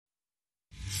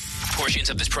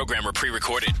Portions of this program are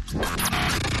pre-recorded.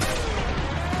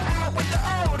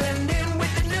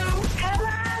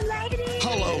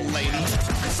 Hello, lady.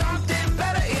 Something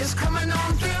better is coming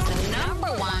on through. The number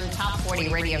one top 40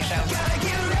 radio show. Gotta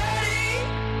get ready.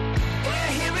 Yeah,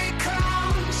 here it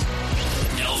comes.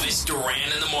 Elvis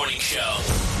Duran in the Morning Show.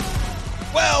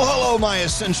 Well, hello, my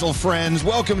essential friends.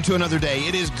 Welcome to another day.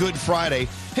 It is Good Friday.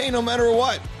 Hey, no matter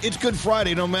what, it's Good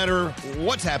Friday, no matter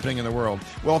what's happening in the world.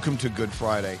 Welcome to Good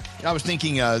Friday. I was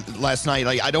thinking last night,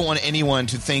 I don't want anyone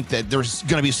to think that they're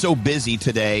going to be so busy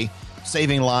today,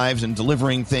 saving lives and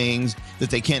delivering things that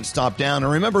they can't stop down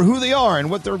and remember who they are and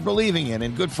what they're believing in.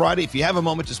 And Good Friday, if you have a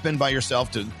moment to spend by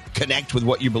yourself to connect with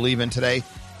what you believe in today,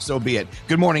 so be it.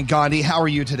 Good morning, Gandhi. How are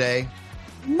you today?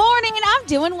 Morning, I'm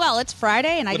doing well. It's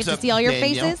Friday, and I What's get to up, see all your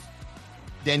Danielle? faces.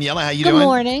 Daniela, how you Good doing?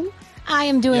 morning. I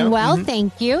am doing Yeah, well, mhm.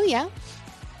 thank you. Yeah.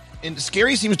 And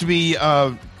Scary seems to be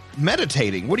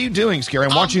meditating. What are you doing, Scary?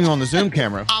 I'm watching you on the Zoom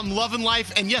camera. I'm loving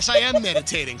life, and yes, I am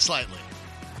meditating slightly.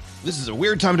 This is a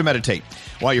weird time to meditate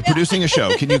while you're producing a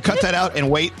show. Can you cut that out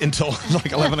and wait until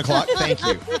like 11 o'clock? Thank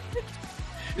you.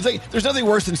 It's like there's nothing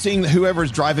worse than seeing whoever's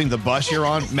driving the bus you're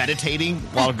on meditating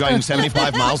while going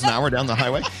 75 miles an hour down the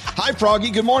highway. Hi,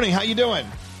 Froggy. Good morning. How you doing?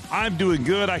 I'm doing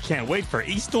good. I can't wait for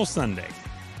Easter Sunday.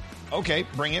 Okay,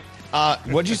 bring it.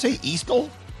 What'd you say, Eastal?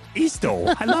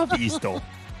 Easter. I love Easter.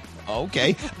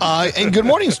 Okay. And good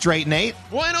morning, Straight Nate.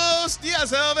 Buenos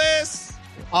dias, Elvis.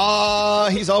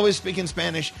 He's always speaking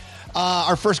Spanish.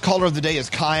 Our first caller of the day is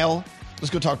Kyle. Let's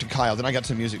go talk to Kyle. Then I got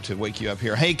some music to wake you up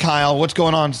here. Hey, Kyle, what's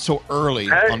going on so early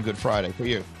on Good Friday for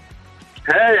you?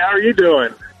 Hey, how are you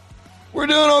doing? We're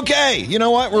doing okay. You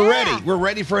know what? We're ready. We're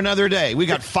ready for another day. We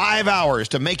got 5 hours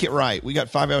to make it right.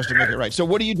 So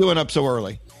what are you doing up so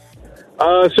early?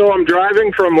 So I'm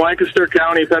driving from Lancaster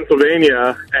County,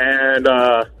 Pennsylvania, and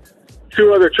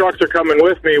two other trucks are coming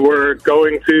with me. We're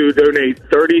going to donate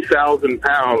 30,000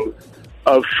 pounds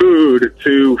of food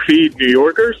to feed New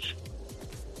Yorkers.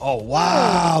 Oh,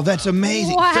 wow. That's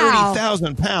amazing. Wow.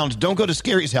 30,000 pounds. Don't go to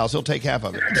Scary's house. He'll take half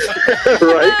of it.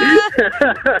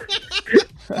 Right?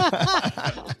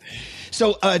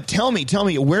 So tell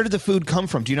me, where did the food come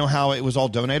from? Do you know how it was all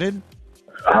donated?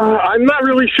 I'm not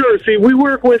really sure. See, we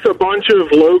work with a bunch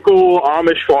of local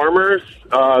Amish farmers.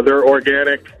 They're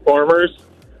organic farmers.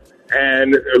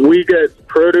 And we get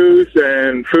produce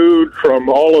and food from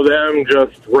all of them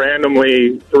just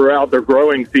randomly throughout their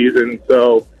growing season.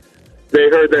 So they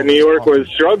heard that New York was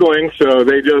struggling, so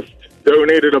they just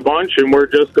donated a bunch, and we're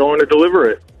just going to deliver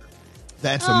it.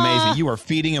 That's amazing. You are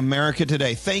feeding America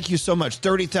today. Thank you so much.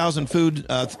 30,000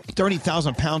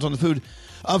 pounds on the food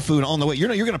on the way. You're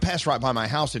going to pass right by my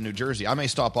house in New Jersey. I may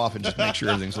stop off and just make sure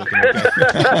everything's looking okay.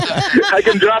 I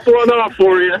can drop one off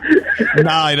for you.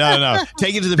 No.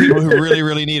 Take it to the people who really,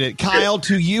 really need it. Kyle,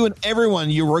 to you and everyone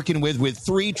you're working with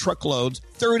 3 truckloads,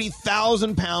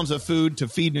 30,000 pounds of food to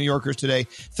feed New Yorkers today.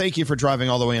 Thank you for driving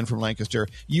all the way in from Lancaster.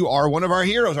 You are one of our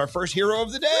heroes, our first hero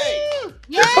of the day.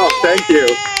 Oh, thank you.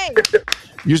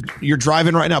 You're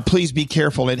driving right now. Please be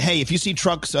careful. And hey, if you see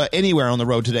trucks anywhere on the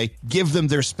road today, give them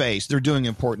their space. They're doing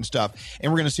important stuff.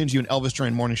 And we're going to send you an Elvis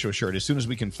Duran Morning Show shirt as soon as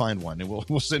we can find one. And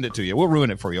we'll send it to you. We'll ruin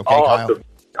it for you. Okay, Awesome. Kyle?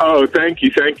 Oh, thank you.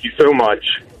 Thank you so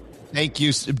much. Thank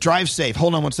you. Drive safe.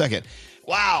 Hold on one second.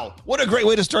 Wow. What a great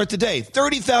way to start the day.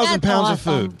 30,000 pounds of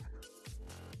food.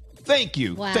 Thank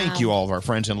you. Wow. Thank you, all of our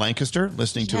friends in Lancaster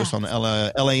listening to us on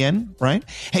LAN, right?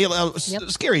 Hey,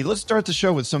 Scary, let's start the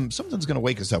show with something's going to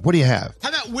wake us up. What do you have? How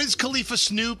about Wiz Khalifa,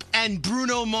 Snoop, and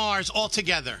Bruno Mars all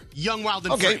together? Young, Wild,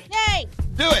 and Okay. Free. Yay!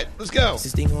 Do it. Let's go. Is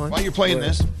this thing on? While you're playing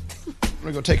this, I'm going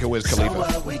to go take a Wiz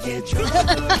Khalifa. We get drunk.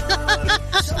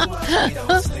 So what? We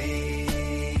don't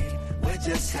sleep. We're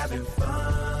just having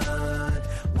fun.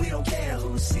 We don't care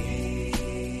who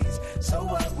sees. So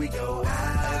what? We go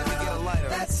out.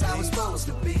 That's how it's supposed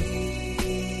to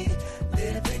be.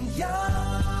 Living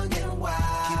young and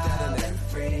wild and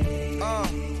free.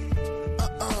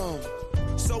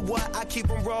 So what? I keep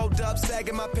them rolled up,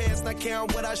 sagging my pants, not caring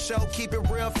what I show. Keep it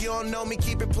real, if you don't know me,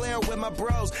 keep it playing with my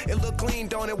bros. It look clean,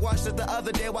 don't it? Watched it the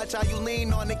other day, watch how you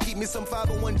lean on it. Keep me some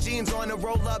 501 jeans on it,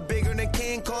 roll up bigger than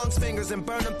King Kong's fingers and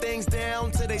burn them things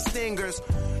down to they stingers.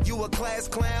 You a class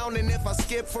clown, and if I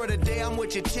skip for the day, I'm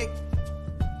with your chick.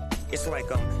 It's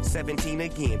like I'm 17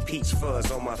 again, peach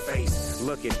fuzz on my face.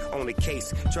 Looking on the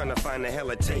case, trying to find a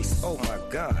hella taste. Oh my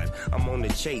God, I'm on the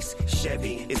chase.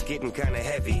 Chevy, it's getting kinda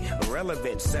heavy.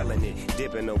 Irrelevant, selling it,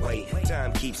 dipping away.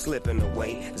 Time keeps slipping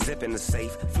away. Zipping the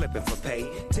safe, flipping for pay.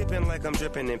 Tipping like I'm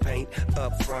dripping in paint.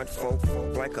 Up front, folk,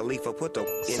 like a leaf, put the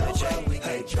in the J. We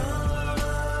get drunk.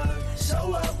 So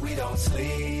what? We don't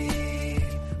sleep.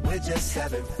 We're just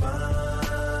having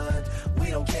fun.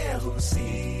 We don't care who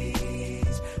sees.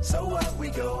 So what, we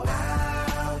go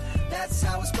out. That's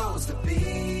how it's supposed to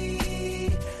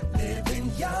be.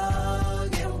 Living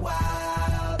young and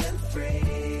wild and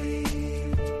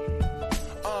free.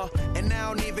 And I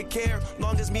don't even care.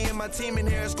 Long as me and my team in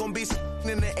here, it's gonna be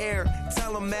in the air.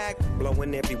 Tell 'em, Mac.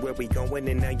 Blowing everywhere we going,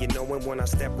 and now you knowin' when I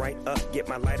step right up. Get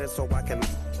my lighter so I can...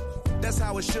 That's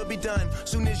how it should be done.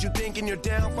 Soon as you thinking you're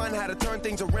down, find how to turn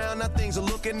things around. Now things are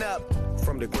looking up.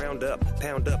 From the ground up,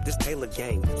 pound up this Taylor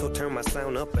gang. So turn my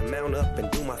sound up and mount up and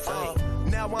do my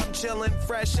thing. Now I'm chillin',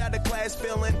 fresh out of class,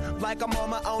 feeling like I'm on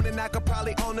my own and I could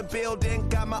probably own a building.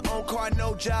 Got my own car,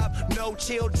 no job, no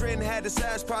children. Had a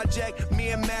science project, me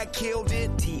and Mac killed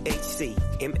it. THC,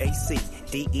 MAC,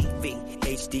 DEV,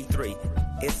 HD3.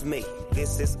 It's me,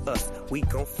 this is us. We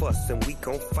gon' fuss and we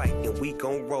gon' fight and we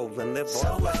gon' roll and live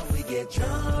So on. what, we get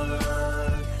drunk.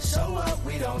 So what,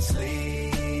 we don't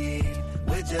sleep.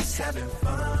 We're just having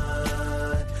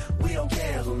fun. We don't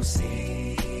care who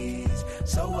sees.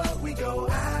 So what, we go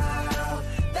out.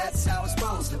 That's how it's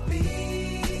supposed to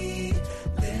be.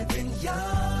 Living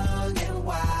young and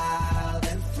wild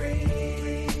and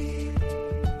free.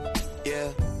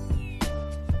 Yeah.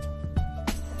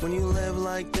 When you live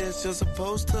like this, you're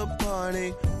supposed to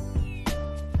party.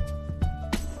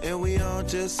 And we all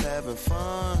just having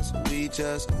fun, so we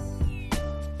just...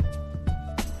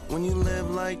 When you live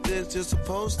like this, you're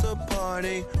supposed to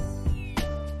party.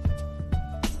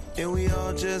 And we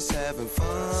all just having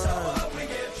fun. So what, we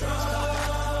get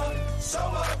drunk. So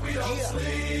what, we don't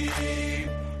sleep.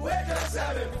 We're just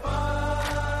having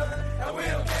fun. And we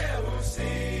don't care who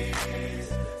sees.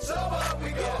 So what, we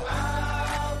go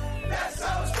out. That's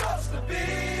how it's supposed to be.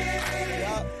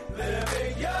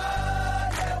 Living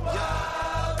young and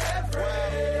wild and free.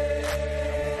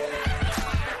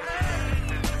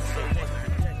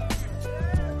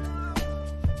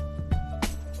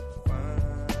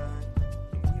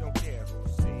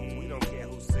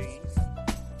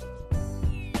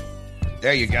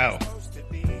 There you go.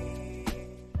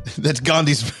 That's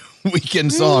Gandhi's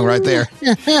weekend song right there.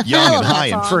 Young and high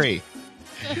and free.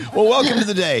 Well, welcome to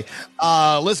the day.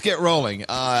 Let's get rolling.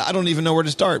 I don't even know where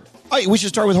to start. Oh, we should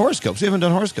start with horoscopes. We haven't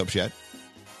done horoscopes yet.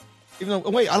 Even though,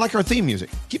 wait, I like our theme music.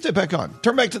 Keep that back on.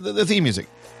 Turn back to the theme music.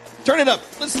 Turn it up.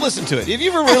 Let's listen to it. Have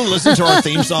you ever really listened to our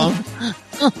theme song?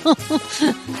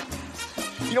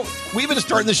 You know, we've been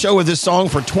starting the show with this song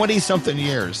for 20-something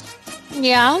years.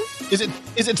 Yeah. Is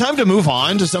it time to move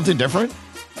on to something different?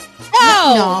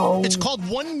 No. It's called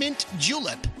One Mint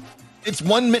Julep. It's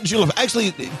One Mint Julep.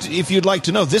 Actually, if you'd like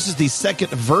to know, this is the second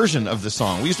version of the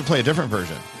song. We used to play a different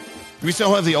version. Do we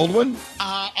still have the old one?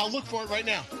 I'll look for it right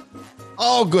now.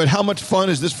 Oh, good. How much fun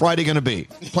is this Friday going to be?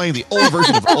 Playing the old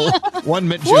version of old One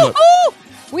Mint Julep. Woo-hoo!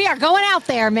 We are going out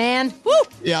there, man. Woo!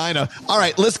 Yeah, I know. All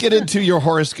right, let's get into your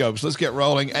horoscopes. Let's get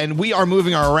rolling. And we are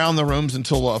moving our around the rooms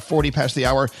until 40 past the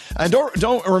hour. And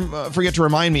don't forget to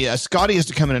remind me, Scotty has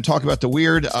to come in and talk about the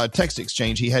weird text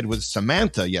exchange he had with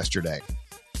Samantha yesterday.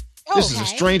 This is the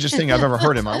strangest thing I've ever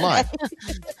heard in my life.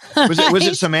 Was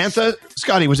it Samantha?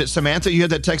 Scotty, was it Samantha you had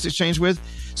that text exchange with?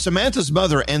 Samantha's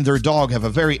mother and their dog have a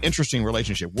very interesting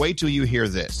relationship. Wait till you hear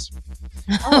this.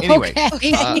 Anyway.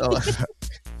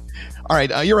 All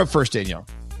right, you're up first, Danielle.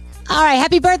 All right,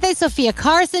 happy birthday, Sophia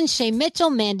Carson, Shay Mitchell,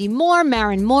 Mandy Moore,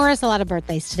 Marin Morris. A lot of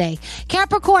birthdays today.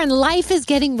 Capricorn, life is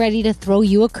getting ready to throw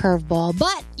you a curveball,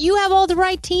 but you have all the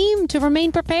right team to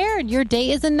remain prepared. Your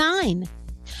day is a 9.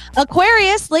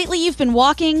 Aquarius, lately you've been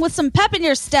walking with some pep in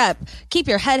your step. Keep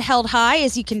your head held high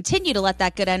as you continue to let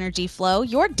that good energy flow.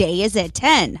 Your day is at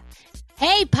 10.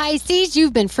 Hey, Pisces,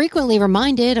 you've been frequently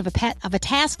reminded of a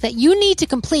task that you need to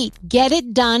complete. Get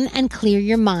it done and clear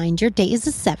your mind. Your day is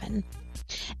a 7.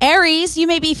 Aries, you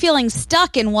may be feeling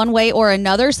stuck in one way or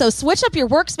another, so switch up your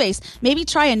workspace. Maybe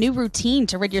try a new routine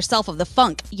to rid yourself of the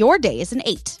funk. Your day is an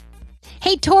 8.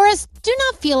 Hey, Taurus, do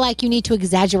not feel like you need to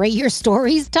exaggerate your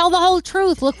stories. Tell the whole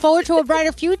truth. Look forward to a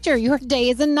brighter future. Your day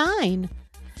is a 9.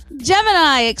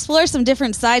 Gemini, explore some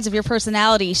different sides of your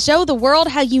personality. Show the world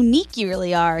how unique you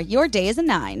really are. Your day is a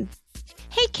 9.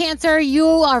 Hey, Cancer, you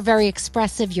are very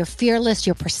expressive. You're fearless.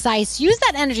 You're precise. Use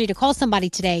that energy to call somebody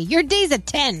today. Your day's a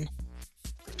 10.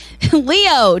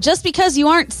 Leo, just because you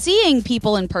aren't seeing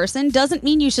people in person doesn't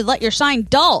mean you should let your shine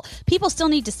dull. People still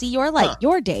need to see your light.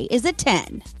 Your day is a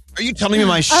 10. Are you telling me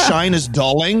my shine is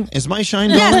dulling? Is my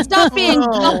shine dulling? Yeah, stop being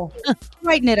dull.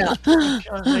 Brighten it up.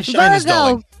 My shine is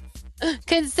dulling.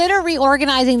 Consider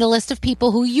reorganizing the list of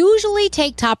people who usually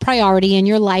take top priority in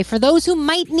your life for those who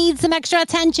might need some extra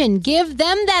attention. Give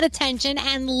them that attention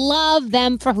and love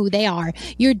them for who they are.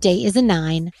 Your day is a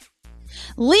 9.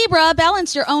 Libra,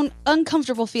 balance your own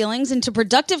uncomfortable feelings into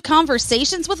productive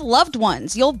conversations with loved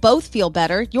ones. You'll both feel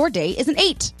better. Your day is an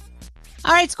 8.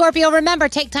 All right, Scorpio, remember,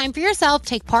 take time for yourself.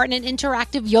 Take part in an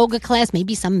interactive yoga class,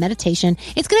 maybe some meditation.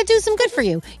 It's going to do some good for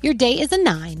you. Your day is a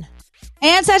 9.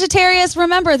 And Sagittarius,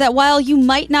 remember that while you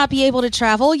might not be able to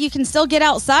travel, you can still get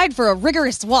outside for a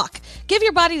rigorous walk. Give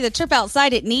your body the trip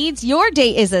outside it needs. Your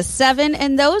day is a 7,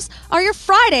 and those are your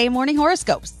Friday morning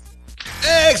horoscopes.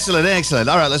 Excellent, excellent.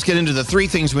 All right, let's get into the 3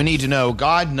 things we need to know.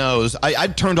 God knows. I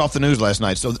turned off the news last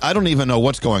night, so I don't even know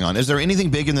what's going on. Is there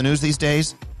anything big in the news these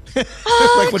days? A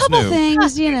what's couple new?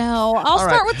 things, I'll All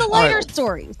right, start with the all lighter right.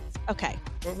 stories. Okay.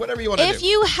 Whatever you want to do. If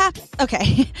you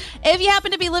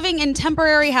happen to be living in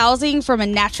temporary housing from a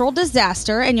natural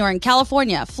disaster and you're in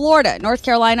California, Florida, North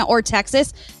Carolina, or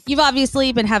Texas, you've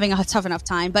obviously been having a tough enough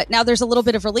time, but now there's a little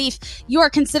bit of relief. You are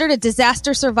considered a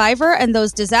disaster survivor, and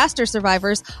those disaster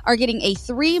survivors are getting a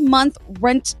 3-month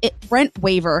rent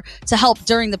waiver to help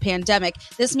during the pandemic.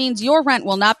 This means your rent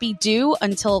will not be due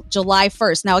until July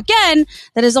 1st. Now, again,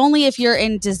 that is only if you're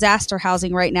in disaster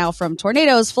housing right now from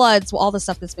tornadoes, floods, all the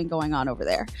stuff that's been going on over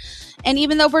there. And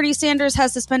even though Bernie Sanders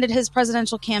has suspended his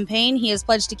presidential campaign, he has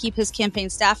pledged to keep his campaign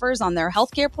staffers on their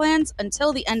health care plans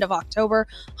until the end of October.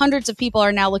 Hundreds of people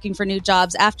are now looking for new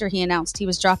jobs after he announced he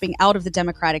was dropping out of the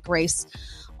Democratic race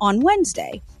on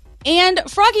Wednesday. And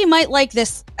Froggy might like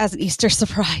this as an Easter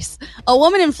surprise. A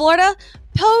woman in Florida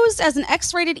posed as an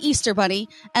X-rated Easter bunny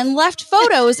and left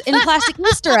photos in plastic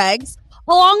Easter eggs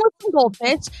along with some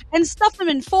goldfish, and stuffed them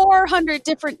in 400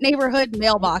 different neighborhood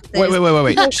mailboxes. Wait.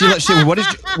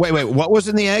 What was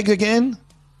in the egg again?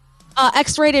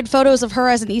 X-rated photos of her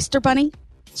as an Easter bunny.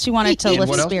 She wanted to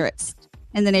lift spirits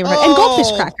in the neighborhood. And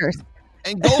goldfish crackers.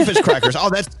 And goldfish crackers. Oh,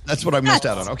 that's what I missed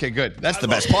out on. Okay, good. That's the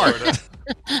best part. Of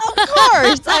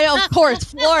course,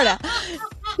 Florida.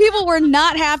 People were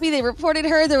not happy. They reported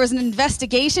her. There was an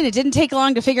investigation. It didn't take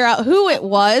long to figure out who it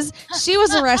was. She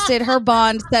was arrested. Her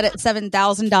bond set at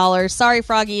 $7,000. Sorry,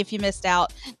 Froggy, if you missed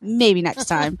out. Maybe next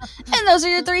time. And those are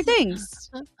your 3 things.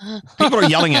 People are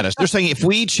yelling at us. They're saying if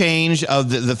we change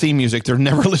the theme music, they're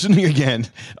never listening again.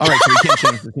 All right, so we can't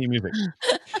change the theme music.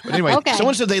 But anyway,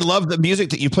 Someone said they love the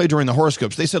music that you play during the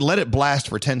horoscopes. They said let it blast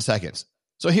for 10 seconds.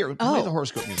 So here, play the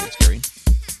horoscope music, Scary.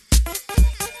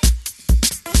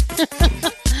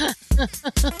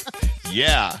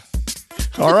 Yeah.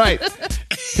 All right.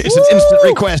 It's an instant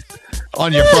request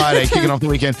on your Friday, kicking off the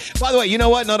weekend. By the way, you know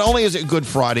what? Not only is it Good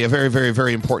Friday, a very, very,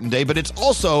 very important day, but it's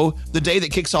also the day that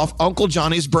kicks off Uncle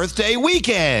Johnny's birthday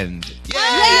weekend.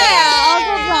 Yeah,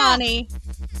 Uncle Johnny.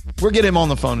 We'll get him on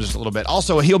the phone just a little bit.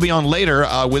 Also, he'll be on later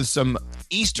with some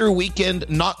Easter weekend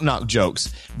knock-knock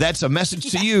jokes. That's a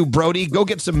message to you, Brody. Go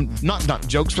get some knock-knock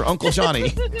jokes for Uncle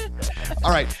Johnny.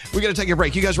 All right, we're going to take a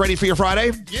break. You guys ready for your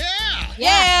Friday?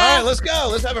 Yeah. All right, let's go.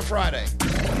 Let's have a Friday.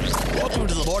 Welcome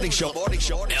to the morning show.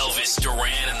 Elvis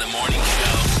Duran in the morning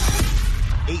show.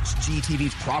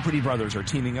 HGTV's Property Brothers are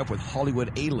teaming up with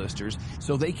Hollywood A-listers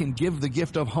so they can give the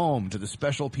gift of home to the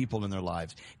special people in their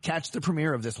lives. Catch the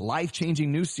premiere of this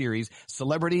life-changing new series,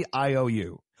 Celebrity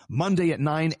IOU. Monday at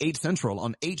 9, 8 Central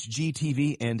on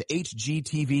HGTV and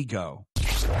HGTV Go.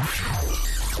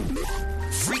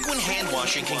 Frequent hand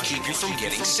washing can keep you from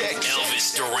getting sick.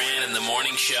 Elvis Duran in the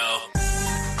morning show.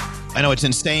 I know it's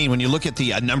insane when you look at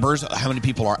the numbers, how many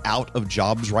people are out of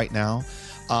jobs right now.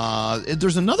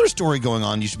 There's another story going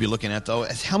on you should be looking at, though.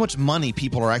 It's how much money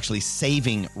people are actually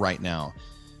saving right now.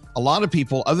 A lot of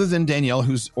people, other than Danielle,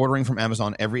 who's ordering from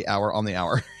Amazon every hour on the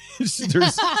hour.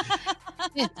 It's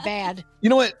bad. You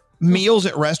know what? Meals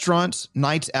at restaurants,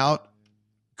 nights out,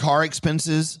 car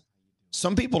expenses.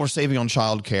 Some people are saving on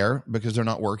childcare because they're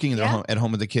not working and they're at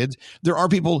home with the kids. There are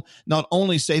people not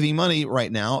only saving money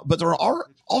right now, but there are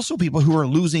also people who are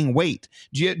losing weight.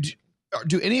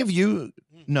 Do any of you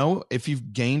know if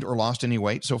you've gained or lost any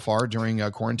weight so far during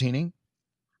quarantining?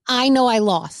 I know I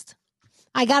lost.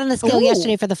 I got on the scale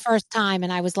yesterday for the first time,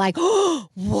 and I was like, oh,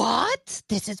 what?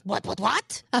 This is what?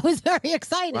 I was very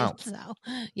excited. Wow. So,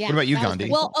 yeah. What about you, Gandhi?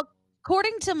 Well,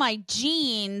 according to my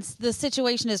jeans, the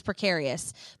situation is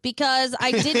precarious because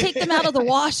I did take them out of the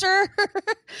washer.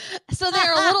 So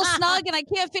they're a little snug, and I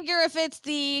can't figure if it's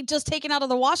the just taken out of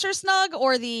the washer snug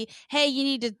or the, hey, you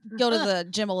need to go to the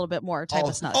gym a little bit more type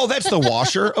of snug. Oh, that's the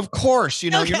washer. Of course.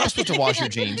 You're not supposed to wash your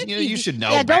jeans. You should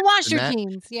know. Yeah, don't wash than your that.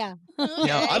 jeans. Yeah.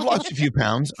 Yeah, I've lost a few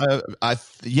pounds.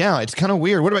 It's kind of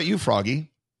weird. What about you,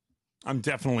 Froggy? I'm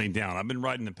definitely down. I've been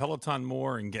riding the Peloton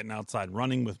more and getting outside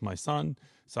running with my son.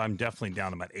 So I'm definitely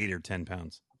down about 8 or 10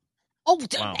 pounds. Oh,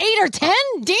 wow. 8 or 10?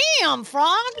 Damn,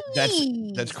 Frog.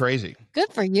 That's crazy.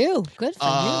 Good for you. Good for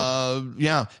you.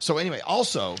 Yeah. So anyway,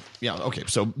 also, okay.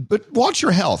 So, but watch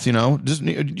your health. You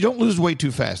don't lose weight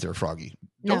too fast, there, Froggy.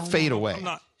 Don't fade away.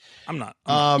 I'm not.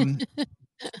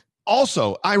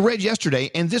 Also, I read yesterday,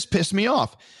 and this pissed me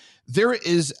off. There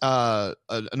is an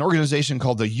organization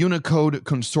called the Unicode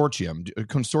Consortium.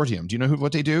 Do you know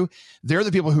what they do? They're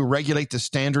the people who regulate the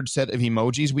standard set of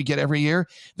emojis we get every year.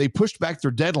 They pushed back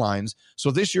their deadlines, so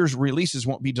this year's releases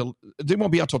won't be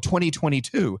out till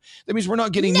 2022. That means we're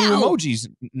not getting new emojis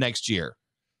next year.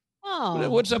 Oh,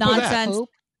 what's up nonsense. with that?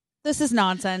 This is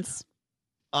nonsense.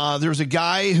 There was a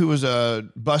guy who was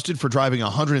busted for driving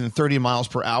 130 miles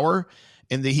per hour.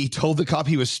 And he told the cop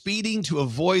he was speeding to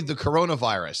avoid the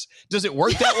coronavirus. Does it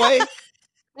work that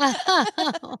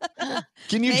way?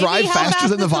 Can you drive faster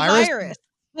than the virus?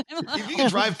 If you can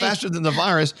drive faster than the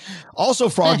virus. Also,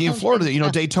 Froggy, in Florida,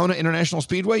 Daytona International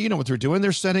Speedway, you know what they're doing?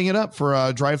 They're setting it up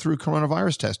for drive-through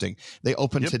coronavirus testing. They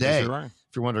opened today,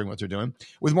 if you're wondering what they're doing.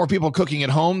 With more people cooking at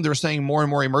home, they're saying more and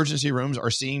more emergency rooms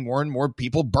are seeing more and more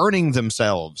people burning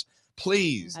themselves.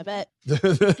 Please. I bet.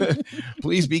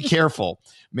 Please be careful.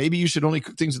 Maybe you should only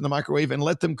cook things in the microwave and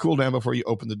let them cool down before you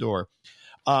open the door.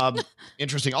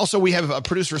 Interesting. Also, we have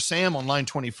producer Sam on line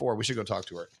 24. We should go talk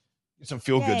to her. Get some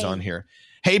feel goods on here.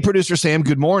 Hey, producer Sam,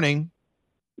 good morning.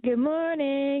 Good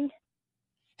morning.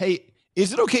 Hey,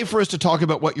 is it okay for us to talk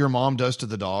about what your mom does to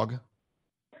the dog?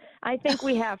 I think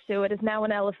we have to. It is now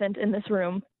an elephant in this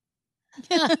room.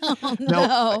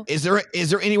 No. Is there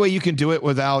any way you can do it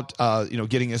without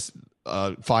getting us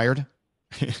fired?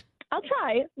 I'll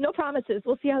try. No promises.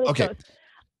 We'll see how this goes.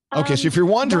 Okay, so if you're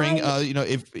wondering,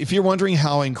 if you're wondering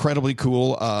how incredibly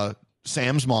cool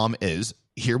Sam's mom is,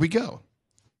 here we go.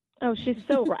 Oh, she's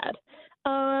so rad.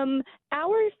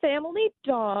 Our family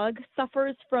dog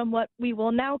suffers from what we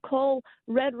will now call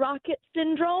Red Rocket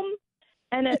syndrome.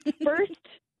 And at first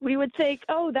we would say,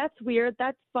 oh, that's weird,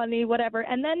 that's funny, whatever.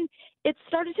 And then it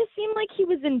started to seem like he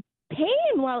was in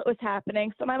pain while it was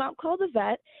happening. So my mom called the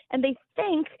vet, and they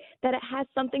think that it has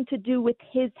something to do with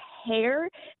his hair,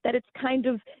 that it's kind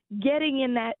of getting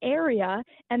in that area,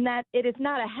 and that it is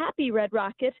not a happy red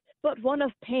rocket, but one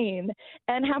of pain.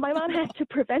 And how my mom has to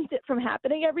prevent it from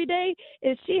happening every day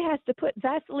is she has to put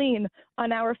Vaseline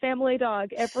on our family dog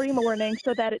every morning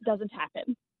so that it doesn't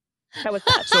happen. That was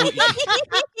that.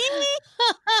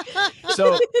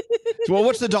 So, well,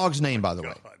 what's the dog's name, by the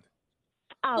way?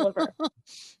 Oliver.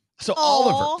 So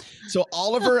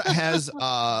Oliver has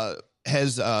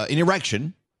an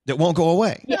erection that won't go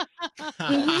away. Yeah.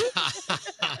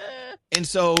 And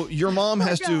so your mom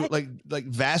has to like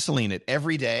Vaseline it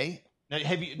every day.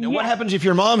 Now, what happens if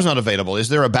your mom's not available? Is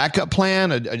there a backup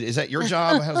plan? Is that your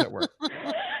job? How does that work?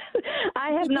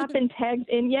 I have not been tagged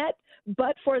in yet,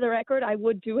 but for the record, I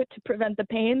would do it to prevent the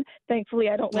pain. Thankfully,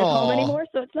 I don't live home anymore,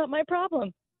 so it's not my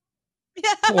problem.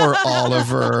 Poor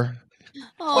Oliver.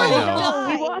 Oh,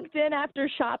 we walked in after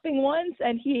shopping once,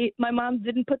 and my mom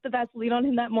didn't put the Vaseline on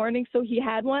him that morning, so he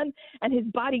had one, and his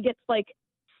body gets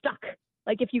stuck.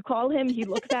 Like if you call him, he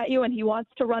looks at you and he wants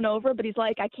to run over, but he's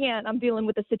like, I can't. I'm dealing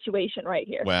with a situation right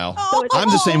here. Well, so I'm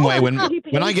the same way. When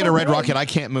I get a red rocket, I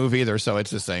can't move either, so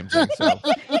it's the same thing. So.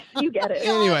 You get it.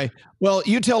 Anyway, well,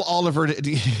 you tell Oliver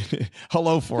to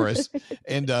hello for us,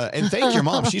 and thank your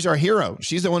mom. She's our hero.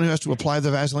 She's the one who has to apply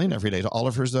the Vaseline every day to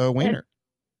Oliver's wiener.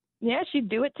 Yeah, she'd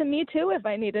do it to me too if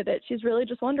I needed it. She's really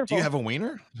just wonderful. Do you have a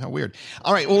wiener? How weird.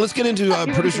 All right, well, let's get into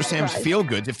producer Sam's feel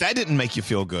goods. If that didn't make you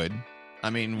feel good, I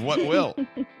mean, what will?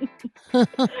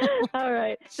 All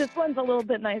right. This one's a little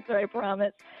bit nicer, I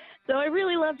promise. So I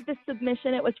really loved this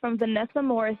submission. It was from Vanessa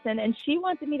Morrison, and she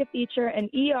wanted me to feature an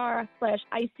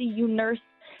ER/ICU nurse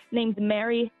named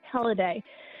Mary Halliday.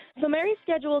 So Mary's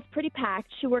schedule is pretty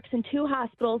packed. She works in 2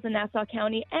 hospitals in Nassau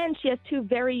County, and she has 2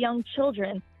 very young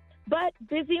children. But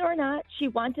busy or not, she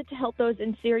wanted to help those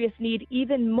in serious need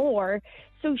even more.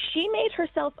 So she made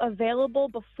herself available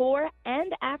before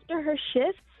and after her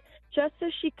shifts, just so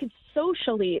she could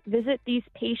socially visit these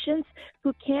patients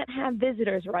who can't have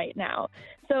visitors right now.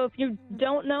 So if you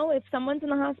don't know, if someone's in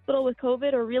the hospital with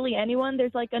COVID or really anyone,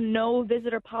 there's a no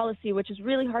visitor policy, which is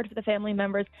really hard for the family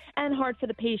members and hard for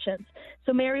the patients.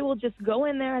 So Mary will just go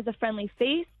in there as a friendly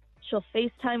face. She'll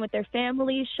FaceTime with their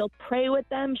families. She'll pray with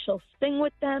them. She'll sing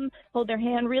with them, hold their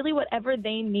hand, really whatever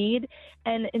they need.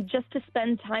 And just to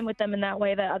spend time with them in that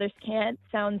way that others can't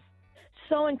sounds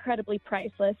so incredibly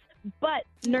priceless. But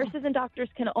nurses and doctors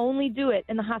can only do it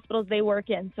in the hospitals they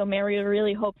work in. So Mary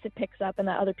really hopes it picks up and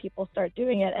that other people start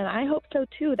doing it. And I hope so,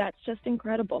 too. That's just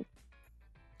incredible.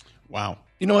 Wow.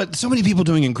 You know what? So many people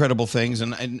doing incredible things.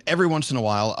 And every once in a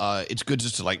while, it's good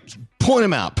just to point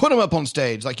them out, put them up on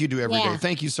stage like you do every day.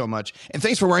 Thank you so much. And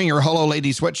thanks for wearing your Hello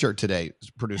Lady sweatshirt today,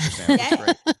 producer Sam. That's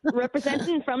great.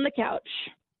 Representing from the couch.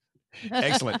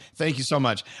 Excellent. Thank you so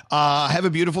much. Have a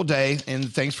beautiful day.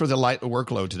 And thanks for the light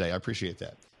workload today. I appreciate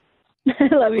that.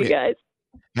 I love you guys.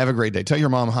 Have a great day. Tell your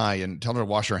mom hi and tell her to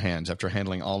wash her hands after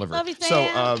handling Oliver. Love you,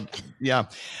 Sam. Yeah.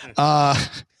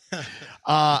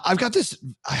 I've got this.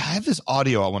 I have this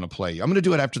audio I want to play you. I'm going to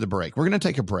do it after the break. We're going to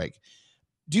take a break.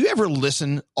 Do you ever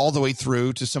listen all the way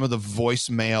through to some of the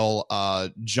voicemail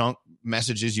junk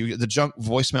messages? The junk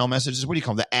voicemail messages. What do you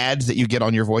call them? The ads that you get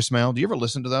on your voicemail. Do you ever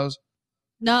listen to those?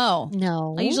 No.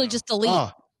 I usually just delete.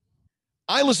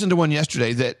 I listened to one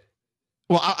yesterday that.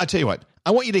 Well, I'll tell you what. I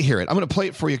want you to hear it. I'm going to play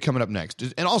it for you coming up next.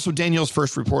 And also Danielle's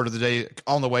first report of the day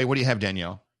on the way. What do you have,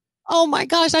 Danielle? Oh my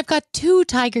gosh, I've got 2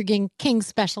 Tiger King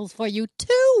specials for you.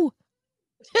 2.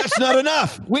 That's not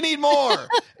enough. We need more. All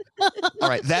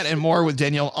right, that and more with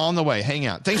Danielle on the way. Hang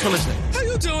out. Thanks for listening. How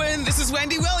you doing? This is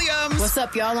Wendy Williams. What's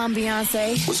up, y'all? I'm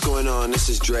Beyonce. What's going on? This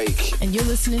is Drake. And you're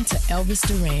listening to Elvis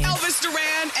Duran. Elvis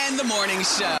Duran and the Morning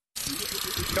Show.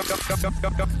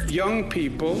 Young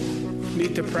people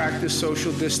need to practice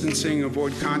social distancing,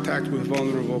 avoid contact with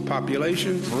vulnerable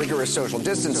populations. Rigorous social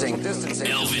distancing.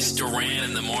 Elvis Duran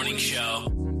and the Morning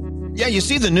Show. Yeah, you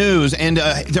see the news, and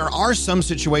there are some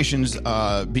situations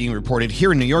being reported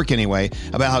here in New York anyway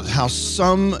about how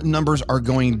some numbers are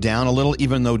going down a little,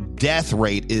 even though death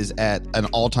rate is at an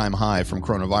all-time high from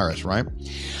coronavirus, right?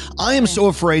 I am so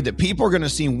afraid that people are going to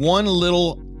see one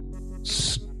little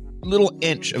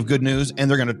inch of good news, and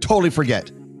they're going to totally forget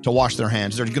to wash their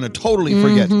hands. They're going to totally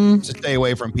forget to stay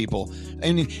away from people.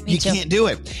 I mean, you can't do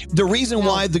it. The reason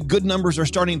why the good numbers are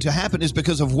starting to happen is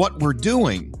because of what we're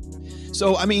doing.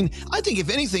 So, I mean, I think if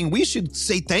anything, we should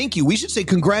say thank you. We should say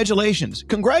congratulations.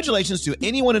 Congratulations to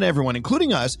anyone and everyone,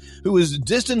 including us, who is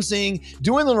distancing,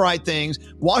 doing the right things,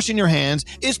 washing your hands.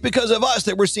 It's because of us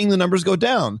that we're seeing the numbers go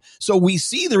down. So we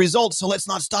see the results, so let's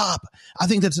not stop. I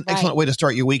think that's an excellent way to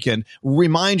start your weekend.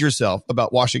 Remind yourself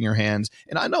about washing your hands.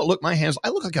 And I know, look, my hands, I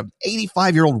look like an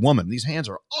 85-year-old woman. These hands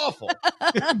are awful.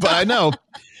 But I know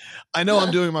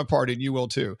I'm doing my part, and you will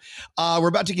too. We're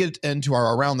about to get into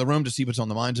our Around the Room to see what's on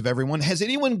the minds of everyone. Has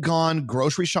anyone gone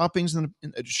grocery shopping in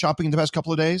the past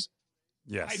couple of days?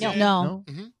 Yes. No.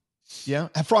 Mm-hmm. Yeah.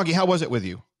 Froggy, how was it with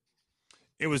you?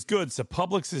 It was good. So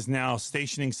Publix is now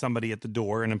stationing somebody at the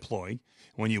door, an employee.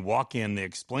 When you walk in, they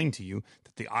explain to you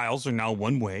that the aisles are now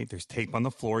one way. There's tape on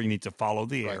the floor. You need to follow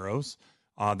the arrows.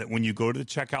 That when you go to the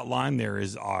checkout line, there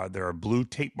are blue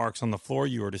tape marks on the floor.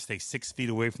 You are to stay 6 feet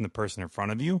away from the person in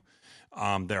front of you.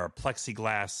 There are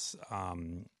plexiglass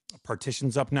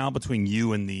partitions up now between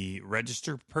you and the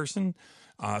register person.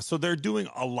 So they're doing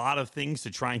a lot of things to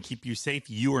try and keep you safe.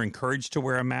 You are encouraged to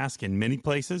wear a mask in many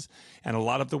places, and a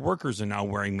lot of the workers are now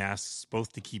wearing masks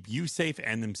both to keep you safe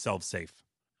and themselves safe.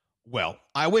 Well,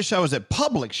 I wish I was at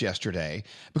Publix yesterday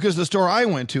because the store I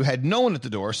went to had no one at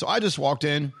the door, so I just walked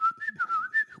in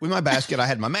with my basket. I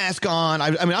had my mask on.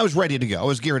 I was ready to go. I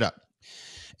was geared up.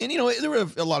 And, there were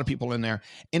a lot of people in there.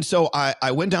 And so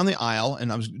I went down the aisle,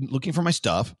 and I was looking for my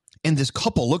stuff. And this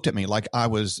couple looked at me like I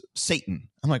was Satan.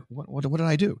 I'm like, what did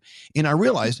I do? And I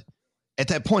realized at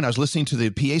that point I was listening to the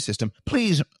PA system.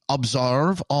 Please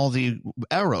observe all the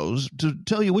arrows to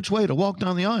tell you which way to walk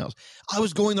down the aisles. I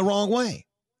was going the wrong way.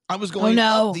 I was going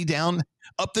up the down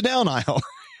aisle.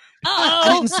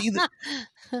 I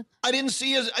didn't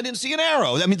see an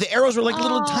arrow. I mean, the arrows were like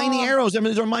little tiny arrows. I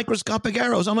mean, these are microscopic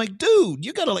arrows. I'm like, dude,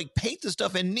 you got to paint this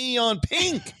stuff in neon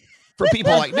pink for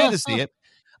people like me to see it.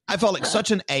 I felt like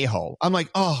such an a-hole. I'm like,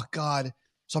 oh God.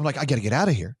 So I'm like, I got to get out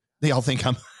of here. They all think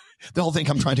I'm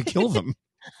trying to kill them.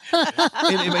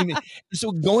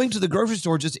 So going to the grocery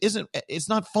store just it's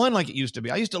not fun like it used to be.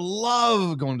 I used to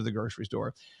love going to the grocery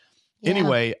store. Yeah.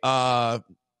 Anyway,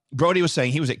 Brody was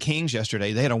saying he was at King's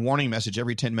yesterday. They had a warning message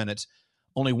every 10 minutes.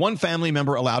 Only one family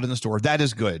member allowed in the store. That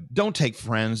is good. Don't take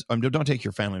don't take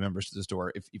your family members to the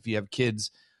store. If you have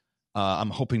kids,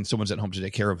 I'm hoping someone's at home to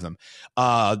take care of them.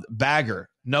 Bagger,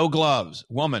 no gloves.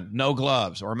 Woman, no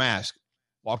gloves or mask.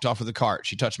 Walked off with the cart.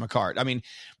 She touched my cart. I mean,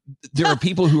 there are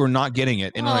people who are not getting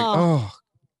it. And like,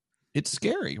 it's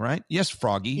scary, right? Yes,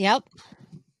 Froggy. Yep.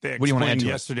 They what do you want to add to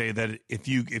yesterday that if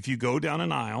you go down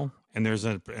an aisle and there's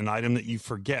an item that you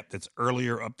forget that's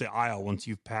earlier up the aisle once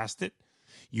you've passed it,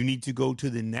 you need to go to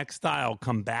the next aisle,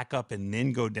 come back up, and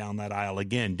then go down that aisle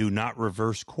again. Do not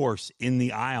reverse course in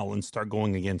the aisle and start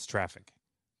going against traffic.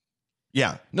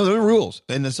 Yeah. No, there are rules.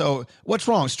 And so what's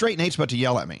wrong? Straight Nate's about to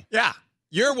yell at me. Yeah.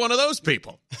 You're one of those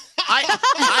people.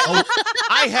 I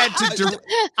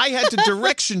had to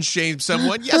direction shame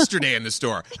someone yesterday in the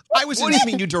store. What do you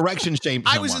mean you direction shamed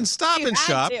someone? I was in Stop and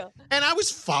Shop, and I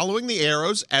was following the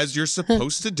arrows as you're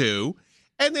supposed to do.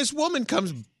 And this woman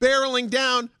comes barreling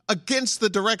down against the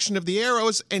direction of the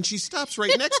arrows, and she stops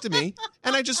right next to me.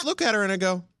 And I just look at her and I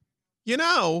go,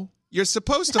 you're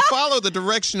supposed to follow the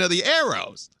direction of the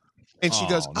arrows. And she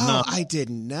goes, I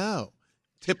didn't know.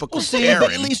 Typical Well, see, Karen.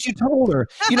 but at least you told her.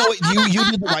 You know what? You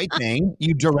did the right thing.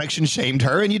 You direction shamed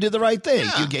her, and you did the right thing.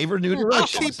 Yeah. You gave her new I'm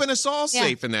directions. keeping us all Yeah.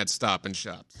 safe in that Stop and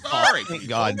Shop. Sorry. Thank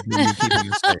God you're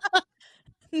keeping us safe.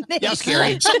 Yeah,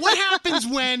 scary. So what happens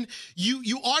when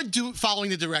you are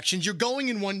following the directions? You're going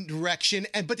in one direction,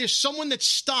 but there's someone that's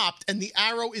stopped and the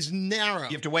arrow is narrow. You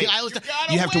have to wait. The island's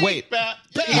You have to wait. Pat.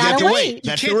 You have to wait. You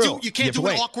That's can't the do rule. you can't have to do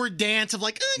an wait. awkward dance of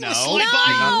like, No, slide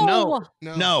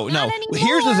by. no. Not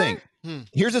Here's the anymore. thing.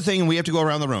 Here's the thing. We have to go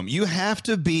around the room. You have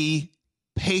to be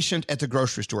patient at the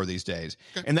grocery store these days.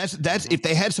 And that's if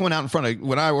they had someone out in front of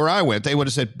where I went, they would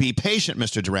have said, "Be patient,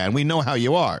 Mr. Duran. We know how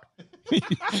you are.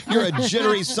 You're a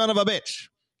jittery son of a bitch."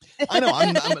 I know.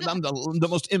 I'm the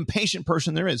most impatient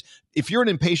person there is. If you're an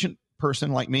impatient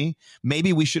person like me,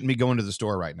 maybe we shouldn't be going to the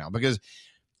store right now, because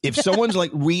if someone's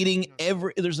like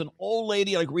there's an old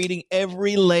lady like reading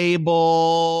every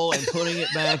label and putting it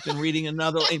back and reading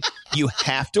another, you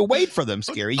have to wait for them,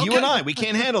 Scary. You and I, we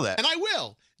can't handle that. And I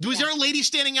will. Was there a lady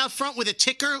standing out front with a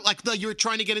ticker, like you were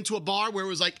trying to get into a bar where it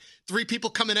was like 3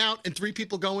 people coming out and 3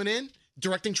 people going in,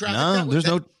 directing traffic? No, there's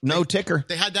no ticker.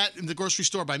 They had that in the grocery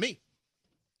store by me.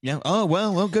 Yeah. Oh,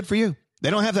 well, good for you. They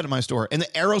don't have that at my store. And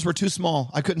the arrows were too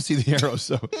small. I couldn't see the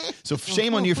arrows. So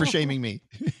shame on you for shaming me.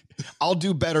 I'll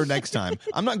do better next time.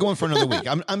 I'm not going for another week.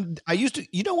 I used to,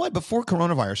 you know what? Before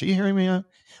coronavirus, are you hearing me out?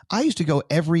 I used to go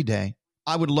every day.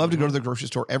 I would love to go to the grocery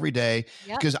store every day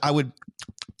because I would,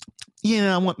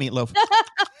 I want meatloaf.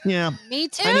 Yeah. Me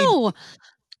too.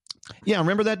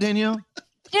 Remember that, Danielle?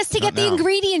 Just to Not get the now.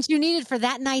 ingredients you needed for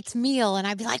that night's meal. And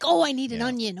I'd be like, oh, I need an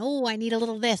onion. Oh, I need a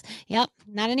little this. Yep.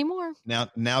 Not anymore.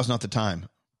 Now's not the time.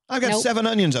 I've got Nope. 7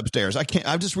 onions upstairs.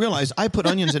 I've just realized I put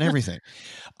onions in everything.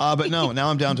 But no, now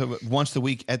I'm down to once a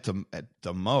week at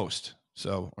the most.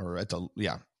 So, or at the,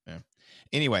 yeah.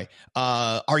 Anyway,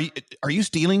 are you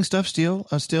stealing stuff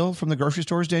still from the grocery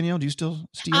stores, Danielle? Do you still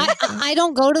steal? I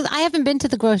don't go to. I haven't been to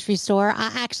the grocery store.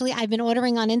 I've been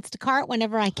ordering on Instacart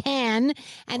whenever I can,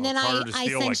 and then I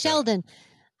send like Sheldon.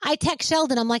 I text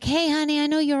Sheldon. I'm like, hey, honey, I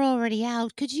know you're already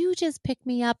out. Could you just pick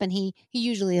me up? And he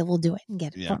usually will do it and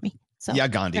get it for me. So yeah,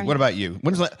 Gandhi. What about you?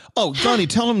 Gandhi,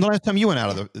 tell him the last time you went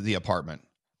out of the apartment.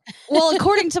 Well,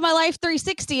 according to my Life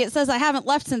 360, it says I haven't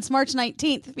left since March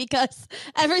 19th because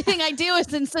everything I do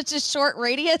is in such a short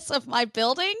radius of my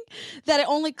building that it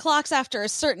only clocks after a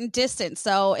certain distance.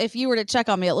 So if you were to check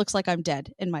on me, it looks like I'm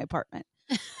dead in my apartment.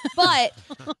 But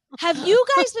have you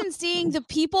guys been seeing the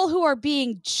people who are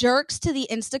being jerks to the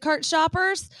Instacart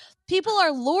shoppers? People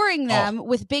are luring them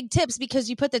with big tips because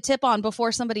you put the tip on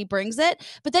before somebody brings it,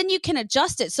 but then you can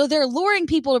adjust it. So they're luring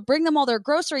people to bring them all their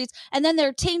groceries, and then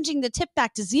they're changing the tip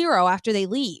back to 0 after they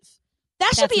leave.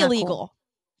 That should be illegal. Cool.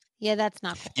 Yeah, that's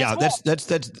not cool. Yeah, that's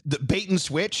the bait and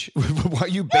switch. Why are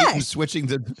you bait and switching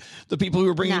the people who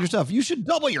are bringing your stuff? You should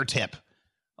double your tip.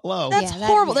 Hello. That's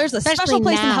horrible. There's a especially special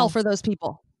place in now. hell for those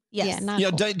people. Yes. Yeah,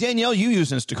 cool. Danielle, you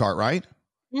use Instacart, right?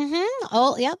 Mm-hmm.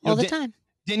 Oh, yeah, all the time.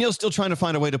 Danielle's still trying to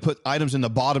find a way to put items in the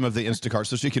bottom of the Instacart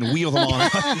so she can wheel them on.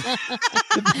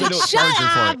 They don't charge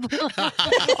her for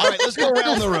it. All right, let's go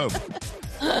around the room.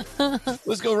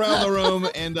 Let's go around the room,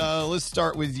 and let's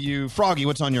start with you. Froggy,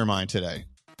 what's on your mind today?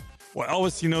 Well,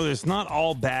 Elvis, there's not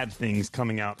all bad things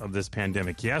coming out of this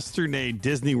pandemic. Yesterday,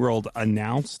 Disney World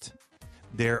announced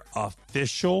their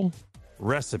official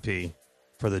recipe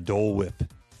for the Dole Whip.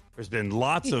 There's been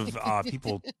lots of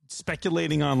people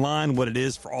speculating online what it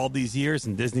is for all these years,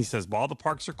 and Disney says while the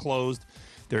parks are closed,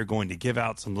 they're going to give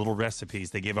out some little recipes.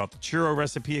 They gave out the churro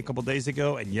recipe a couple days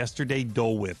ago, and yesterday,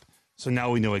 Dole Whip. So now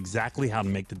we know exactly how to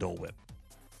make the Dole Whip.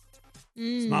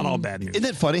 It's not all bad news. Isn't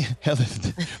it funny?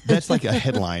 That's like a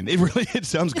headline. It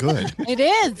sounds good. It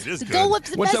is. It is The good. Dole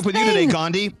Whip's the What's best up with you today, thing.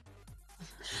 Gandhi?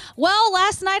 Well,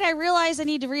 last night I realized I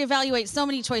need to reevaluate so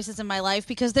many choices in my life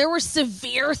because there were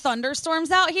severe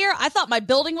thunderstorms out here. I thought my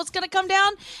building was going to come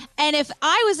down. And if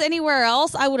I was anywhere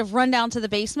else, I would have run down to the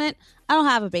basement. I don't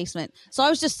have a basement. So I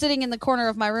was just sitting in the corner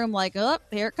of my room like, oh,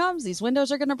 here it comes. These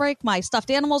windows are going to break. My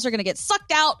stuffed animals are going to get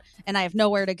sucked out and I have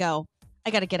nowhere to go.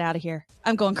 I got to get out of here.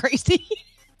 I'm going crazy.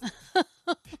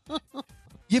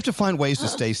 You have to find ways to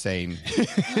stay sane.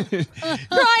 Trying.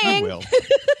 You will.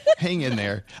 Hang in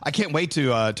there. I can't wait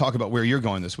to talk about where you're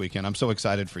going this weekend. I'm so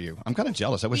excited for you. I'm kind of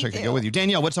jealous. I wish I could go with you.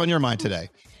 Danielle, what's on your mind today?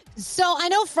 So I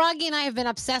know Froggy and I have been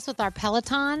obsessed with our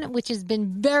Peloton, which has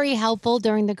been very helpful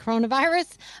during the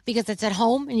coronavirus because it's at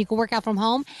home and you can work out from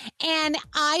home. And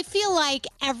I feel like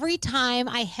every time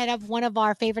I hit up one of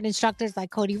our favorite instructors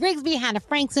like Cody Rigsby, Hannah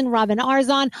Frankson, Robin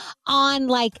Arzon on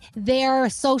like their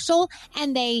social,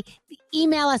 and they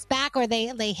email us back or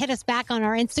they hit us back on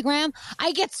our Instagram,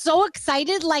 I get so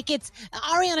excited like it's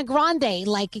Ariana Grande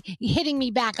like hitting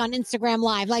me back on Instagram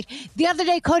Live. Like the other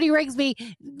day, Cody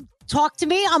Rigsby talked to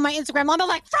me on my Instagram Live. I'm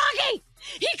like, Froggy,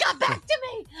 he got back to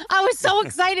me. I was so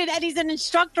excited, and he's an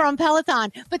instructor on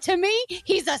Peloton. But to me,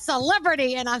 he's a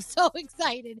celebrity, and I'm so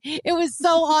excited. It was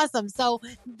so awesome. So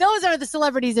those are the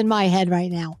celebrities in my head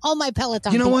right now. All my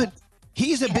Peloton You know people. what?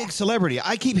 He's a big celebrity.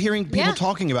 I keep hearing people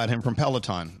talking about him from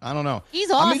Peloton. I don't know. He's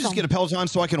I may awesome. just get a Peloton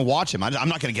so I can watch him. I'm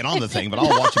not going to get on the thing, but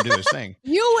I'll watch him do his thing.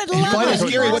 You would love it.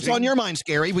 Scary, what's on your mind,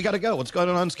 Scary? We got to go. What's going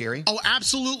on, Scary? Oh,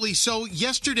 absolutely. So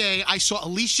yesterday I saw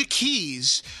Alicia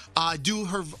Keys do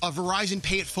her Verizon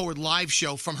Pay It Forward live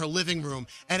show from her living room,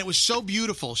 and it was so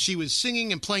beautiful. She was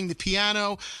singing and playing the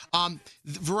piano.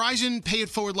 Verizon Pay It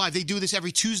Forward Live, they do this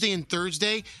every Tuesday and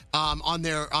Thursday on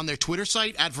their Twitter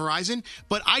site at Verizon,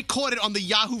 but I caught it on the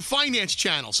Yahoo Finance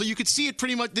channel, so you could see it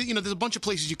pretty much. You know, there's a bunch of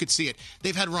places you could see it.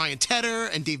 They've had Ryan Tedder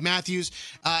and Dave Matthews,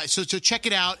 so check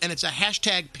it out, and it's a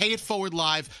hashtag Pay It Forward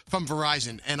Live from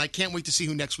Verizon, and I can't wait to see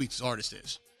who next week's artist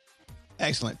is.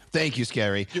 Excellent. Thank you,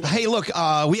 Scary. Hey, look,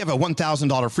 we have a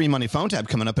 $1,000 free money phone tab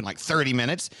coming up in like 30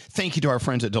 minutes. Thank you to our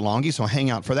friends at DeLonghi, so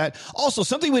hang out for that. Also,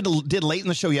 something we did late in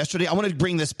the show yesterday, I want to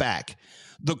bring this back.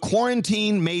 The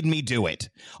quarantine made me do it.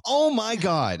 Oh, my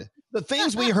God. The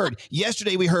things we heard.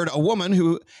 Yesterday, we heard a woman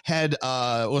who had,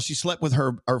 she slept with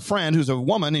her friend who's a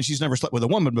woman, and she's never slept with a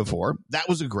woman before. That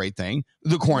was a great thing.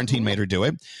 The quarantine made her do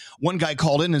it. One guy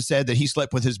called in and said that he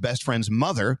slept with his best friend's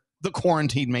mother. The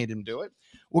quarantine made him do it.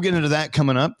 We'll get into that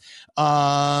coming up.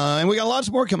 And we got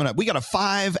lots more coming up. We got a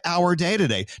 5-hour day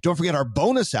today. Don't forget our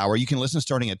bonus hour. You can listen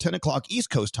starting at 10 o'clock East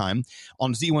Coast time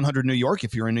on Z100 New York.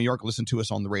 If you're in New York, listen to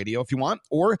us on the radio if you want,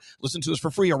 or listen to us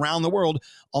for free around the world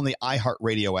on the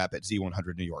iHeartRadio app at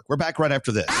Z100 New York. We're back right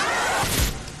after this.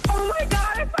 Oh my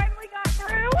God, I finally got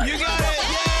through. You got it.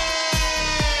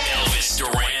 Yay! Elvis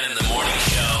Duran in the morning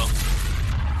show.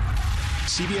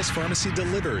 CVS Pharmacy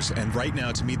delivers, and right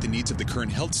now, to meet the needs of the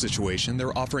current health situation,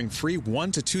 they're offering free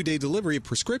 1 to 2 day delivery of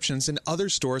prescriptions and other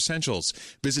store essentials.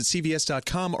 Visit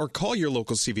CVS.com or call your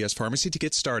local CVS pharmacy to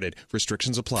get started.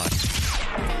 Restrictions apply.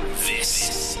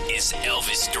 This is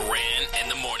Elvis Duran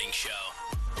and the morning show.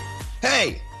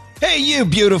 Hey, you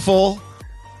beautiful.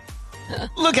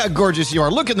 Look how gorgeous you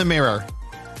are. Look in the mirror.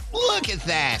 Look at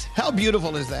that. How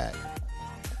beautiful is that?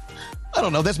 I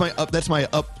don't know. That's my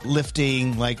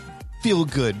uplifting, like, feel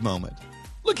good moment.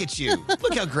 Look at you.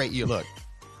 Look how great you look.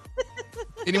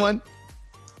 Anyone?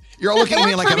 You're all looking at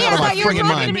me like I'm out of my friggin'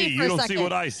 mind. You don't see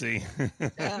what I see.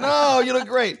 No, you look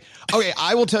great. Okay,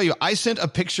 I will tell you, I sent a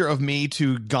picture of me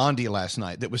to Gandhi last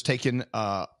night that was taken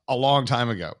a long time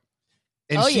ago.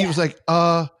 And she was like,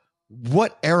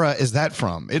 what era is that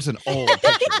from? It's an old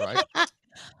picture, right?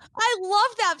 I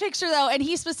love that picture, though. And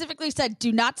he specifically said,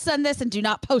 do not send this and do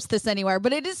not post this anywhere.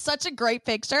 But it is such a great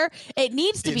picture. It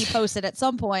needs to be posted at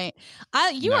some point.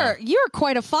 You're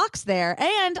quite a fox there.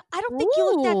 And I don't think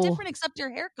you look that different except your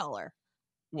hair color.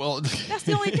 Well, that's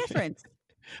the only difference.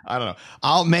 I don't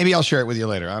know. Maybe I'll share it with you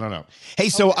later. I don't know. Hey,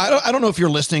 so I don't know if you're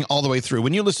listening all the way through.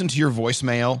 When you listen to your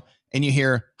voicemail and you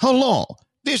hear, hello,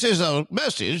 this is a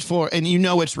message for, and you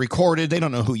know it's recorded. They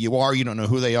don't know who you are. You don't know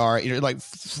who they are. You're like,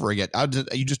 forget.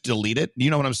 You just delete it. You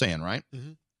know what I'm saying, right?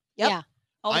 Mm-hmm. Yep. Yeah.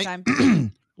 All the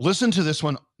time. Listen to this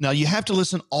one. Now, you have to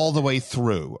listen all the way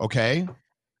through, okay?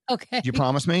 Okay. Do you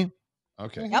promise me?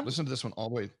 Okay. Yep. Listen to this one all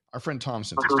the way. Our friend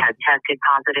Thompson. Who has tested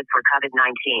positive for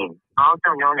COVID-19,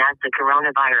 also known as the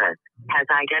coronavirus, has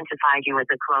identified you as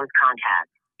a close contact.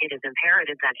 It is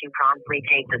imperative that you promptly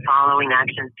take the following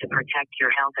actions to protect your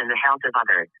health and the health of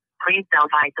others. Please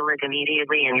self-isolate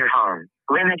immediately in your home.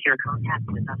 Limit your contact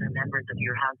with other members of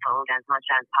your household as much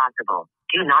as possible.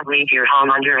 Do not leave your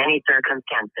home under any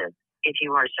circumstances. If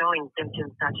you are showing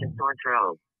symptoms such as sore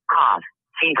throat, cough,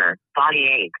 fever, body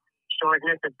aches,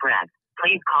 shortness of breath,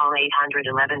 please call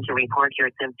 811 to report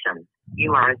your symptoms.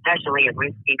 You are especially at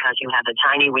risk because you have a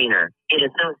tiny wiener. It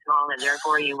is so small and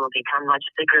therefore you will become much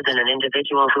sicker than an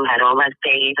individual who had, let's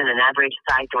say, even an average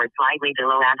sized or slightly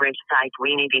below average sized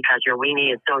weenie because your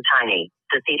weenie is so tiny.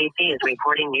 The CDC is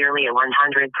reporting nearly a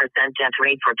 100% death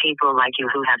rate for people like you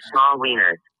who have small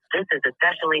wieners. This is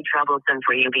especially troublesome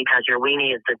for you because your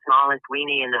weenie is the smallest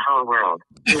weenie in the whole world.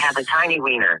 You have a tiny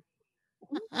wiener.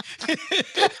 The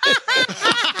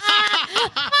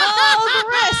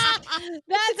wrist.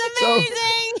 That's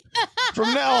amazing. So,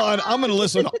 from now on, I'm going to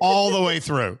listen all the way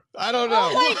through. I don't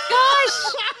know. Oh my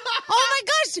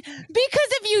gosh. Because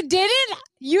if you didn't,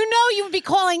 you would be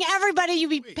calling everybody. You'd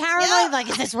be paranoid. Like,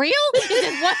 is this real? Is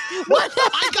this what?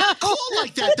 I got a call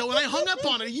like that, though, and I hung up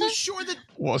on it. Are you sure that...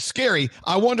 Well, Scary.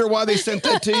 I wonder why they sent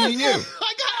that to you.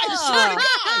 I swear to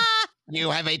God. You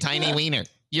have a tiny wiener.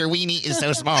 Your weenie is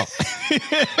so small.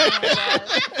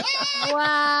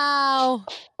 Wow.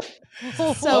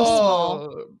 So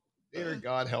small. Dear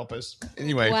God, help us.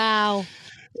 Anyway. Wow.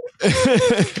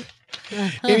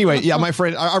 Anyway, yeah,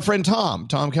 our friend Tom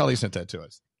Kelly sent that to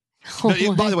us. Oh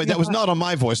No, by the way, that was God. not on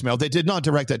my voicemail. They did not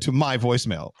direct that to my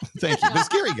voicemail. Thank you. But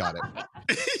Scary got it.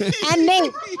 And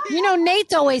Nate,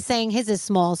 Nate's always saying his is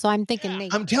small, so I'm thinking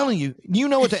Nate. I'm telling you, you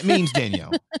know what that means,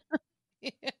 Danielle.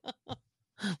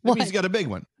 That means he's got a big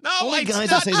one. No, Only it's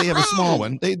guys not that say they have a small true.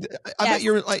 one. I bet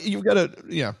you're like, you've got a,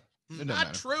 yeah. It doesn't Not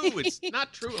matter. true. It's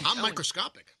not true. I'm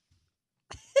microscopic.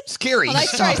 Scary. Well,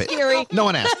 nice Stop try, it. Scary. No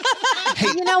one asked. Hey,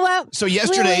 You know what? so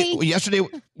yesterday Really?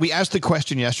 we asked the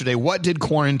question yesterday, what did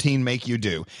quarantine make you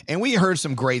do? And we heard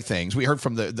some great things. We heard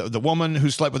from the woman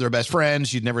who slept with her best friend.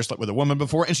 She'd never slept with a woman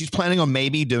before, and she's planning on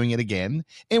maybe doing it again.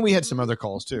 And we had some other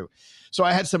calls too. So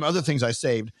I had some other things I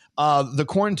saved. The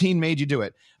quarantine made you do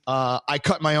it. I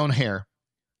cut my own hair.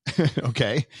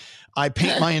 Okay. I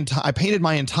painted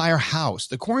my entire house.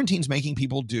 The quarantine's making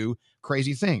people do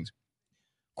crazy things.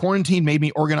 Quarantine made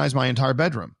me organize my entire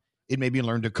bedroom. It made me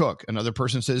learn to cook. Another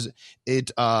person says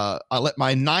I let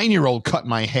my 9-year-old cut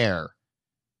my hair.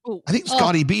 Ooh. I think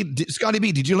Scotty B,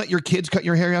 did you let your kids cut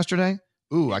your hair yesterday?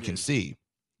 Ooh, I can see.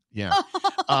 Yeah.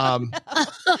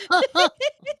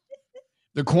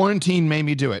 The quarantine made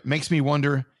me do it. Makes me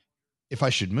wonder if I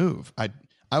should move. I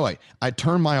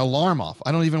turn my alarm off.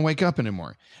 I don't even wake up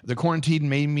anymore. The quarantine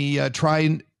made me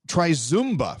try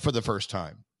Zumba for the first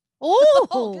time.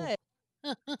 Oh, good.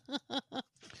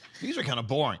 These are kind of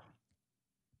boring.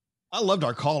 I loved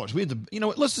our callers. We had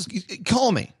let's just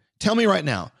call me. Tell me right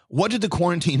now, what did the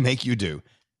quarantine make you do?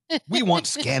 We want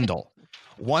scandal.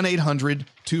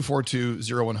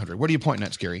 1-800-242-0100. What are you pointing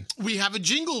at, Scary? We have a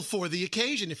jingle for the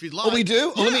occasion if you'd like. Oh, we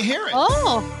do? Oh, let me hear it.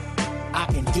 Oh. I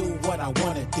can do what I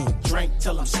wanna do. Drink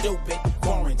till I'm stupid.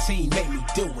 Quarantine made me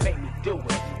do it.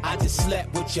 I just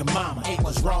slept with your mama. It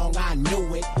was wrong, I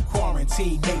knew it.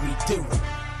 Quarantine made me do it.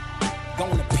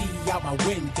 Gonna pee out my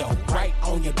window, right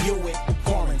on your Buick.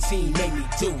 Quarantine made me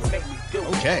do it.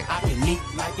 Okay. I can eat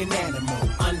like an animal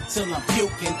until I'm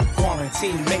puking.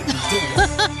 Quarantine made me do it.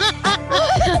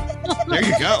 There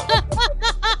you go.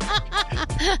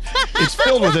 It's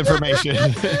filled with information.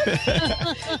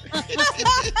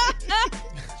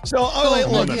 So,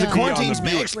 look, the quarantine's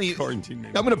actually. I'm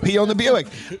going to pee on the Buick.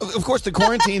 Of course, the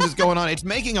quarantine is going on. It's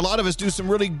making a lot of us do some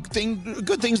really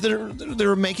good things that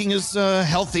are making us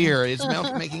healthier. It's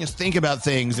making us think about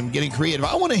things and getting creative.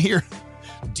 I want to hear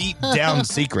deep down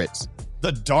secrets,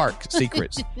 the dark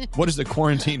secrets. What is the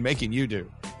quarantine making you do?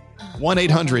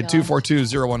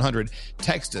 1-800-242-0100.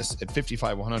 Text us at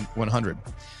 55100.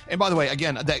 And by the way,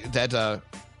 again, that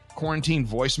quarantine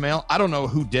voicemail, I don't know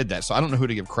who did that, so I don't know who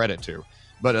to give credit to.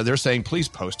 But they're saying, please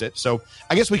post it. So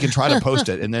I guess we can try to post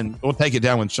it, and then we'll take it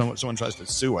down when someone tries to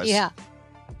sue us. Yeah.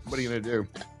 What are you going to do?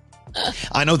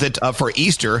 I know that for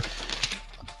Easter,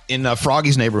 in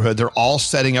Froggy's neighborhood, they're all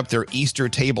setting up their Easter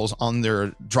tables on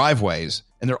their driveways,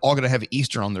 and they're all going to have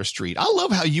Easter on their street. I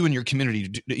love how you and your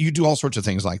community, you do all sorts of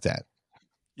things like that.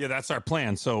 Yeah, that's our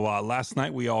plan. So last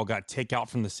night we all got takeout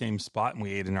from the same spot, and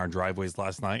we ate in our driveways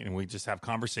last night, and we just have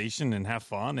conversation and have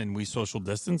fun, and we social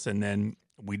distance, and then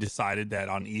we decided that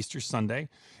on Easter Sunday,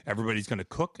 everybody's going to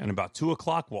cook, and about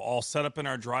 2:00, we'll all set up in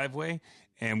our driveway,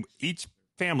 and each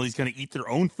family's going to eat their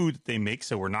own food that they make,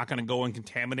 so we're not going to go and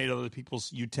contaminate other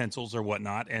people's utensils or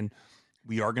whatnot, and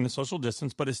we are going to social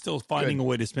distance, but it's still finding a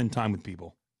way to spend time with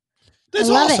people. That's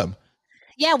awesome.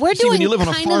 Yeah, we're See, doing. when you live on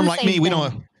a kind of farm the like same me, we thing.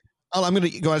 don't. I'm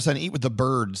going to go outside and eat with the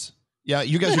birds. Yeah,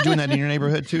 you guys are doing that in your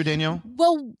neighborhood too, Danielle?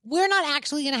 Well, we're not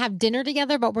actually going to have dinner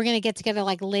together, but we're going to get together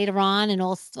like later on, and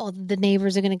all the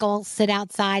neighbors are going to go sit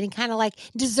outside and kind of like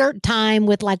dessert time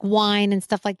with like wine and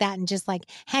stuff like that, and just like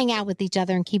hang out with each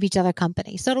other and keep each other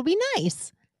company. So it'll be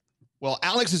nice. Well,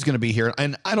 Alex is going to be here,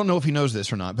 and I don't know if he knows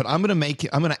this or not, but I'm going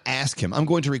to ask him. I'm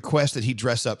going to request that he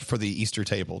dress up for the Easter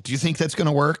table. Do you think that's going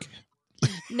to work?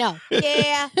 No.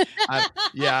 Yeah.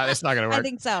 Yeah, it's not going to work. I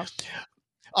think so.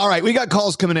 All right, we got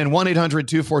calls coming in.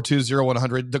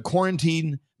 1-800-242-0100. The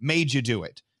quarantine made you do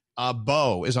it.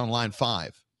 Bo is on line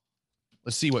 5.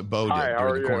 Let's see what Bo did Hi, how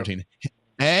during are the you? quarantine.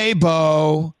 Hey,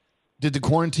 Bo. Did the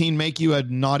quarantine make you a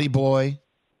naughty boy?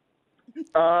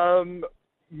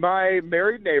 My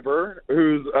married neighbor,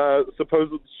 who's a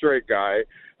supposed straight guy,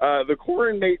 the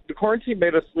quarantine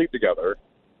made us sleep together.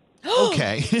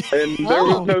 Okay. And there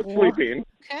was no sleeping.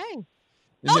 Okay.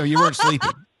 No, you weren't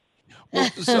sleeping. Well,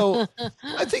 so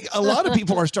I think a lot of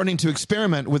people are starting to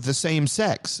experiment with the same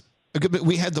sex.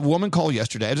 We had the woman call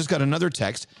yesterday. I just got another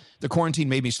text. The quarantine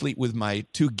made me sleep with my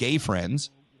 2 gay friends.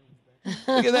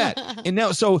 Look at that. And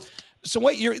now, so So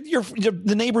wait,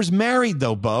 the neighbor's married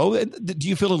though, Bo. Do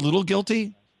you feel a little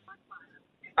guilty?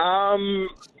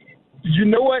 You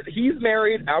know what? He's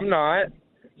married. I'm not.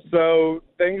 So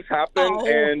things happen,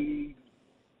 and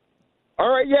all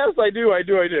right, yes, I do.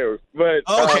 But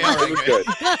okay, it was good.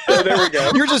 So there we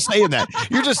go. You're just saying that.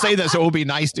 You're just saying that so it'll be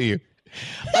nice to you.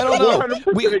 I don't know.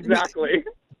 100% exactly.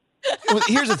 Well,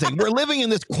 here's the thing. We're living in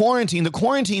this quarantine. The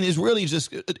quarantine is really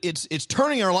just it's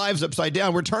turning our lives upside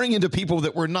down. We're turning into people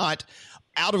that we're not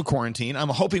out of quarantine. I'm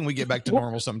hoping we get back to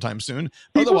normal sometime soon.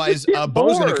 Otherwise,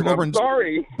 Bo's going to come over and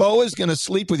Bo is going to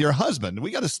sleep with your husband.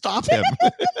 We got to stop him.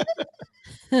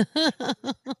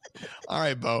 All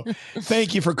right, Bo.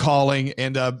 Thank you for calling,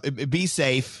 and be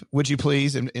safe, would you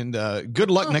please? And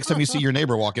good luck next time you see your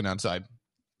neighbor walking outside.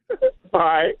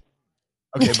 Bye.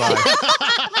 Okay, bye.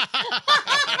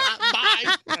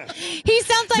 He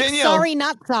sounds like Danielle. sorry,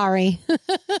 not sorry.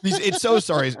 It's so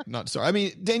sorry, not sorry. I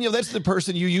mean, Danielle, that's the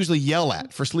person you usually yell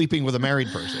at for sleeping with a married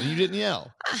person. You didn't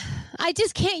yell. I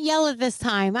just can't yell at this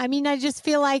time. I mean, I just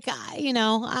feel like,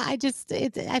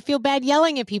 I feel bad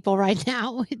yelling at people right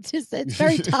now. It's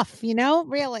very tough,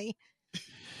 really.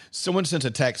 Someone sent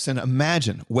a text and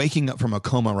imagine waking up from a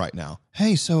coma right now.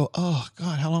 Hey, oh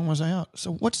God, how long was I out?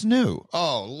 So what's new?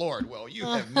 Oh Lord, well, you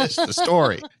have missed the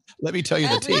story. Let me tell you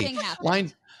the tea.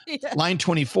 Line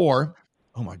 24.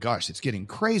 Oh my gosh, it's getting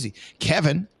crazy.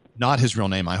 Kevin, not his real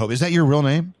name, I hope. Is that your real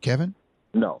name, Kevin?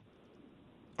 No.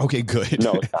 Okay, good.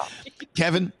 No, it's not.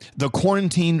 Kevin, the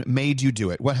quarantine made you do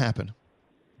it. What happened?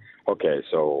 Okay,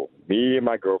 so me and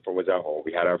my girlfriend was at home.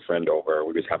 We had our friend over.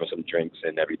 We was having some drinks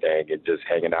and everything and just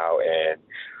hanging out. And,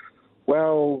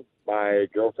 well, my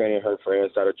girlfriend and her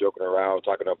friends started joking around,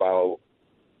 talking about,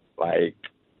 like,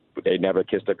 they never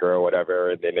kissed a girl or whatever.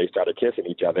 And then they started kissing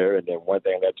each other. And then one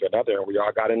thing led to another, and we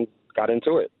all got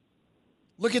into it.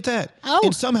 Look at that. Oh,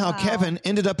 and somehow Kevin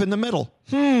ended up in the middle.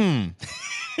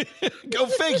 Go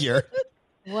figure.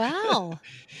 Wow.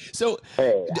 So,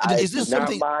 hey, is this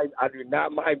something? I do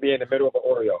not mind being in the middle of an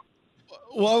Oreo.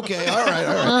 Well, okay, all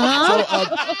right.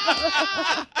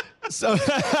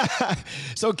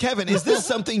 So, Kevin, is this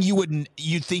something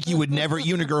you think you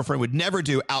and a girlfriend would never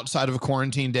do outside of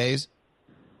quarantine days?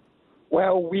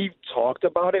 Well, we've talked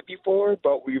about it before,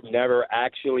 but we've never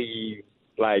actually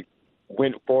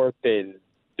went forth and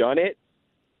done it.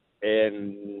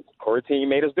 And quarantine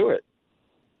made us do it.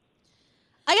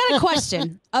 I got a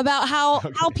question about how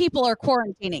people are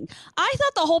quarantining. I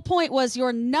thought the whole point was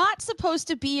you're not supposed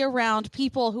to be around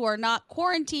people who are not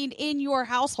quarantined in your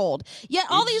household. Yet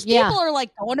all these people are like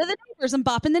going to the neighbors and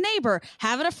bopping the neighbor,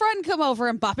 having a friend come over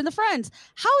and bopping the friends.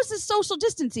 How is this social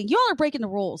distancing? Y'all are breaking the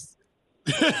rules.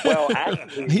 Well,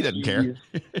 actually, he doesn't care.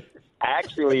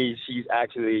 She's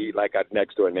actually like a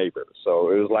next door neighbor.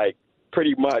 So it was like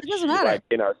pretty much like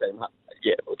in our same house.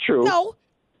 Yeah, true. No.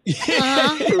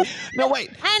 No, wait.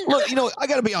 Look, I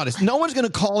got to be honest. No one's going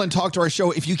to call and talk to our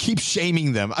show if you keep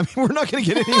shaming them. I mean, we're not going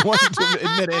to get anyone to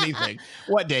admit anything.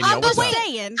 What, Danielle? What's up? I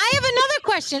have another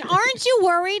question. Aren't you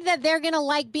worried that they're going to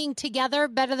like being together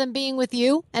better than being with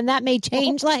you? And that may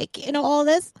change, all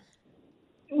this?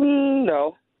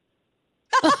 No.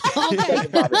 Hey,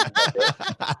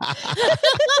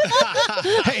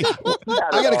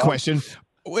 I got a question.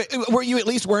 Were you at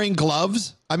least wearing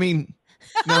gloves? I mean,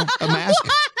 no, a mask?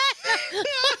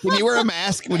 Can you wear a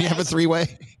mask when you have a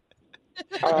three-way?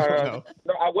 No,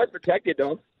 I was protected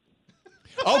though.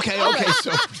 Okay.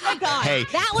 So, hey,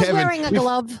 that was Kevin, wearing a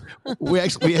glove. We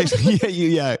actually,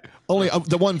 only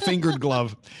the one-fingered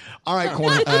glove. All right,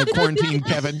 quarantine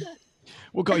Kevin.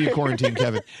 We'll call you Quarantine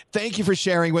Kevin. Thank you for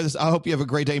sharing with us. I hope you have a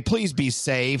great day. Please be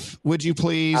safe. Would you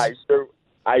please? I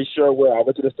sure will. I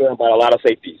went to the store and bought a lot of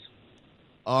safeties.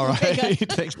 All right.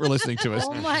 Thanks for listening to us.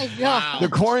 Oh, my God. The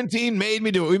quarantine made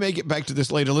me do it. We may get back to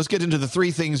this later. Let's get into the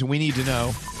 3 things we need to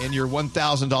know and your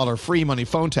 $1,000 free money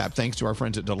phone tap thanks to our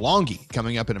friends at DeLonghi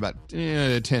coming up in about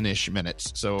 10-ish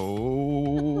minutes. So,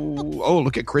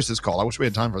 look at Chris's call. I wish we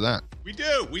had time for that. We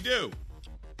do.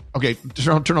 Okay,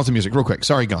 turn off the music real quick.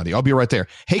 Sorry, Gandhi. I'll be right there.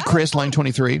 Hey, Chris, line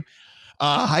 23.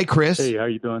 Hi, Chris. Hey, how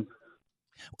you doing?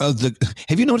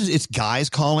 Have you noticed it's guys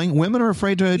calling? Women are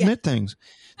afraid to admit things.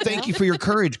 Thank you for your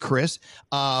courage, Chris.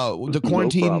 The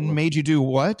quarantine made you do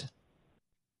what?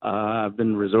 I've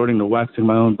been resorting to waxing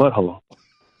my own butthole.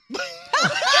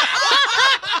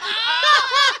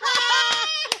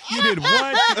 You did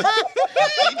what?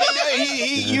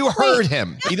 You heard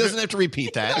him. He doesn't have to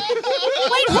repeat that.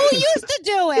 Wait, who used to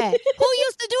do it? Who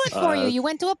used to do it for you? You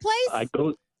went to a place? I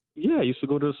used to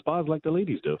go to the spas like the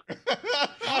ladies do. Do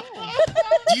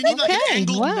you need an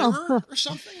angled mirror or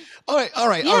something? All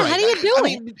right. Yeah, how do you do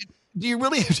it? Do you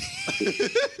really have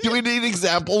do we need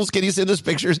examples? Can you send us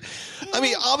pictures? I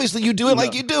mean, obviously you do it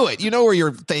like you do it. You know where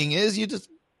your thing is. You just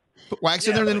put wax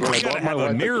in there. Then you gotta have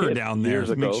a mirror down there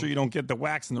to make sure you don't get the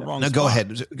wax in the wrong spot. Go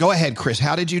ahead. Go ahead, Chris.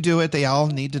 How did you do it? They all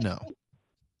need to know.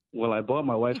 Well, I bought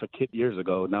my wife a kit years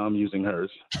ago. Now I'm using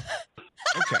hers.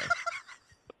 Okay.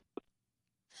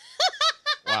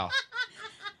 Wow.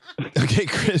 Okay,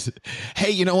 Chris.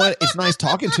 Hey, you know what? It's nice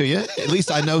talking to you. At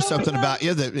least I know something about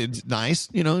you that it's nice,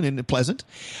 and pleasant.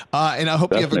 And I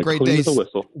hope you have a great day.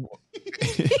 Whistle.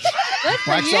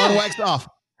 Wax on, wax off.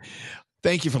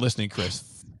 Thank you for listening,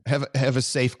 Chris. Have a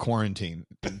safe quarantine.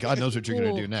 God knows what you're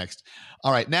going to do next.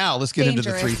 All right, now let's get into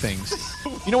the three things.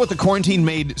 You know what the quarantine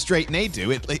made Straight Nate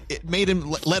do? It made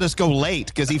him let us go late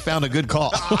because he found a good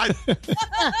call.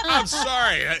 I'm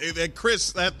sorry,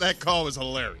 Chris. That call was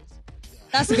hilarious.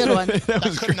 That's a good one. That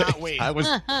was could great. not wait. I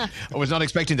was not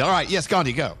expecting that. All right, yes,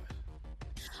 Gandhi, go.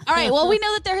 All right, well, we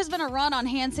know that there has been a run on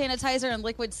hand sanitizer and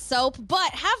liquid soap,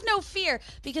 but have no fear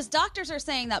because doctors are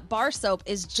saying that bar soap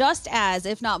is just as,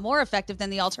 if not more effective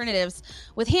than the alternatives.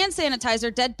 With hand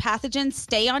sanitizer, dead pathogens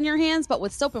stay on your hands, but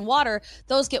with soap and water,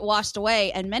 those get washed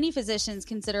away. And many physicians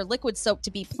consider liquid soap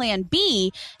to be plan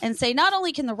B and say not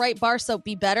only can the right bar soap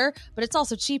be better, but it's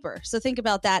also cheaper. So think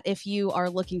about that if you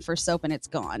are looking for soap and it's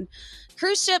gone.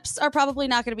 Cruise ships are probably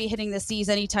not going to be hitting the seas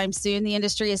anytime soon. The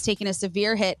industry has taken a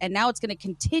severe hit, and now it's going to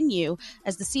continue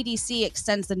as the CDC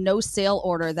extends the no-sail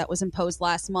order that was imposed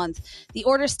last month. The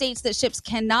order states that ships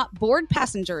cannot board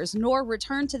passengers nor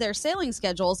return to their sailing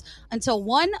schedules until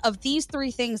one of these three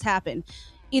things happen.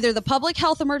 Either the public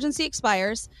health emergency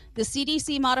expires, the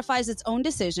CDC modifies its own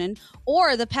decision,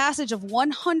 or the passage of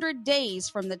 100 days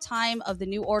from the time of the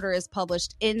new order is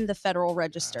published in the Federal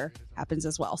Register happens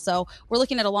as well. So we're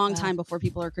looking at a long time before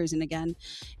people are cruising again.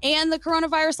 And the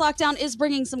coronavirus lockdown is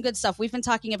bringing some good stuff. We've been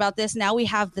talking about this. Now we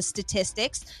have the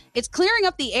statistics. It's clearing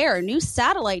up the air. New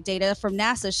satellite data from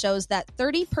NASA shows that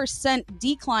 30%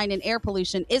 decline in air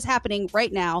pollution is happening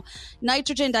right now.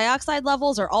 Nitrogen dioxide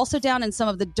levels are also down in some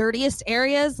of the dirtiest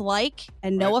areas like,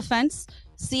 and no offense,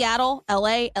 Seattle,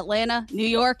 LA, Atlanta, New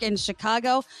York, and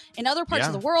Chicago. In other parts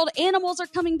of the world, animals are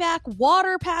coming back.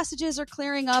 Water passages are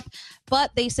clearing up.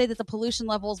 But they say that the pollution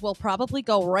levels will probably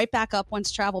go right back up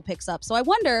once travel picks up. So I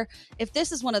wonder if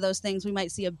this is one of those things we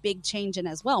might see a big change in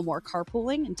as well. More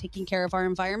carpooling and taking care of our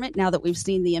environment now that we've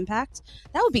seen the impact.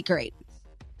 That would be great.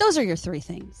 Those are your three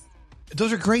things.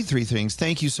 Those are great three things.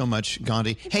 Thank you so much,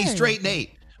 Gandhi. Hey, Straight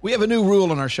Nate. We have a new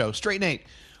rule on our show. Straight Nate.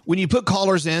 When you put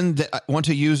callers in that want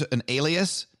to use an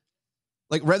alias,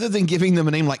 like rather than giving them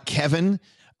a name like Kevin,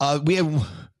 we had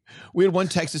one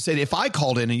text that said if I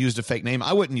called in and used a fake name,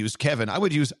 I wouldn't use Kevin. I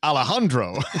would use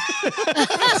Alejandro.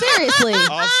 Seriously.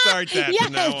 I'll start that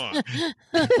from now on.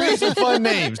 We have some fun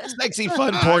names. Sexy,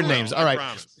 fun porn names. All right.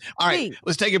 All right.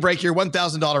 Let's take a break here.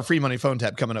 $1,000 free money phone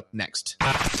tap coming up next.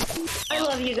 I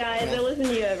love you guys. I listen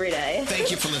to you every day. Thank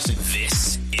you for listening.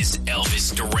 This is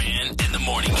Elvis Duran and the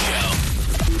Morning Show.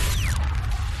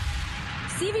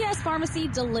 CVS Pharmacy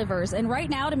delivers, and right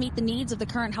now, to meet the needs of the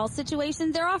current health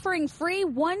situation, they're offering free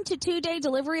 1 to 2 day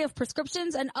delivery of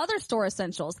prescriptions and other store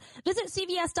essentials. Visit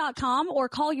CVS.com or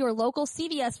call your local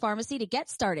CVS pharmacy to get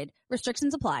started.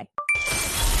 Restrictions apply.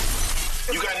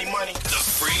 You got any money? The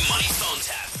free money phone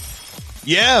tap.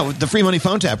 Yeah, the free money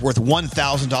phone tap worth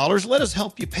 $1,000. Let us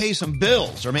help you pay some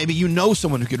bills. Or maybe you know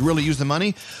someone who could really use the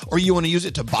money, or you want to use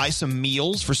it to buy some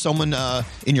meals for someone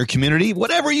in your community.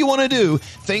 Whatever you want to do,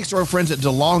 thanks to our friends at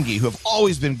DeLonghi, who have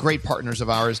always been great partners of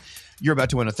ours. You're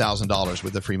about to win $1,000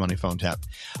 with the free money phone tap.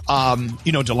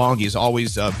 DeLonghi has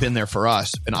always been there for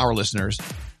us and our listeners.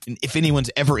 And if anyone's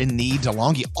ever in need,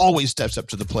 DeLonghi always steps up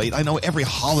to the plate. I know every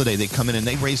holiday they come in and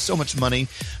they raise so much money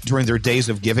during their days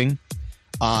of giving.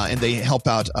 And they help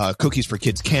out Cookies for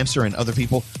Kids Cancer and other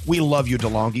people. We love you,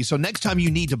 DeLonghi. So next time you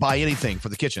need to buy anything for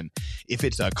the kitchen, if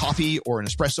it's a coffee or an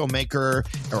espresso maker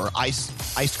or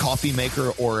iced coffee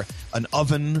maker or an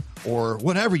oven or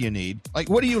whatever you need, like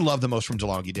what do you love the most from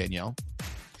DeLonghi, Danielle?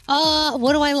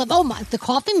 What do I love? Oh, the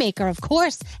coffee maker, of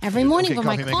course. Every morning for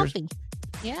my coffee coffee.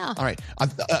 Yeah. All right.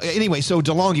 Anyway, so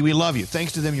DeLonghi, we love you.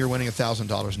 Thanks to them, you're winning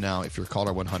 $1,000 now if you're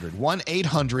caller 100.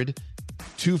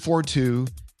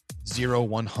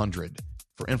 1-800-242-0100.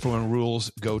 For info and rules,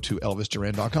 go to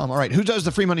ElvisDuran.com. All right, who does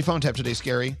the free money phone tap today,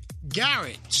 Scary?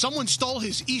 Garrett. Someone stole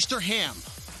his Easter ham.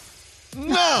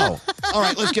 No. All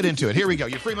right, let's get into it. Here we go.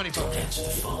 Your free money phone tap.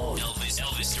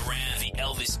 Elvis Duran, the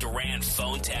Elvis Duran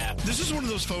phone tap. This is one of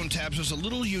those phone taps that's a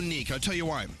little unique. I'll tell you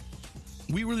why.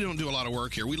 We really don't do a lot of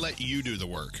work here. We let you do the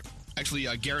work. Actually,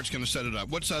 Garrett's going to set it up.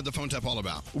 What's the phone tap all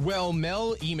about? Well,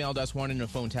 Mel emailed us wanting to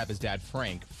phone tap his dad,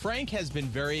 Frank. Frank has been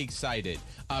very excited.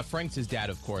 Frank's his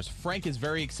dad, of course. Frank is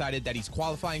very excited that he's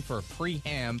qualifying for a free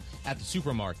ham at the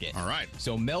supermarket. All right.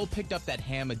 So Mel picked up that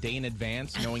ham a day in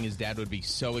advance, knowing his dad would be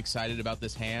so excited about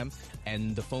this ham.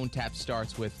 And the phone tap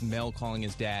starts with Mel calling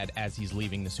his dad as he's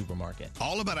leaving the supermarket.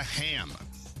 All about a ham.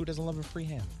 Who doesn't love a free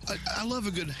ham? I love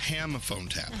a good ham phone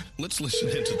tap. Let's listen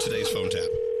into today's phone tap.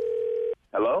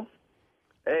 Hello?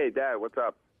 Hey, Dad, what's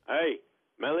up? Hey,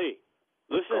 Melly,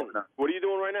 listen, what are you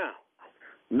doing right now?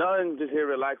 Nothing, just here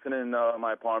relaxing in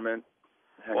my apartment.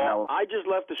 Well, I just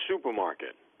left the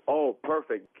supermarket. Oh,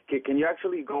 perfect. Can you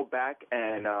actually go back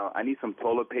and I need some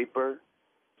toilet paper,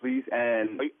 please,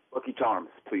 and Lucky Charms,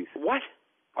 please. What?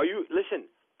 Listen,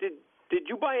 did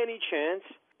you by any chance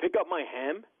pick up my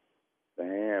ham? The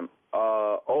ham.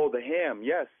 The ham,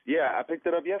 yes. Yeah, I picked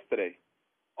it up yesterday.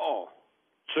 Oh,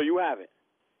 so you have it?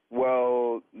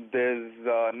 Well, there's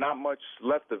not much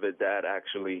left of it, Dad,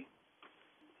 actually.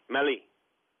 Melly,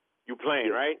 you playing,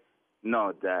 right?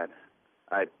 No, Dad.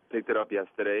 I picked it up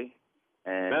yesterday,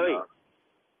 and... Melly?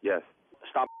 Yes.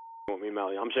 Stop with me,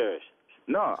 Melly. I'm serious.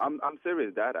 No, I'm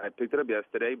serious, Dad. I picked it up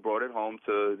yesterday, brought it home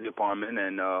to the apartment,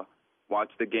 and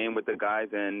watched the game with the guys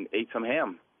and ate some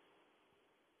ham.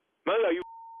 Melly, are you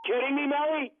kidding me,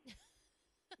 Melly?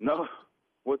 No.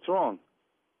 What's wrong?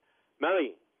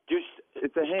 Melly,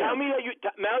 it's a ham.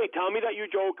 Melly, tell me that you're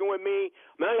joking with me.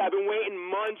 Melly, I've been waiting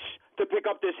months to pick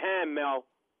up this ham, Mel.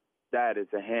 Dad,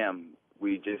 it's a ham.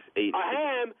 We just ate a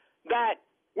ham that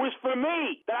was for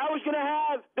me, that I was going to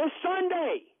have this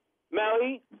Sunday,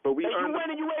 Melly. But you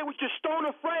went and you ate with your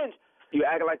stoner friends. You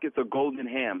act like it's a golden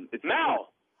ham.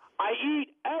 Mel, I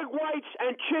eat egg whites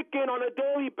and chicken on a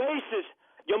daily basis.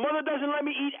 Your mother doesn't let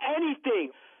me eat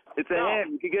anything. It's a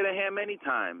ham. You can get a ham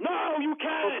anytime. No, you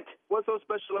can't. What's so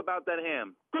special about that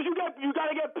ham? Because you got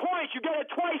to get points. You get it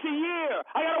twice a year.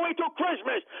 I got to wait till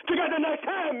Christmas to get the next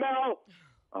ham, Mel.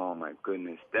 Oh, my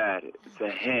goodness, Dad. It's a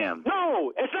ham.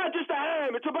 No, it's not just a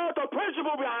ham. It's about the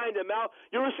principle behind it, Mel.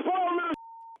 You're a spoiled little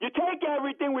You take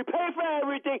everything. We pay for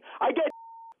everything. I get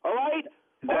all right?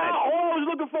 All I was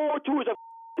looking forward to is a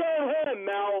damn ham,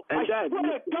 Mel. And I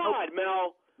swear to God,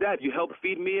 Mel. Dad, you help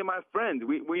feed me and my friends.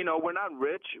 We we're not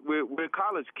rich. We're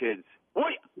college kids.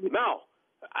 What? Mel,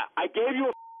 I gave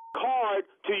you a card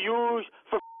to use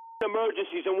for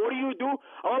emergencies, and what do?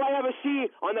 All I ever see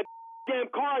on the damn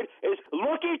card is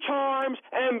Lucky Charms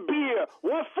and beer.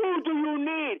 What food do you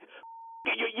need?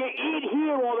 You eat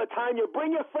here all the time. You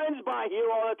bring your friends by here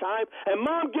all the time, and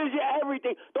Mom gives you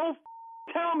everything. Don't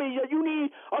tell me that you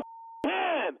need a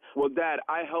ham. Well, Dad,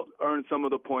 I helped earn some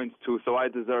of the points, too, so I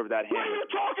deserve that ham. What are you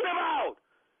talking about?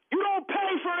 You don't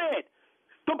pay for it.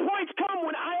 The points come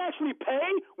when I actually pay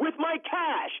with my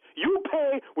cash. You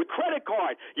pay with credit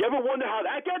card. You ever wonder how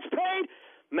that gets paid?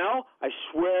 Mel, I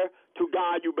swear to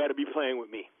God, you better be playing with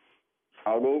me.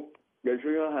 I'll go get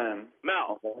you your ham.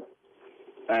 Mel.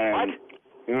 And what?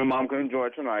 You and Mom can enjoy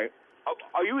it tonight.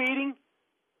 Are you eating?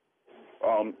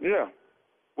 Yeah.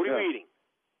 What are you eating?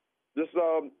 Just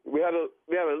we have a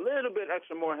little bit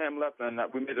extra more ham left, and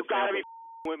we made a. You gotta be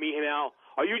with me, Mel.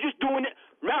 Are you just doing it,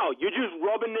 Mel? You're just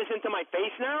rubbing this into my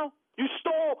face now. You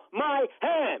stole my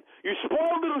ham. You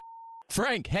spoiled little.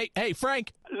 Frank, hey,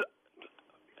 Frank.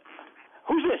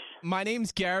 Who's this? My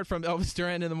name's Garrett from Elvis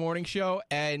Duran in the Morning Show,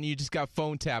 and you just got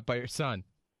phone tapped by your son.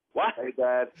 What? Hey,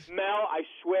 Dad. Mel, I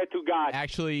swear to God.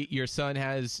 Actually, your son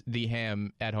has the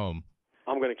ham at home.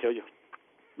 I'm gonna kill you.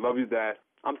 Love you, Dad.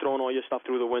 I'm throwing all your stuff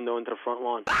through the window into the front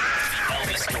lawn.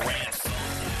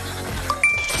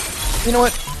 You know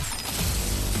what?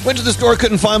 Went to the store,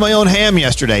 couldn't find my own ham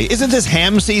yesterday. Isn't this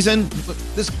ham season?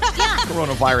 This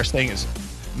coronavirus thing is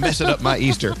messing up my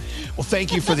Easter. Well,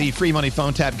 thank you for the free money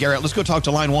phone tap, Garrett. Let's go talk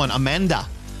to line one, Amanda.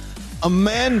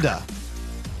 Amanda.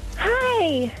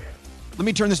 Hi. Let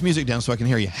me turn this music down so I can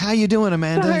hear you. How you doing,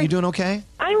 Amanda? Sorry. You doing okay?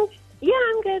 I'm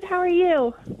good. How are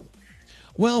you?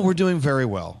 Well, we're doing very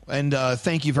well, and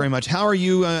thank you very much. How are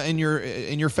you in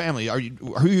your family?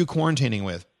 Who are you quarantining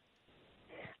with?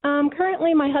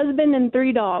 Currently my husband and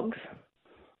 3 dogs.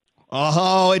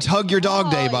 Oh, it's Hug Your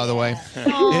Dog Day, by the way.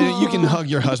 You can hug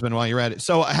your husband while you're at it.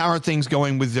 So, how are things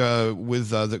going with the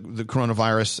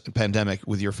coronavirus pandemic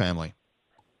with your family?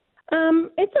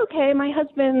 It's okay. My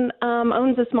husband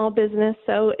owns a small business,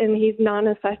 and he's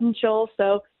non-essential,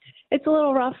 so it's a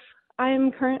little rough.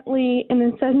 I'm currently an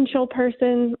essential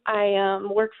person. I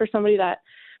work for somebody that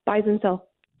buys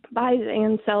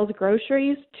and sells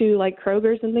groceries to like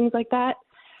Kroger's and things like that.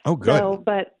 Oh, good. So,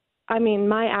 but I mean,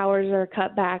 my hours are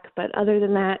cut back, but other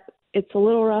than that, it's a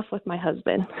little rough with my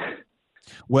husband.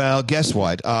 Well, guess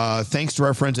what? Thanks to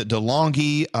our friends at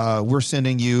DeLonghi, we're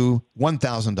sending you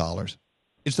 $1,000.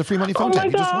 It's the free money phone tap.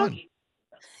 You just won.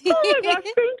 Oh my gosh,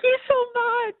 thank you so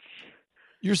much.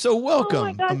 You're so welcome, Oh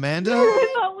my gosh. Amanda.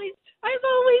 I've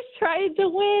always tried to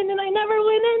win, and I never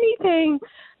win anything.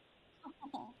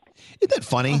 Isn't that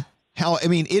funny?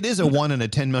 It is a 1 in a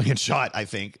 10 million shot, I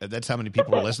think. That's how many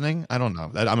people are listening. I don't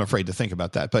know. I'm afraid to think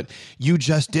about that. But you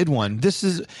just did one. This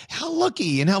is how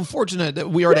lucky and how fortunate that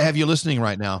we are to have you listening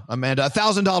right now, Amanda.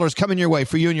 $1,000 coming your way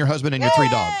for you and your husband and your 3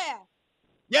 dogs.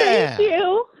 Yeah. Thank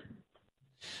you.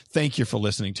 Thank you for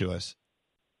listening to us.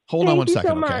 Hold on one Thank you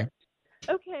second, so okay? much.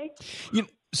 Okay.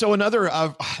 So another,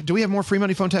 do we have more free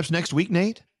money phone taps next week,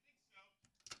 Nate?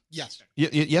 Yes.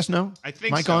 Yes, no? I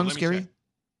think Mike so. on, Let me Scary? check.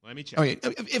 Let me check. Okay.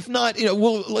 If not,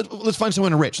 let's find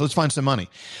someone rich. Let's find some money.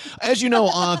 As you know,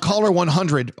 caller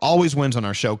 100 always wins on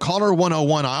our show. Caller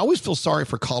 101, I always feel sorry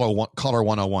for caller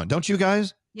 101. Don't you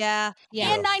guys? Yeah.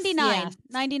 Yeah. And 99. Yeah.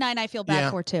 99 I feel bad Yeah.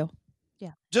 for too.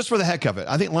 Just for the heck of it.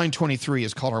 I think line 23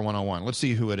 is caller 101. Let's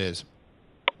see who it is.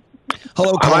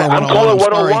 Hello, I'm caller 101. caller I'm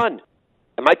sorry. 101.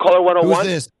 Am I caller 101? Who's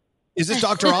this? Is this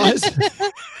Dr. Oz?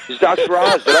 It's Dr.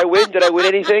 Oz. Did I win? Did I win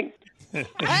anything?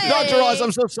 Dr. Oz,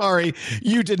 I'm so sorry.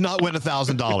 You did not win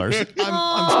 $1,000.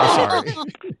 I'm so sorry.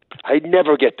 I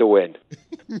never get to win.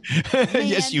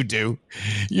 Yes, you do.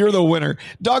 You're the winner.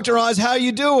 Dr. Oz, how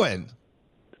you doing?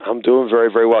 I'm doing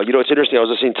very, very well. You know, it's interesting. I was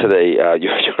listening to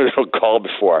your little call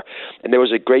before, and there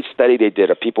was a great study they did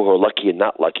of people who are lucky and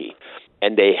not lucky,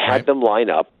 and they had them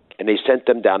line up, and they sent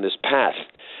them down this path,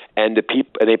 and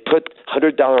they put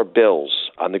 $100 bills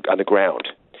on the ground,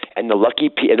 and the lucky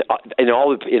in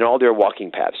all their walking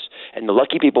paths, and the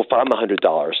lucky people found the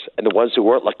 $100, and the ones who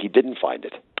weren't lucky didn't find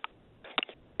it,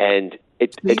 and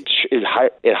it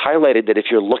highlighted that if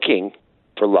you're looking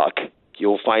for luck,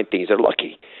 you'll find things that are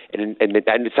lucky. And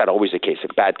it's not always the case.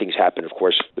 Bad things happen, of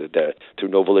course, through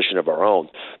no volition of our own.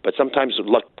 But sometimes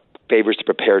luck favors the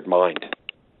prepared mind.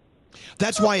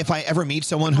 That's why if I ever meet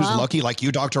someone who's lucky like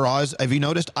you, Dr. Oz, have you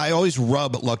noticed? I always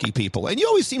rub lucky people. And you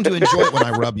always seem to enjoy it when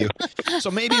I rub you.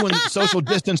 So maybe when social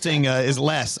distancing is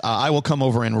less, I will come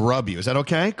over and rub you. Is that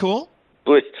okay? Cool?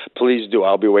 Please do.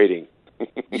 I'll be waiting.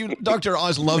 Dr.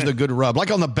 Oz loves a good rub, like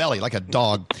on the belly, like a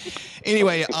dog.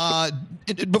 Anyway,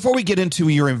 before we get into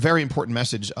your very important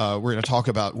message, we're going to talk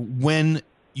about when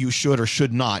you should or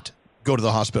should not go to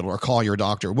the hospital or call your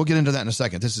doctor. We'll get into that in a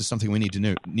second. This is something we need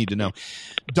to know.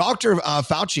 Dr.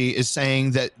 Fauci is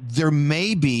saying that there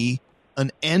may be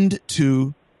an end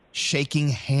to shaking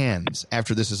hands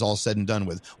after this is all said and done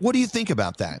with. What do you think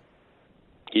about that?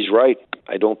 He's right.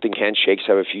 I don't think handshakes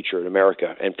have a future in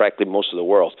America, and frankly, most of the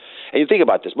world. And you think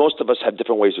about this, most of us have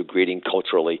different ways of greeting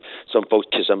culturally. Some folks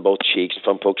kiss on both cheeks,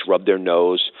 some folks rub their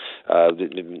nose, not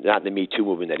in the Me Too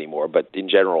movement anymore, but in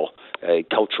general,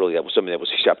 culturally, that was something that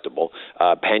was acceptable.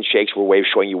 Handshakes were a way of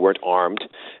showing you weren't armed.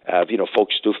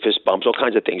 Folks do fist bumps, all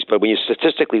kinds of things. But when you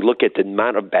statistically look at the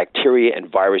amount of bacteria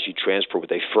and virus you transfer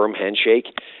with a firm handshake,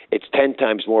 it's 10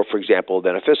 times more, for example,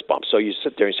 than a fist bump. So you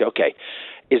sit there and say, okay,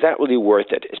 is that really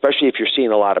worth it? Especially if you're seeing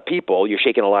a lot of people, you're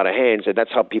shaking a lot of hands, and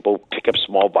that's how people pick up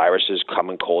small viruses,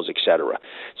 common colds, etc.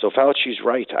 So Fauci's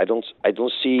right. I don't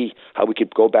see how we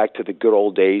could go back to the good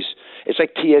old days. It's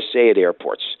like TSA at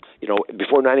airports.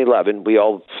 Before 9/11, we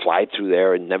all fly through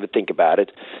there and never think about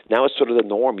it. Now it's sort of the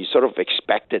norm. You sort of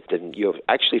expect it, and you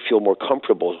actually feel more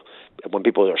comfortable when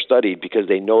people are studied because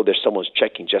they know there's someone's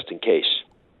checking just in case.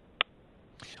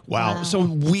 Wow. So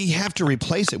we have to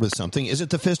replace it with something. Is it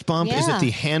the fist bump? Yeah. Is it the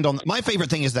hand on my favorite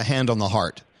thing is the hand on the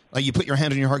heart. Like you put your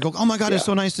hand on your heart, go, oh my God, it's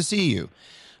so nice to see you.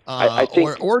 I think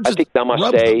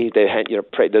namaste,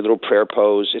 the little prayer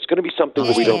pose. It's going to be something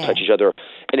where we don't touch each other.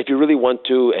 And if you really want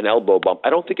to, an elbow bump. I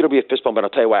don't think it'll be a fist bump, but I'll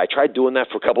tell you why. I tried doing that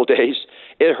for a couple of days.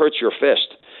 It hurts your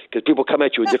fist because people come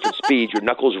at you at different speeds. Your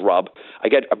knuckles rub. I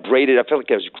get abraded. I feel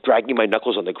like I was dragging my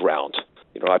knuckles on the ground.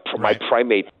 My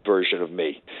primate version of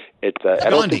me. I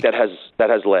don't think that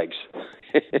has legs.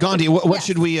 Gandhi, what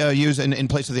should we use in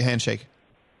place of the handshake?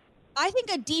 I think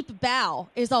a deep bow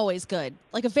is always good.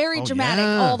 Like a very dramatic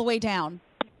all the way down.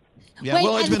 Yeah,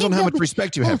 it depends on how much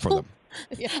respect you have for them.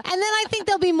 Yeah. And then I think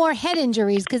there'll be more head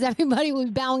injuries because everybody will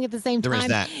be bowing at the same time. There is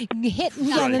that.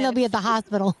 Hitting, and then they'll be at the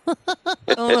hospital.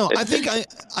 I don't know. I think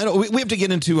I don't. We have to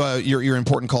get into your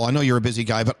important call. I know you're a busy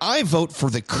guy, but I vote for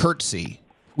the curtsy.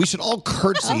 We should all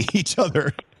curtsy each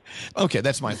other. Okay,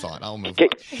 that's my thought. I'll move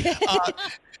on.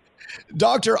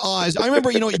 Dr. Oz, I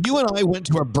remember, you and I went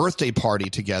to a birthday party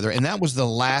together, and that was the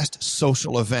last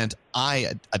social event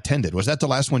I attended. Was that the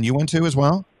last one you went to as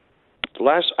well?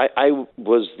 I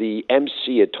was the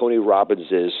MC at Tony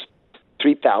Robbins'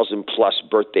 3,000 plus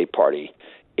birthday party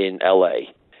in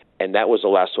L.A. And that was the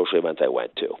last social event I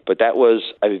went to. But that was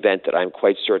an event that I'm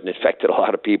quite certain affected a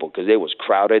lot of people because it was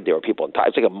crowded. There were people in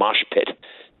it's like a mosh pit,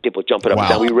 people jumping up and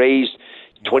down. We raised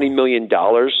 $20 million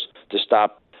to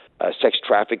stop sex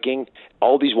trafficking.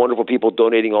 All these wonderful people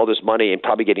donating all this money and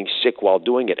probably getting sick while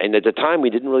doing it. And at the time,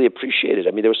 we didn't really appreciate it.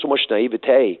 I mean, there was so much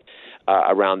naivete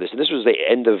around this. And this was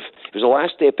it was the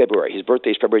last day of February. His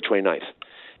birthday is February 29th.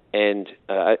 And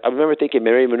I remember thinking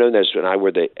Mary Menendez and I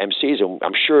were the MCs, and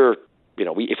I'm sure,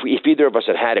 if either of us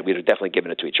had it, we'd have definitely given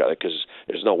it to each other because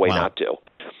there's no way not to.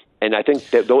 And I think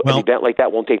that an event like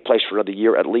that won't take place for another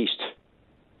year at least.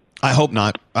 I hope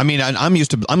not. I mean,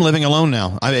 I'm living alone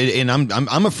now, and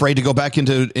I'm afraid to go back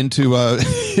into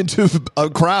a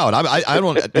crowd. I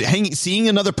don't seeing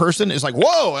another person is like,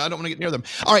 whoa, I don't want to get near them.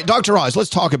 All right, Dr. Oz, let's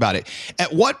talk about it.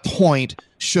 At what point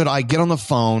should I get on the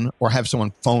phone or have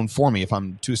someone phone for me if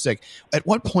I'm too sick? At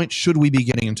what point should we be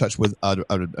getting in touch with an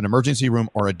emergency room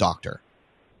or a doctor?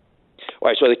 All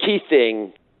right, so the key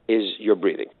thing is your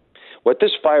breathing. What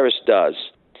this virus does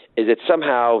is it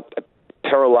somehow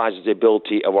paralyzes the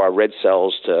ability of our red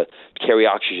cells to carry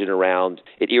oxygen around.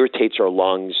 It irritates our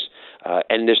lungs.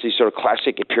 And there's these sort of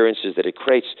classic appearances that it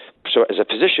creates. So as a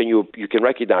physician, you can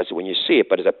recognize it when you see it.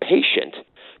 But as a patient,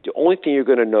 the only thing you're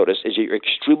going to notice is that you're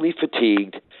extremely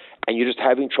fatigued and you're just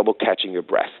having trouble catching your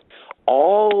breath.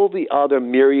 All the other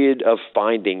myriad of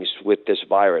findings with this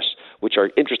virus, which are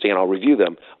interesting, and I'll review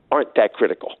them, aren't that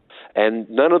critical. And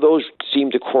none of those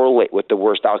seem to correlate with the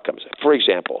worst outcomes. For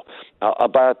example,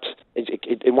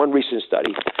 in one recent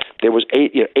study, there was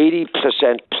 80%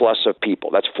 plus of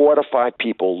people, that's 4 out of 5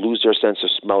 people, lose their sense of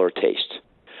smell or taste.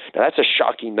 Now, that's a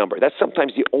shocking number. That's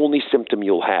sometimes the only symptom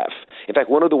you'll have. In fact,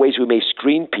 one of the ways we may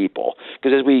screen people,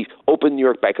 because as we open New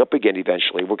York back up again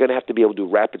eventually, we're going to have to be able to do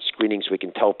rapid screening so we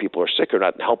can tell if people are sick or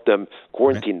not and help them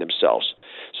quarantine themselves.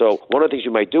 So one of the things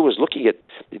you might do is looking at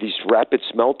these rapid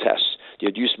smell tests. Do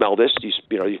you smell this?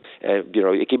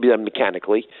 It can be done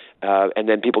mechanically, and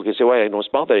then people can say, well, I don't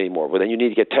smell that anymore. Well, then you need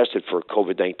to get tested for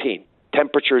COVID-19.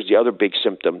 Temperature is the other big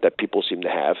symptom that people seem to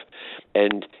have.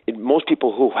 And most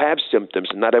people who have symptoms,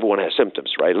 and not everyone has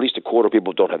symptoms, right? At least a quarter of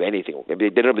people don't have anything. Maybe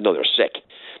they don't even know they're sick.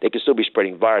 They can still be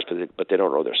spreading virus, but they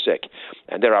don't know they're sick.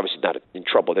 And they're obviously not in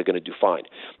trouble. They're going to do fine.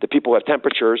 The people who have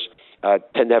temperatures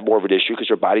tend to have more of an issue because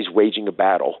their body's waging a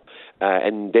battle.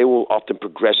 And they will often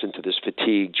progress into this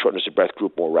fatigue, shortness of breath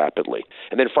group more rapidly.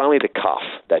 And then finally, the cough,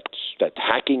 that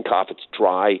hacking cough. It's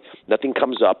dry. Nothing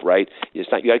comes up, right? You're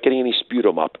not getting any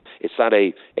sputum up. It's not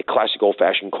a classic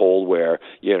old-fashioned cold where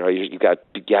you have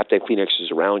to have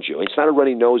Kleenexes around you. It's not a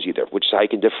runny nose either, which is how you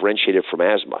can differentiate it from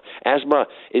asthma. Asthma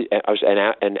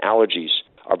and allergies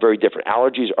are very different.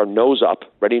 Allergies are nose up,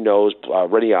 runny nose,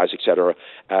 runny eyes, etc.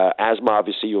 Asthma,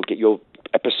 obviously, you'll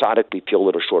episodically feel a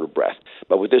little short of breath.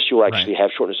 But with this, you'll actually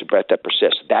have shortness of breath that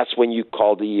persists. That's when you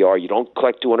call the ER. You don't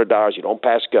collect $200. You don't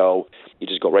pass go. You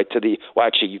just go right to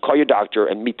you call your doctor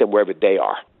and meet them wherever they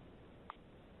are.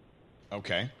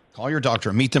 Okay. Call your doctor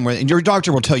and meet them and your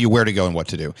doctor will tell you where to go and what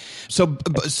to do. So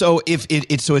if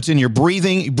it's in your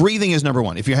breathing. Breathing is number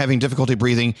one. If you're having difficulty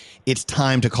breathing, it's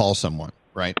time to call someone,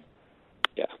 right?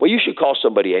 Yeah. Well, you should call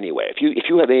somebody anyway. If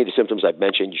you have any of the symptoms I've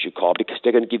mentioned, you should call because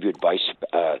they're going to give you advice.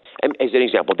 And as an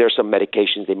example, there's some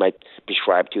medications they might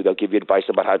prescribe to you. They'll give you advice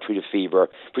about how to treat a fever.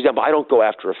 For example, I don't go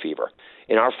after a fever.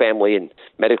 In our family and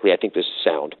medically, I think this is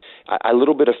sound. A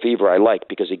little bit of fever I like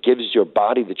because it gives your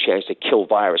body the chance to kill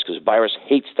virus because virus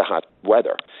hates the hot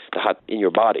weather, the hot in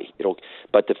your body.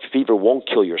 But the fever won't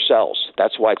kill your cells.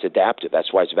 That's why it's adaptive.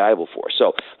 That's why it's valuable for us.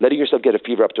 So letting yourself get a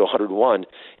fever up to 101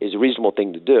 is a reasonable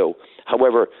thing to do.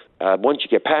 However, once you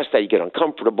get past that, you get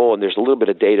uncomfortable, and there's a little bit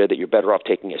of data that you're better off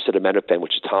taking acetaminophen,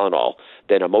 which is Tylenol,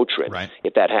 than a Motrin,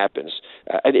 if that happens.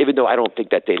 And even though I don't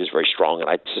think that data is very strong, and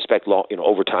I suspect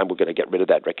over time we're going to get rid of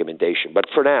that recommendation. But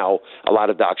for now, a lot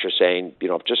of docs are saying,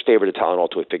 just favor the Tylenol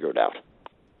till we figure it out.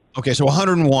 Okay, so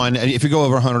 101. If you go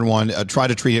over 101, try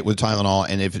to treat it with Tylenol,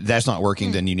 and if that's not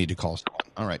working, then you need to call someone.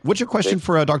 All right. What's your question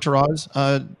for Dr. Oz?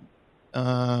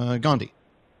 Gandhi.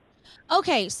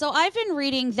 Okay, so I've been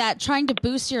reading that trying to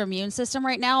boost your immune system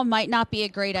right now might not be a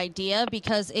great idea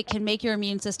because it can make your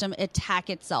immune system attack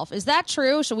itself. Is that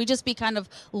true? Should we just be kind of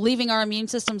leaving our immune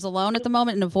systems alone at the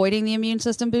moment and avoiding the immune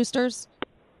system boosters?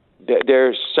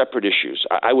 They're separate issues.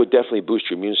 I would definitely boost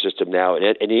your immune system now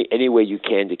in any way you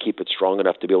can to keep it strong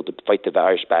enough to be able to fight the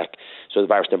virus back so the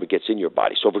virus never gets in your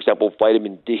body. So, for example,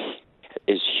 vitamin D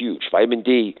is huge. Vitamin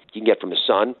D you can get from the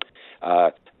sun.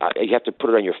 You have to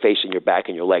put it on your face and your back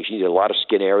and your legs. You need a lot of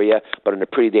skin area, but on a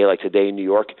pretty day like today in New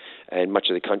York, and much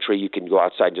of the country, you can go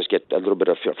outside and just get a little bit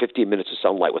of 15 minutes of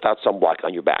sunlight without sunblock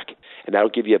on your back. And that'll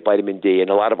give you a vitamin D and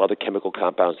a lot of other chemical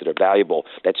compounds that are valuable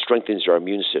that strengthens your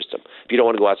immune system. If you don't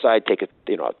want to go outside, take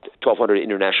 1,200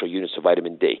 international units of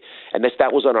vitamin D. And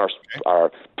that was on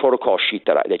our protocol sheet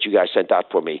that you guys sent out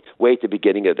for me way at the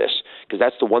beginning of this, because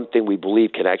that's the one thing we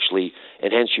believe can actually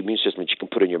enhance your immune system that you can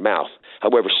put in your mouth.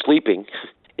 However, sleeping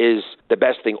is the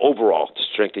best thing overall to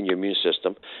strengthen your immune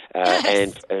system.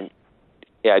 And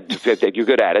yeah, you're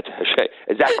good at it.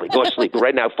 Exactly. Go to sleep.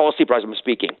 Right now, fall asleep as I'm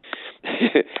speaking.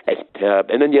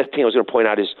 And then the other thing I was going to point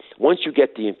out is once you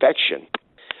get the infection,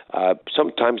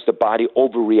 sometimes the body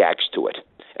overreacts to it.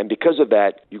 And because of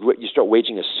that, you start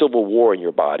waging a civil war in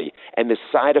your body. And the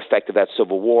side effect of that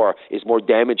civil war is more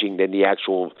damaging than the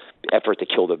actual effort to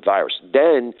kill the virus.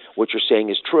 Then what you're saying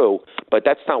is true, but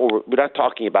that's not what we're not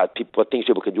talking about things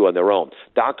people can do on their own.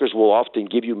 Doctors will often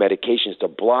give you medications to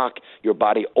block your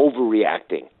body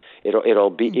overreacting.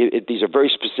 These are very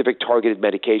specific targeted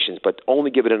medications, but only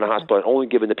given in a hospital and only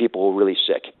given to people who are really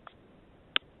sick.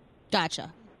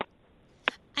 Gotcha.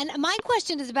 And my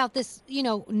question is about this,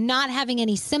 not having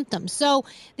any symptoms. So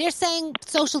they're saying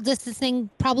social distancing,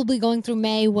 probably going through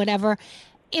May, whatever.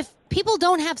 If people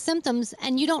don't have symptoms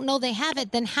and you don't know they have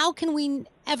it, then how can we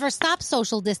ever stop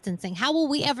social distancing? How will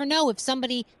we ever know if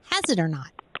somebody has it or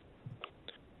not?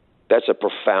 That's a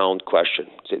profound question.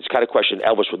 It's the kind of question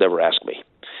Elvis would never ask me.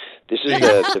 This is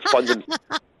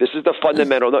the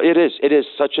fundamental. No, it is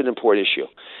such an important issue.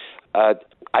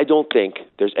 I don't think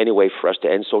there's any way for us to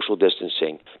end social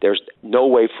distancing. There's no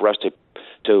way for us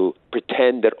to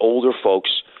pretend that older folks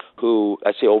who,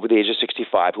 let's say over the age of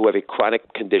 65, who have a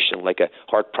chronic condition like a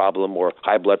heart problem or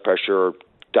high blood pressure or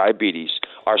diabetes,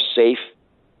 are safe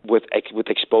with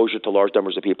exposure to large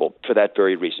numbers of people for that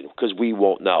very reason, because we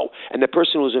won't know. And the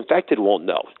person who's infected won't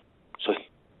know.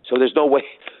 So there's no way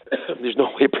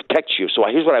to protect you. So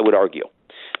here's what I would argue.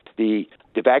 The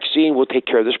vaccine will take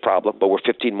care of this problem, but we're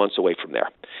 15 months away from there.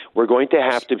 We're going to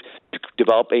have to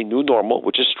develop a new normal,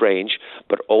 which is strange,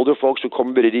 but older folks with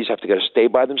comorbidities have to stay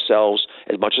by themselves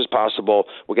as much as possible.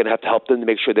 We're going to have to help them to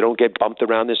make sure they don't get bumped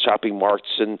around in shopping marts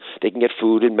and they can get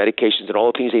food and medications and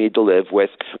all the things they need to live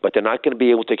with, but they're not going to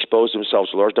be able to expose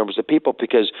themselves to large numbers of people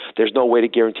because there's no way to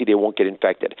guarantee they won't get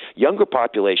infected. Younger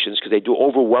populations, because they do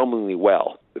overwhelmingly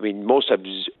well, I mean, most have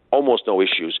almost no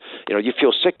issues. You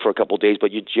feel sick for a couple of days,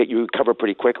 but you recover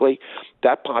pretty quickly.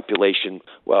 That population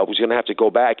was going to have to go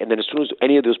back, and then as soon as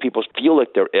any of those people feel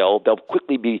like they're ill, they'll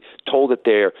quickly be told that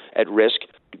they're at risk.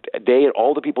 They and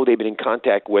all the people they've been in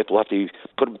contact with will have to be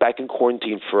put back in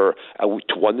quarantine for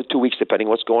 1 to 2 weeks, depending on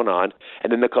what's going on,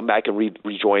 and then they'll come back and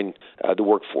rejoin the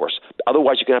workforce.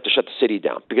 Otherwise, you're going to have to shut the city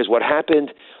down, because what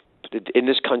happened in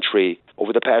this country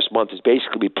over the past month is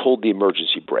basically we pulled the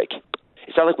emergency brake.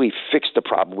 It's not like we fixed the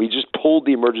problem. We just pulled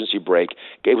the emergency brake.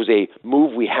 It was a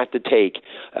move we had to take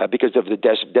because of the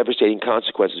devastating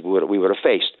consequences we would have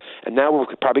faced. And now we're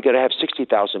probably going to have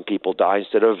 60,000 people die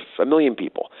instead of 1 million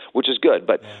people, which is good.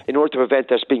 But in order to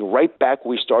prevent us being right back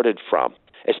where we started from,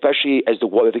 especially as the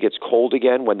weather gets cold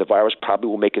again, when the virus probably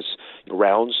will make its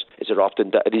rounds, as it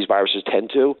often these viruses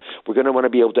tend to, we're going to want to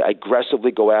be able to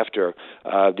aggressively go after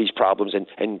these problems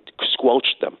and squelch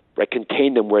them, right?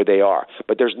 Contain them where they are.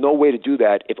 But there's no way to do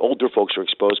that if older folks are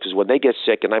exposed, because when they get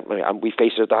sick, and we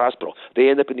face it at the hospital, they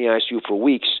end up in the ICU for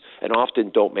weeks and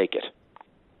often don't make it.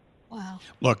 Wow.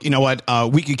 Look, you know what?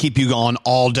 We could keep you on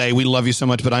all day. We love you so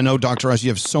much, but I know, Dr. Oz, you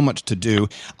have so much to do.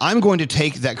 I'm going to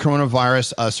take that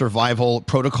coronavirus survival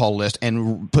protocol list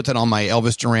and put that on my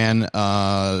Elvis Duran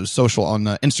social on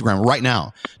Instagram right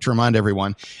now to remind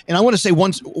everyone. And I want to say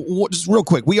just real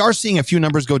quick, we are seeing a few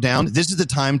numbers go down. This is the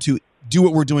time to do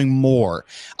what we're doing more.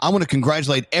 I want to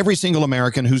congratulate every single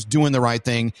American who's doing the right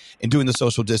thing and doing the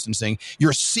social distancing.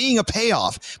 You're seeing a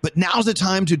payoff, but now's the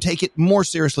time to take it more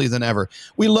seriously than ever.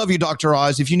 We love you, Dr.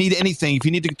 Oz. If you need anything, if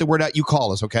you need to get the word out, you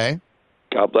call us, okay?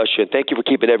 God bless you. And thank you for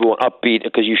keeping everyone upbeat,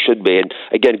 because you should be. And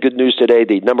again, good news today.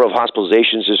 The number of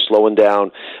hospitalizations is slowing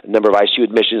down. The number of ICU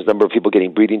admissions, the number of people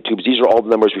getting breathing tubes. These are all the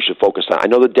numbers we should focus on. I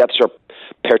know the deaths are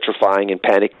petrifying and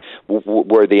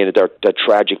panic-worthy and they're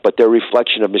tragic, but they're a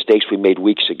reflection of mistakes we made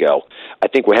weeks ago. I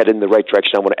think we're headed in the right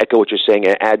direction. I want to echo what you're saying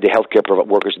and add the healthcare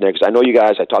workers in there, because I know you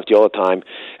guys, I talk to you all the time.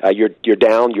 You're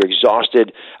down, you're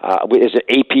exhausted. There's an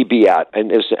APB out,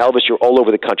 and Elvis, you're all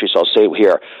over the country, so I'll say it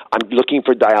here. I'm looking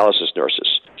for dialysis nurses.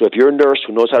 So if you're a nurse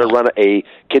who knows how to run a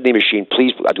kidney machine,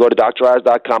 please go to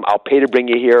DrOz.com. I'll pay to bring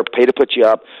you here, pay to put you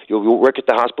up. You'll work at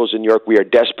the hospitals in New York. We are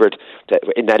desperate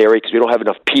in that area because we don't have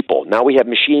enough people. Now we have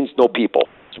machines, no people.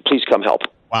 So please come help.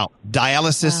 Wow.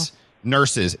 Dialysis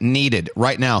nurses needed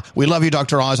right now. We love you,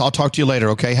 Dr. Oz. I'll talk to you later,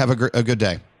 okay? Have a good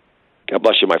day. God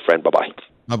bless you, my friend. Bye-bye.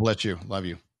 God bless you. Love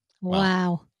you.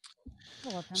 Wow.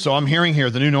 So I'm hearing here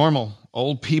the new normal.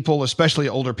 Old people, especially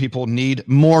older people, need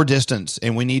more distance,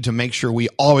 and we need to make sure we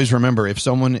always remember if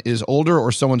someone is older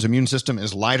or someone's immune system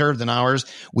is lighter than ours,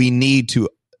 we need to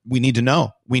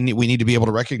know. We need to be able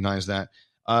to recognize that.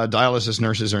 Dialysis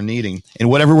nurses are needing, and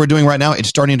whatever we're doing right now, it's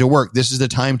starting to work. This is the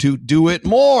time to do it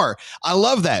more. I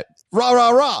love that. Rah,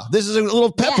 rah, rah. This is a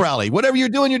little pep rally. Whatever you're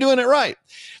doing it right.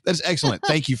 That's excellent.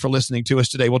 Thank you for listening to us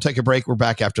today. We'll take a break. We're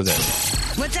back after this.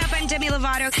 What's up? I'm Demi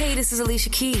Lovato. Hey, this is Alicia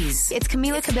Keys. It's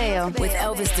Camila Cabello with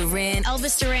Elvis Duran.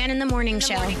 Elvis Duran in the Morning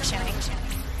Show.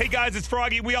 Hey guys, it's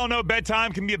Froggy. We all know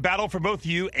bedtime can be a battle for both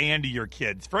you and your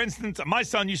kids. For instance, my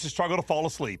son used to struggle to fall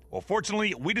asleep. Well,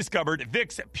 fortunately, we discovered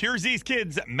Vicks Pure Z's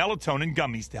Kids melatonin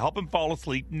gummies to help him fall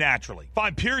asleep naturally.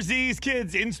 Find Pure Z's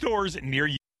Kids in stores near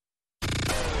you.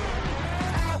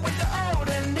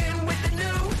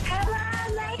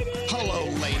 Hello,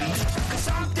 lady.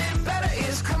 Something better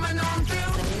is coming on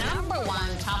through. The number one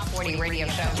top 40 radio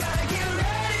show. Gotta get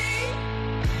ready.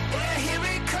 Yeah, here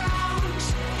it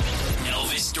comes.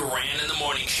 Elvis Duran in the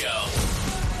Morning Show.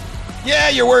 Yeah,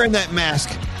 you're wearing that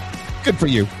mask. Good for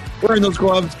you. Wearing those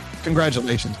gloves.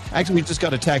 Congratulations. Actually, we just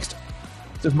got a text.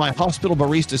 It says, my hospital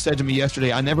barista said to me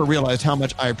yesterday, I never realized how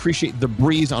much I appreciate the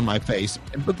breeze on my face.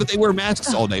 But they wear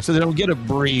masks all day, so they don't get a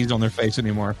breeze on their face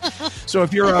anymore. So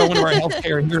if you're one of our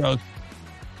healthcare heroes,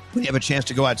 when you have a chance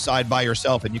to go outside by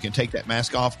yourself and you can take that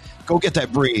mask off, go get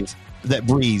that breeze.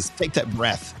 Take that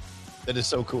breath. That is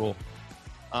so cool.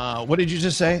 What did you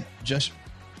just say?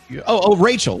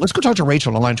 Rachel. Let's go talk to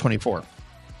Rachel on line 24.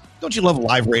 Don't you love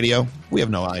live radio? We have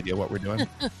no idea what we're doing.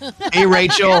 Hey,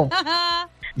 Rachel. Hi.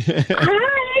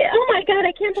 Oh, my God.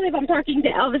 I can't believe I'm talking to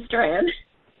Elvis Duran.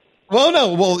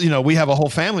 Well, we have a whole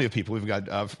family of people. We've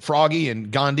got Froggy and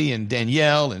Gandhi and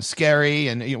Danielle and Scary,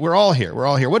 and we're all here.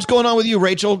 What's going on with you,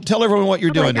 Rachel? Tell everyone what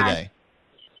you're doing today.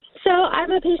 So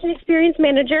I'm a patient experience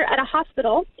manager at a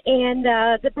hospital, and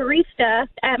the barista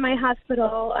at my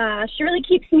hospital, she really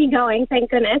keeps me going, thank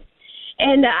goodness.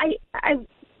 And I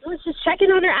was just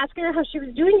checking on her, asking her how she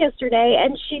was doing yesterday,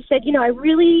 and she said, I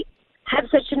really have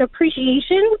such an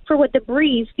appreciation for what the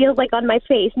breeze feels like on my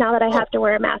face now that I have to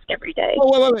wear a mask every day.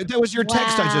 Oh, wait. That was your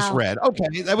text I just read.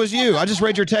 Okay, that was you. I just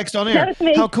read your text on air. That was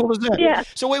me. How cool is that? Yeah.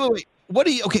 So wait. What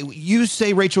do you? Okay, you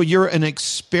say, Rachel, you're an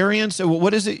experience.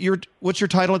 What is it? What's your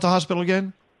title at the hospital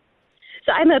again?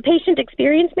 So I'm a patient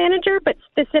experience manager, but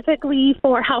specifically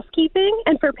for housekeeping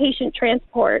and for patient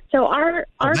transport. So our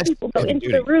people go into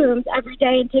the rooms every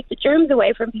day and take the germs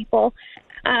away from people.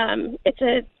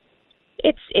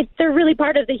 They're really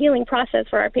part of the healing process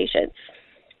for our patients.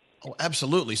 Oh,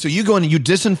 absolutely. So you go in and you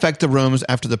disinfect the rooms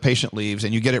after the patient leaves,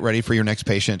 and you get it ready for your next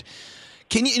patient.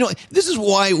 Can this is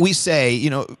why we say,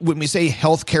 when we say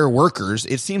healthcare workers,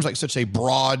 it seems like such a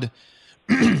broad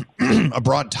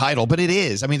title, but it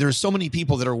is. I mean, there's so many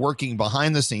people that are working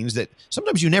behind the scenes that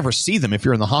sometimes you never see them if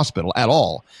you're in the hospital at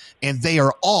all. And they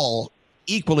are all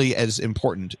equally as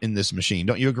important in this machine.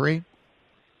 Don't you agree?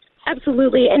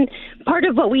 Absolutely. And part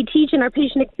of what we teach in our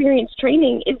patient experience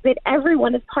training is that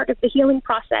everyone is part of the healing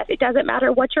process. It doesn't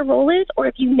matter what your role is, or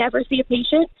if you never see a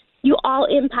patient, you all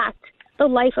impact the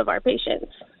life of our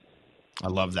patients. I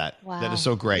love that. Wow. That is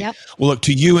so great. Yep. Well, look,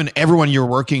 to you and everyone you're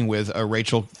working with,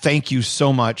 Rachel, thank you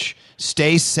so much.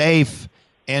 Stay safe.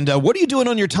 And what are you doing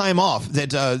on your time off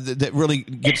that really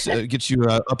gets you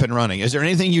up and running? Is there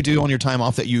anything you do on your time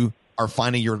off that you are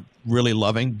finding you're really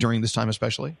loving during this time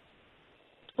especially?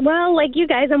 Well, like you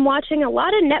guys, I'm watching a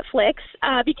lot of Netflix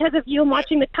because of you. I'm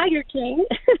watching The Tiger King.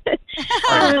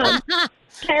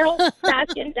 Carol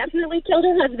Baskin definitely killed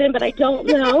her husband, but I don't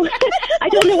know. I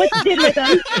don't know what she did with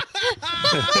him.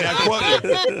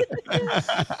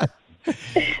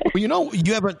 Well,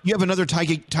 you have another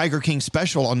Tiger King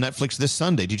special on Netflix this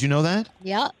Sunday. Did you know that?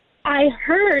 Yeah. I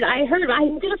heard. I'm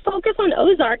going to focus on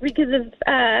Ozark because of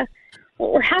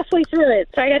we're halfway through it,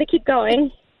 so I got to keep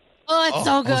going. Oh, it's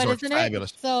so good, Ozark's isn't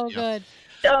fabulous. it? So good.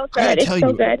 So good. I gotta It's tell so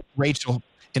you, good. Rachel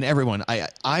and everyone,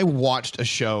 I watched a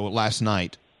show last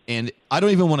night, and I don't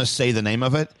even want to say the name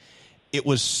of it. It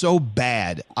was so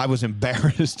bad. I was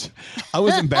embarrassed. For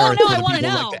the people, like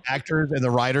the actors and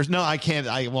the writers. No, I can't.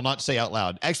 I will not say out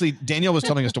loud. Actually, Danielle was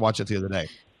telling us to watch it the other day.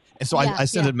 And so I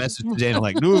sent a message to Danielle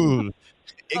like, dude,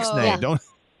 ixnay, don't.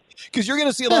 Because you're going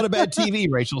to see a lot of bad TV,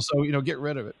 Rachel. So, get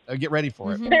rid of it. Get ready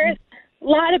for it. There's a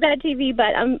lot of bad TV,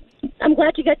 but I'm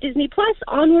glad you got Disney Plus.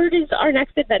 Onward is our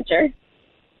next adventure.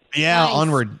 Yeah, nice.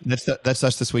 Onward. That's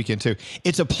us this weekend, too.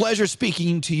 It's a pleasure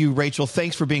speaking to you, Rachel.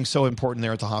 Thanks for being so important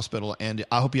there at the hospital, and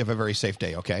I hope you have a very safe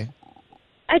day, okay?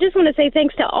 I just want to say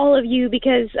thanks to all of you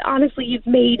because, honestly, you've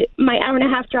made my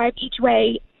hour-and-a-half drive each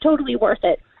way totally worth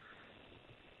it.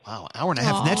 Wow, hour and a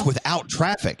half. And that's without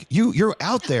traffic. You're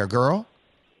out there, girl.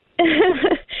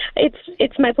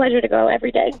 It's my pleasure to go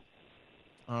every day.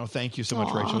 Oh, thank you so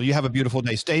much, Rachel. You have a beautiful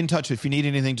day. Stay in touch. If you need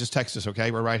anything, just text us,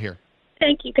 okay? We're right here.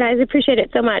 Thank you, guys. I appreciate it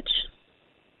so much.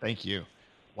 Thank you.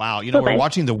 Wow, we're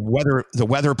watching the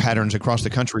weather patterns across the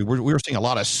country. We're seeing a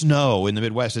lot of snow in the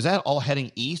Midwest. Is that all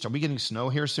heading east? Are we getting snow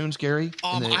here soon, Scary?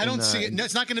 I don't see it. No,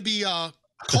 it's not going to be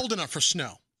cold enough for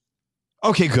snow.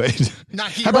 Okay, good.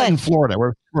 Not here. How about in Florida,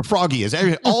 where Froggy is?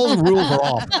 All the rules are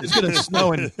off. It's going to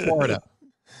snow in Florida.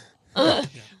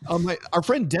 Our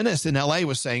friend Dennis in LA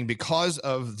was saying because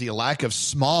of the lack of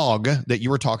smog that you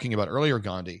were talking about earlier,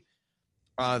 Gandhi,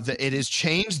 that it has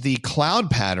changed the cloud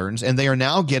patterns, and they are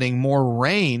now getting more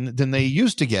rain than they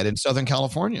used to get in Southern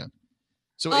California.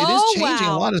 So it is changing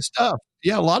a lot of stuff.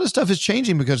 Yeah, a lot of stuff is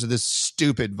changing because of this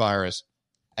stupid virus.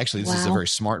 Actually, this is a very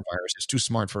smart virus. It's too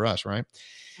smart for us, right?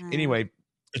 Anyway,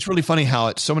 it's really funny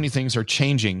how so many things are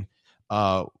changing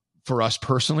for us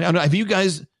personally. I don't know, have you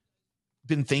guys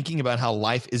been thinking about how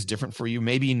life is different for you,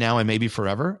 maybe now and maybe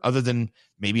forever, other than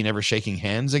maybe never shaking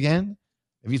hands again?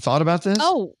 Have you thought about this?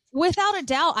 Oh, without a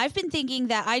doubt. I've been thinking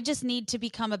that I just need to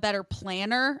become a better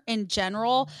planner in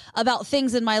general about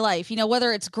things in my life,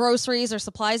 whether it's groceries or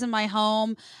supplies in my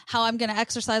home, how I'm going to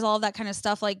exercise, all of that kind of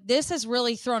stuff. Like, this has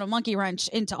really thrown a monkey wrench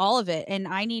into all of it. And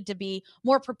I need to be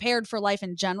more prepared for life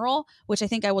in general, which I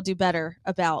think I will do better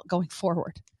about going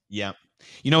forward. Yeah.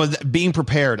 Being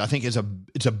prepared, I think, it's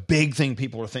a big thing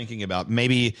people are thinking about.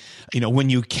 Maybe,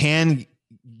 when you can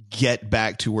get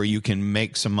back to where you can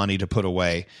make some money to put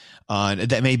away,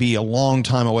 that may be a long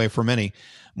time away for many,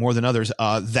 more than others.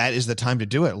 That is the time to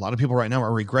do it. A lot of people right now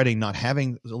are regretting not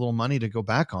having a little money to go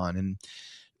back on. And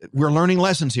we're learning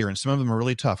lessons here, and some of them are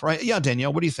really tough, right? Yeah,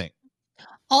 Danielle, what do you think?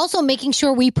 Also making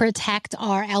sure we protect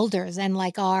our elders and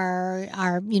like our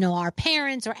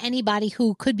parents or anybody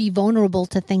who could be vulnerable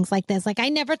to things like this. Like, I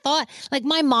never thought, like,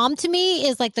 my mom to me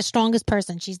is like the strongest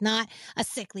person. She's not a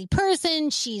sickly person.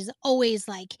 She's always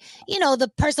like,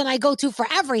 the person I go to for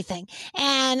everything.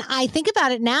 And I think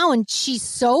about it now, and she's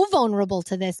so vulnerable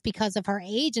to this because of her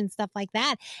age and stuff like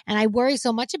that. And I worry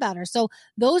so much about her. So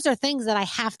those are things that I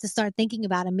have to start thinking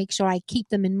about and make sure I keep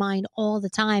them in mind all the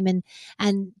time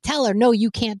and tell her, no, you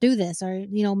can't do this, or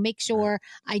make sure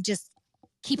I just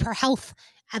keep her health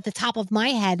at the top of my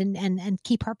head and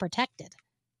keep her protected.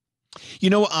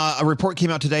 A report came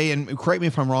out today, and correct me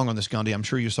if I'm wrong on this, Gandhi, I'm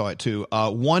sure you saw it too.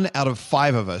 1 out of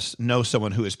 5 of us know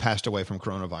someone who has passed away from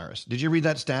coronavirus. Did you read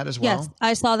that stat as well? Yes,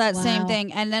 I saw that same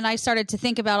thing, and then I started to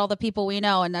think about all the people we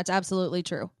know, and that's absolutely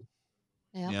true.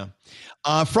 Yeah.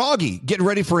 Froggy, getting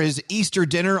ready for his Easter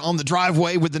dinner on the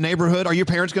driveway with the neighborhood. Are your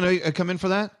parents going to come in for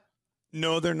that?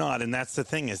 No, they're not. And that's the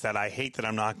thing, is that I hate that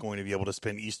I'm not going to be able to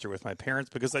spend Easter with my parents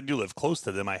because I do live close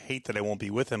to them. I hate that I won't be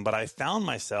with them. But I found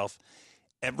myself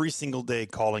every single day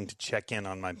calling to check in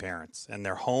on my parents. And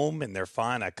they're home and they're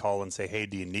fine. I call and say, hey,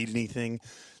 do you need anything?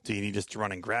 Do you need us to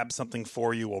run and grab something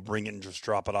for you? We'll bring it and just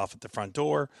drop it off at the front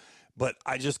door. But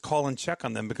I just call and check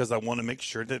on them because I want to make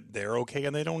sure that they're okay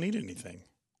and they don't need anything.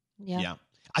 Yeah.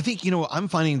 I think, I'm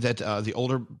finding that the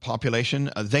older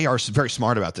population, they are very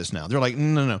smart about this now. They're like,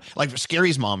 no. Like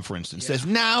Scary's mom, for instance, says,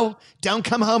 no, don't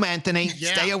come home, Anthony.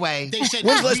 Yeah. Stay away. They said,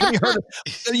 when's the last time you heard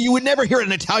you would never hear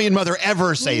an Italian mother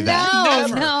ever say that.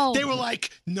 Never. No. They were like,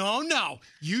 no,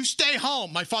 you stay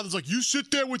home. My father's like, you sit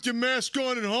there with your mask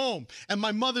on at home. And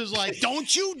my mother's like,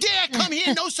 don't you dare come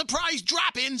here. No surprise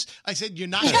drop-ins. I said, you're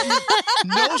not.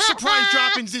 No surprise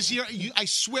drop-ins this year. I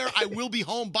swear I will be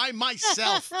home by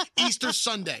myself Easter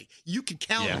Sunday. You can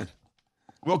count on it.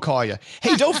 We'll call you.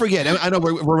 Hey, don't forget. I know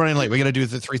we're running late. We're going to do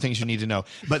the 3 things you need to know.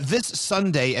 But this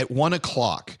Sunday at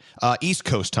 1:00 East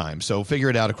Coast time, so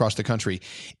figure it out across the country.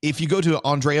 If you go to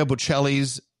Andrea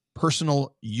Bocelli's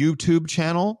personal YouTube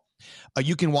channel,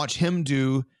 you can watch him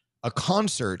do a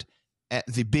concert at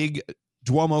the big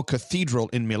Duomo Cathedral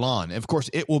in Milan. Of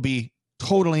course, it will be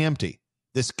totally empty.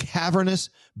 This cavernous,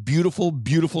 beautiful,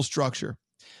 beautiful structure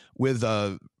with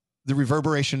the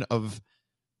reverberation of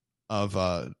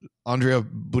Andrea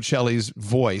Bocelli's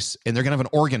voice, and they're going to have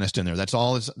an organist in there. That's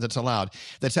all that's allowed.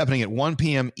 That's happening at 1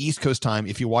 p.m. East Coast time.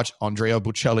 If you watch Andrea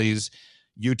Bocelli's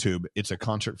YouTube, it's a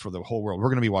concert for the whole world. We're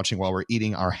going to be watching while we're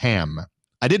eating our ham.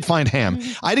 I did find ham.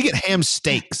 I had to get ham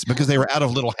steaks because they were out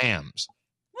of little hams.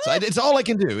 So it's all I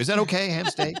can do. Is that okay, ham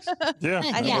steaks? Yeah,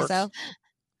 I think so.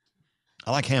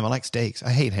 I like ham. I like steaks.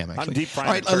 I hate ham, actually. I'm deep frying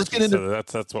all right, turkey, let's get into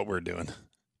that's what we're doing.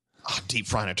 Deep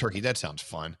frying a turkey. That sounds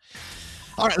fun.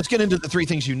 All right, let's get into the 3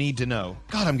 things you need to know.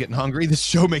 God, I'm getting hungry. This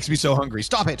show makes me so hungry.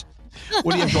 Stop it.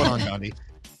 What do you have going on, Gandhi?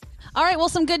 All right, well,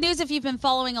 some good news if you've been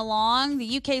following along.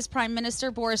 The UK's Prime Minister,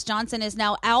 Boris Johnson, is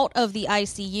now out of the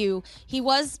ICU. He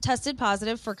was tested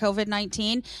positive for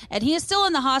COVID-19, and he is still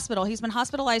in the hospital. He's been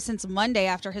hospitalized since Monday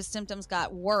after his symptoms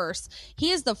got worse.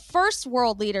 He is the first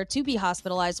world leader to be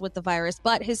hospitalized with the virus,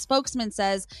 but his spokesman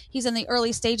says he's in the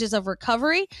early stages of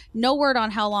recovery. No word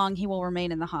on how long he will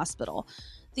remain in the hospital.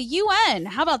 The UN,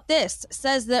 how about this,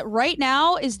 says that right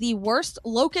now is the worst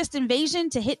locust invasion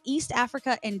to hit East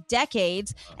Africa in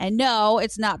decades. And no,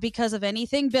 it's not because of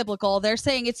anything biblical. They're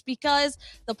saying it's because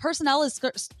the personnel is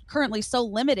currently so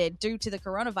limited due to the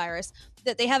coronavirus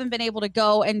that they haven't been able to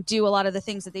go and do a lot of the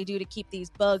things that they do to keep these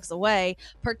bugs away.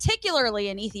 Particularly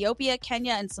in Ethiopia,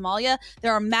 Kenya, and Somalia,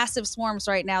 there are massive swarms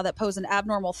right now that pose an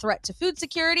abnormal threat to food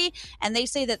security. And they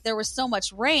say that there was so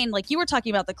much rain, like you were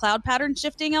talking about the cloud pattern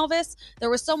shifting, Elvis. There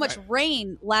was so much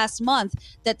rain last month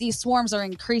that these swarms are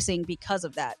increasing because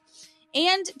of that.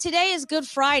 And today is Good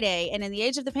Friday. And in the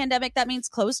age of the pandemic, that means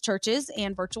closed churches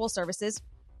and virtual services.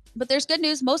 But there's good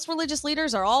news. Most religious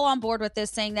leaders are all on board with this,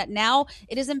 saying that now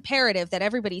it is imperative that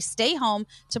everybody stay home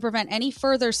to prevent any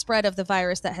further spread of the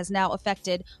virus that has now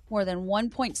affected more than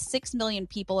 1.6 million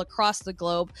people across the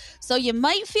globe. So you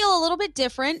might feel a little bit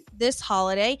different this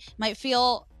holiday, might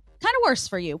feel kind of worse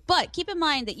for you. But keep in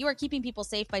mind that you are keeping people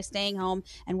safe by staying home,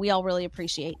 and we all really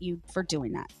appreciate you for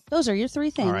doing that. Those are your three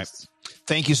things. All right.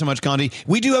 Thank you so much, Gandhi.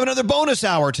 We do have another bonus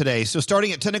hour today. So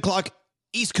starting at 10 o'clock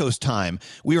East Coast time,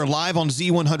 we are live on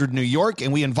Z100 New York,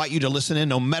 and we invite you to listen in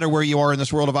no matter where you are in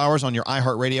this world of ours on your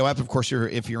iHeartRadio app. Of course,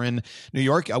 if you're in New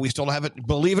York, we still have it,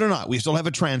 believe it or not, we still have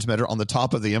a transmitter on the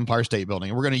top of the Empire State Building,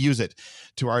 and we're going to use it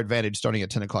to our advantage starting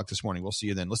at 10 o'clock this morning. We'll see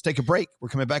you then. Let's take a break. We're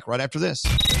coming back right after this.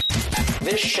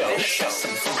 This show.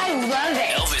 I love it.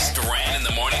 Elvis Duran in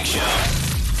the Morning Show.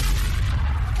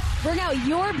 Bring out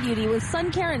your beauty with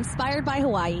sun care inspired by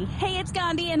Hawaii. Hey, it's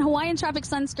Gandhi, and Hawaiian Tropic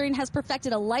Sunscreen has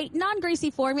perfected a light, non-greasy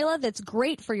formula that's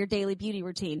great for your daily beauty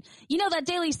routine. You know that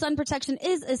daily sun protection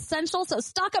is essential, so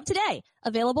stock up today.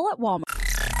 Available at Walmart.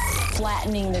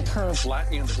 Flattening the curve.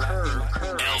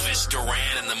 Elvis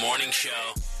Duran in the Morning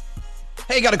Show.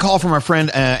 Hey, got a call from our friend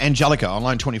Angelica on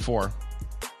line 24.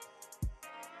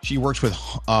 She works with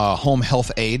home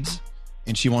health aides,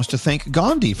 and she wants to thank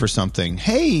Gandhi for something.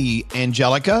 Hey,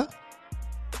 Angelica.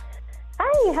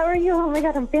 Hi, how are you? Oh my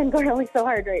God, I'm fangirling so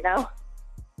hard right now.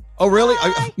 Oh, really?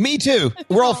 Me too.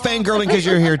 We're all fangirling because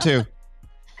you're here too.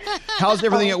 How's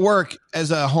everything at work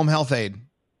as a home health aide?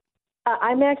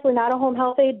 I'm actually not a home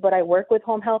health aide, but I work with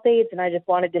home health aides, and I just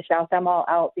wanted to shout them all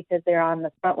out because they're on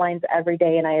the front lines every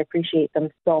day, and I appreciate them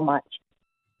so much.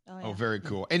 Oh, very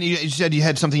cool. And you said you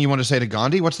had something you want to say to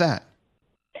Gandhi. What's that?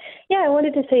 Yeah, I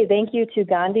wanted to say thank you to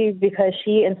Gandhi because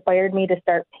she inspired me to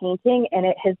start painting, and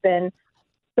it has been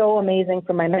so amazing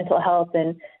for my mental health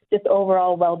and just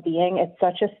overall well-being. It's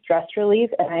such a stress relief,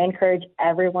 and I encourage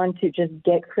everyone to just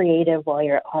get creative while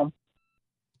you're at home.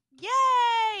 Yay!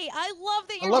 I love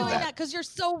that you're doing that because you're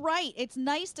so right. It's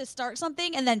nice to start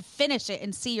something and then finish it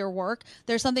and see your work.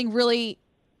 There's something really,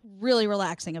 really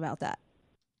relaxing about that.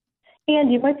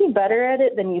 And you might be better at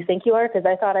it than you think you are because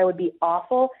I thought I would be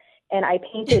awful. And I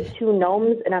painted 2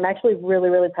 gnomes, and I'm actually really,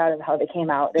 really proud of how they came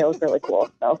out. They look really cool.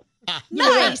 So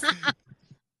nice.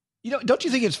 Don't you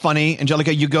think it's funny,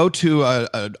 Angelica? You go to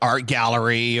an art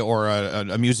gallery or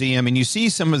a museum, and you see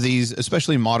some of these,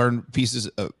 especially modern pieces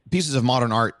of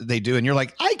modern art they do, and you're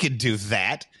like, I could do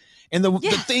that. And the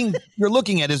thing you're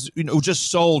looking at is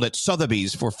just sold at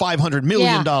Sotheby's for $500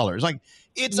 million. Like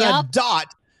it's a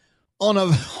dot on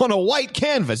a white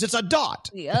canvas. It's a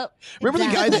dot. Yep. Remember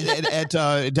the guy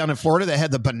that down in Florida that had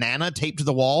the banana taped to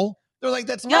the wall? They're like,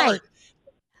 that's art.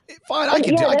 Fine, I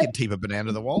could tape a banana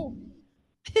to the wall.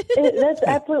 That's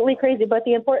absolutely crazy. But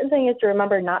the important thing is to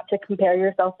remember not to compare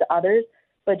yourself to others,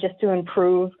 but just to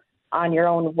improve on your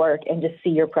own work and just see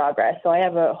your progress. So I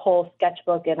have a whole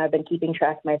sketchbook, and I've been keeping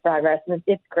track of my progress, and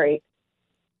it's great.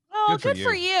 Oh, good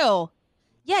for you.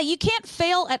 Yeah, you can't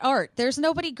fail at art. There's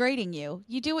nobody grading you.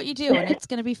 You do what you do, and it's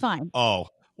going to be fine. Oh,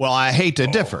 well, I hate to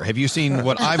differ. Have you seen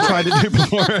what I've tried to do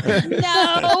before?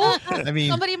 No. I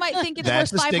mean, somebody might think it's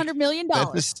worth $500 million.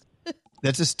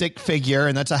 That's a stick figure,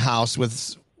 and that's a house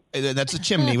that's a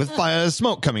chimney with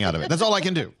smoke coming out of it. That's all I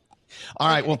can do. All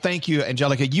right. Well, thank you,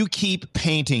 Angelica. You keep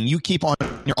painting. You keep on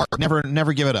your art.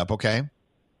 Never give it up, okay?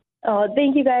 Oh,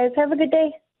 thank you, guys. Have a good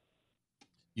day.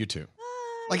 You too.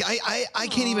 Like I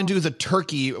can't even do the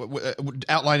turkey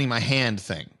outlining my hand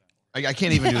thing. I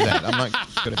can't even do that. I'm not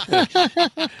good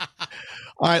at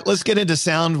All right, let's get into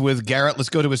sound with Garrett. Let's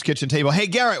go to his kitchen table. Hey,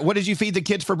 Garrett, what did you feed the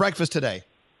kids for breakfast today?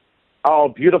 Oh,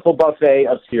 beautiful buffet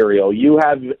of cereal. You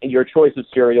have your choice of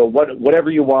cereal.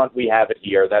 Whatever you want, we have it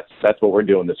here. That's what we're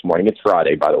doing this morning. It's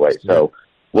Friday, by the way. So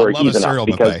we're I love a even cereal up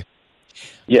because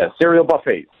buffet. cereal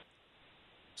buffets.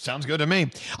 Sounds good to me.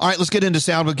 All right, let's get into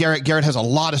sound with Garrett. Garrett has a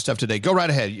lot of stuff today. Go right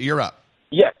ahead. You're up.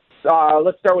 Yes.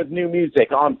 Let's start with new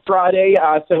music on Friday.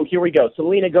 So here we go.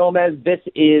 Selena Gomez. This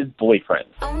is Boyfriend.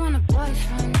 I want a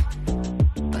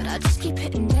boyfriend, but I just keep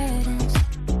hitting dead ends.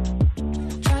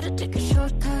 Try to take a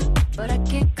shortcut, but I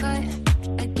get cut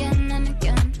again and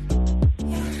again.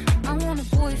 I want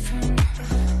a boyfriend.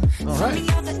 All right.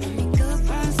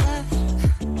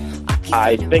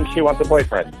 I think she wants a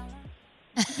boyfriend.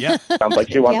 Yeah. Sounds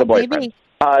like she wants Yeah, a boyfriend.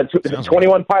 maybe.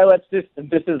 21 Pilots. This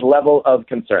is Level of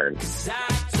Concern.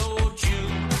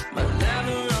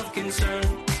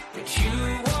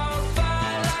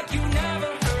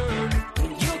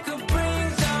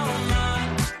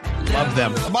 Love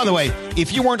them. By the way,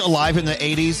 if you weren't alive in the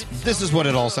 80s, this is what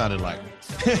it all sounded like.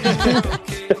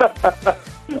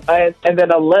 And then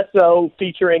Alesso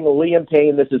featuring Liam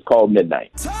Payne. This is called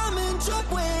Midnight.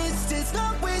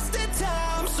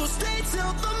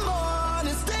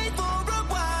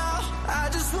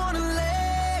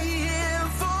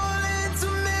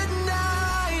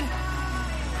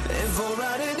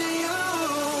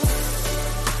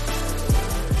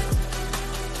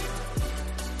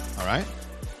 All right.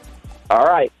 All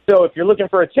right. So if you're looking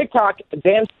for a TikTok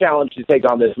dance challenge to take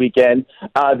on this weekend,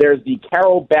 there's the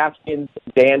Carol Baskins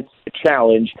Dance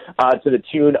Challenge to the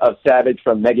tune of Savage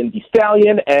from Megan Thee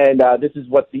Stallion. And this is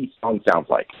what the song sounds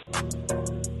like.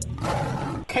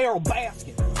 Carol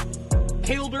Baskin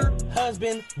killed her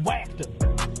husband, whacked him.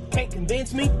 Can't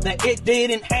convince me that it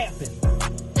didn't happen.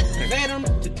 Fed him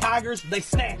to tigers, they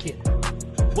snack it.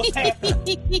 What's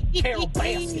happening? Carol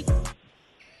Baskin.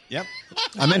 Yep.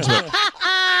 I'm into it.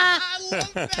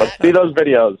 Let's see those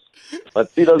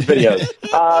videos.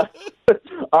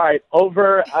 All right.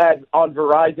 Over on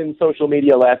Verizon social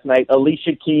media last night,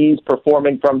 Alicia Keys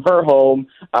performing from her home,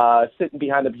 sitting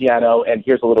behind the piano, and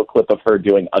here's a little clip of her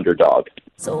doing Underdog.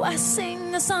 So I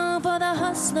sing a song for the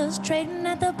hustlers trading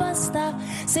at the bus stop,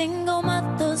 single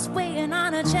mothers waiting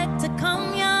on a check to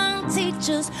come, young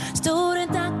teachers,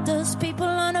 student doctors, people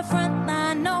on the front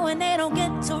line knowing they don't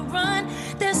get to run.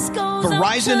 This goes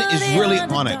Verizon is really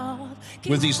on it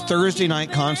with these Thursday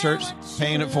night concerts,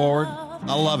 paying it forward.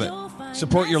 I love it.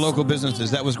 Support your local businesses.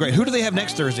 That was great. Who do they have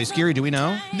next Thursday? Scary, do we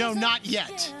know? No, not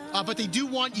yet. But they do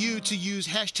want you to use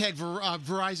hashtag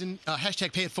Verizon,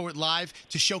 hashtag Pay It Forward Live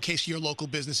to showcase your local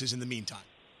businesses in the meantime.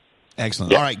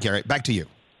 Excellent. Yeah. All right, Garrett, back to you.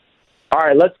 All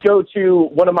right, let's go to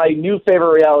one of my new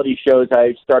favorite reality shows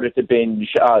I started to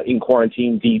binge in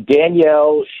quarantine, the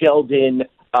Danielle Sheldon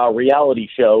reality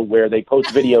show where they post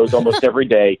videos almost every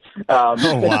day.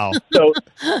 Oh, wow. So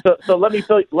let me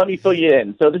fill you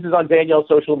in. So this is on Danielle's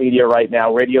social media right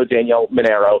now, Radio Danielle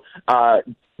Monero.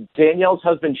 Danielle's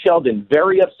husband, Sheldon,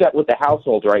 very upset with the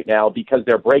household right now because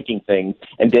they're breaking things,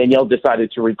 and Danielle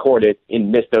decided to record it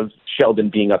in midst of Sheldon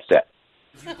being upset.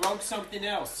 You broke something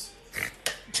else.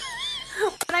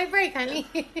 What did I break, honey?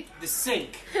 The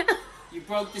sink. You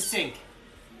broke the sink.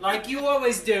 Like you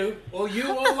always do, or you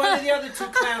or one of the other two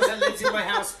clowns that lives in my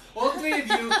house. All three of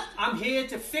you, I'm here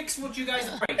to fix what you guys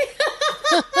break.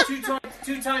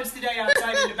 Two times today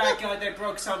outside in the backyard, they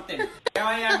broke something. Here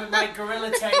I am with my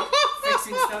Gorilla Tape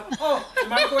fixing stuff. Oh, the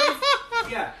microwave?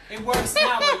 Yeah, it works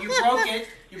now, but you broke it.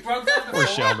 You broke that before. Poor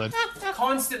Sheldon.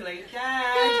 Constantly.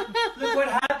 Dad, look what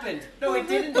happened. No, it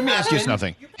didn't Let me ask you happen.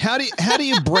 something. How do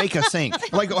you break a sink?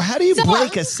 Like, how do you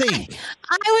break a sink?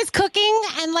 I was cooking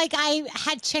and I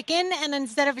had chicken, and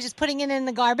instead of just putting it in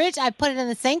the garbage, I put it in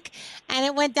the sink, and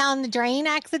it went down the drain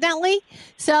accidentally.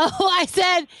 So I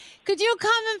said, "Could you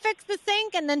come and fix the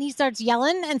sink?" And then he starts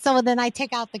yelling, and so then I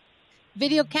take out the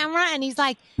video camera, and he's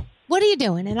like, "What are you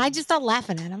doing?" And I just start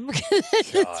laughing at him because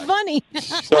it's funny.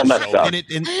 So messed up.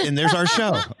 And there's our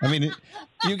show. I mean,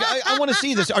 I want to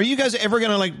see this. Are you guys ever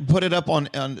going to put it up on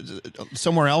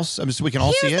somewhere else so we can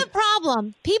all see Here's it? the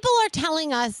problem. People are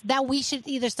telling us that we should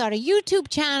either start a YouTube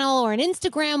channel or an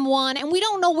Instagram one, and we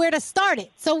don't know where to start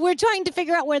it. So we're trying to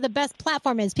figure out where the best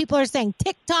platform is. People are saying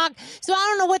TikTok, so I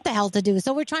don't know what the hell to do.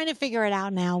 So we're trying to figure it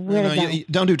out now. Where to go.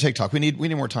 Don't do TikTok. We need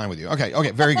more time with you. Okay,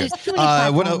 very good. There's too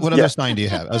many What platforms. other sound do you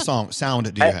have?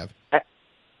 Sound do you have?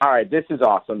 All right, this is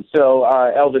awesome. So,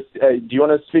 Elvis, do you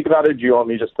want to speak about it, or do you want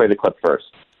me to just play the clip first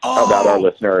about our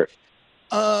listener?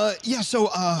 Yeah. So,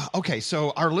 okay.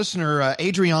 So our listener,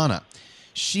 Adriana,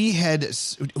 she had.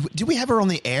 Did we have her on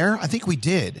the air? I think we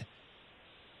did.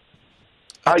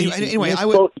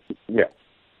 Yeah.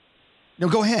 No,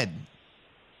 go ahead.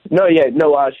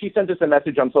 She sent us a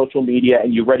message on social media,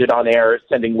 and you read it on air,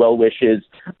 sending well wishes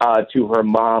to her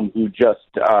mom, who just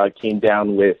came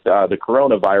down with the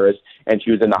coronavirus, and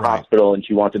she was in the hospital, and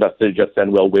she wanted us to just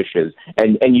send well wishes.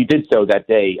 And you did so that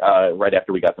day, right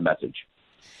after we got the message.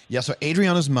 Yeah, so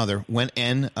Adriana's mother went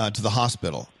in to the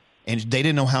hospital, and they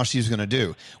didn't know how she was going to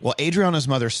do. Well, Adriana's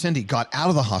mother, Cindy, got out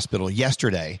of the hospital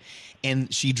yesterday,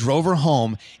 and she drove her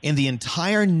home, and the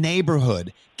entire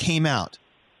neighborhood came out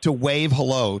to wave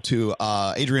hello to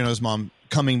Adriana's mom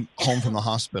coming home from the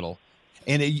hospital.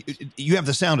 And you have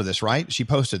the sound of this, right? She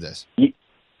posted this.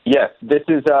 Yes, this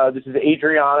is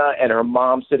Adriana and her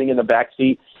mom sitting in the back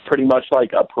seat, pretty much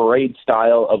like a parade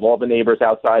style of all the neighbors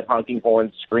outside honking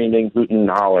horns, screaming, hooting, and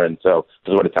hollering. So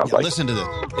this is what it sounds like. Listen to this.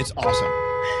 It's awesome.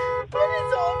 What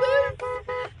is all this?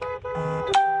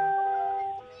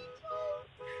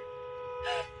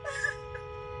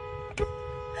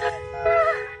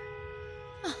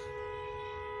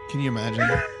 Can you imagine?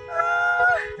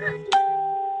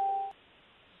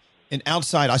 And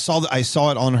outside, I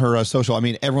saw it on her social. I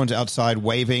mean, everyone's outside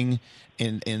waving,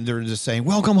 and they're just saying,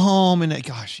 "Welcome home." And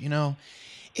gosh,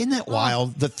 isn't that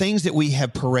wild? The things that we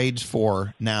have parades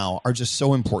for now are just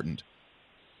so important.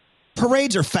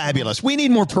 Parades are fabulous. We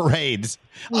need more parades.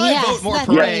 I vote more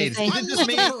parades. I'm just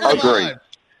being Agreed.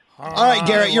 All right,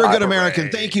 Garrett, you're a good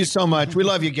American. Thank you so much. We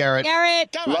love you, Garrett.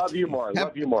 Love you more.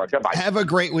 Goodbye. Have a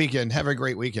great weekend.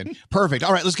 Perfect.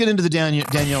 All right, let's get into the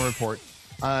Danielle report.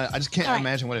 I just can't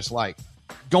imagine what it's like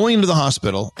going into the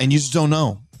hospital, and you just don't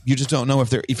know. You just don't know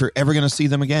if you're ever going to see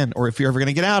them again, or if you're ever going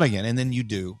to get out again, and then you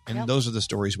do. And those are the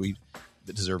stories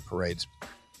that deserve parades.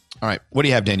 All right, what do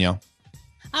you have, Danielle?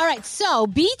 All right, so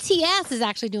BTS is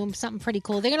actually doing something pretty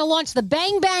cool. They're going to launch the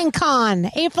Bang Bang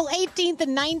Con April 18th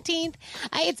and 19th.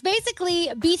 It's basically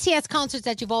BTS concerts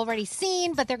that you've already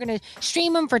seen, but they're going to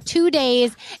stream them for 2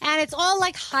 days, and it's all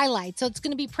like highlights, so it's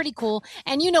going to be pretty cool.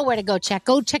 And you know where to go check.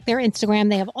 Go check their Instagram.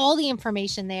 They have all the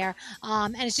information there,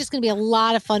 and it's just going to be a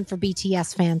lot of fun for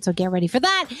BTS fans, so get ready for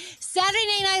that.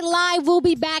 Saturday Night Live will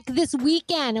be back this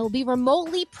weekend. It will be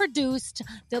remotely produced.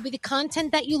 There'll be the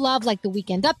content that you love, like the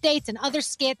weekend updates and other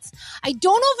skits. I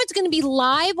don't know if it's going to be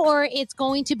live or it's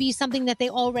going to be something that they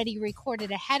already recorded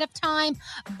ahead of time,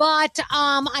 but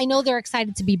I know they're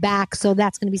excited to be back, so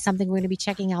that's going to be something we're going to be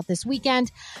checking out this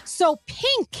weekend. So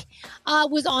Pink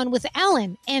was on with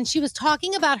Ellen, and she was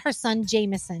talking about her son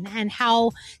Jameson and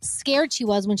how scared she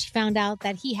was when she found out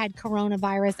that he had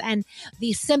coronavirus and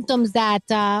the symptoms that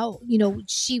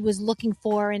she was looking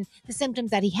for, and the symptoms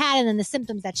that he had, and then the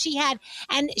symptoms that she had.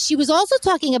 And she was also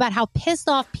talking about how pissed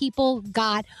off people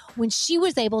got when she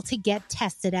was able to get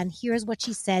tested. And here's what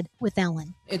she said with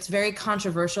Ellen. It's very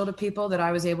controversial to people that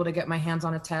I was able to get my hands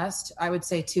on a test. I would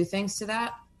say two things to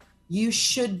that. You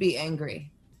should be angry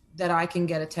that I can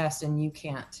get a test and you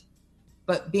can't.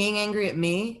 But being angry at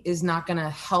me is not going to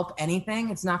help anything.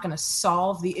 It's not going to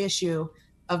solve the issue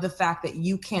of the fact that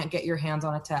you can't get your hands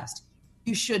on a test.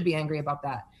 You should be angry about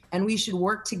that. And we should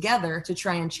work together to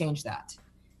try and change that.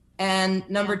 And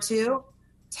number two,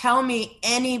 tell me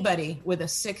anybody with a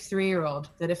sick 3-year-old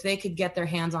that if they could get their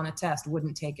hands on a test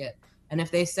wouldn't take it. And if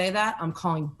they say that, I'm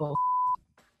calling bull.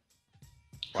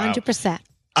 100%.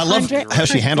 I love how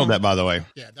she handled that, by the way.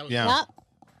 Yep.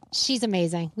 She's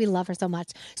amazing. We love her so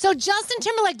much. So Justin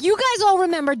Timberlake, you guys all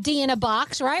remember D in a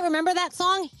Box, right? Remember that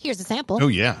song? Here's a sample. Oh,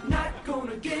 yeah. Not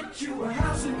gonna get you a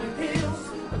house in the hills.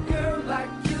 A girl like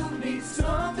you needs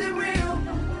something real.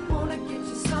 Wanna get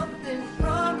you something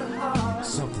from the heart.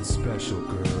 Something special,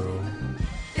 girl.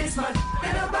 It's my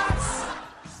in a box.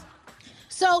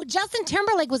 So Justin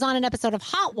Timberlake was on an episode of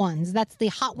Hot Ones. That's the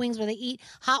hot wings where they eat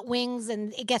hot wings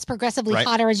and it gets progressively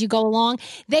hotter as you go along.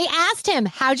 They asked him,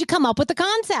 how'd you come up with the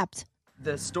concept?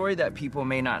 The story that people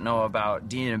may not know about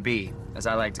D&B, as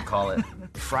I like to call it,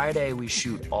 Friday we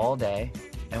shoot all day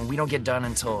and we don't get done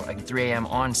until like 3 a.m.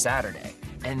 on Saturday.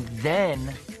 And then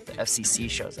the FCC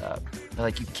shows up. They're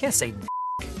like, you can't say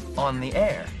on the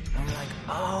air. And we're like,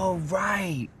 oh,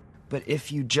 right. But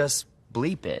if you just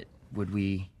bleep it, would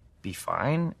we be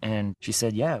fine? And she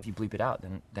said, yeah, if you bleep it out,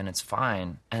 then it's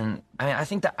fine. And I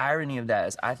think the irony of that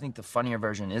is I think the funnier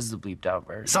version is the bleeped out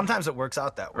version. Sometimes it works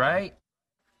out that way. Right?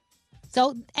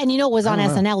 So, and it was on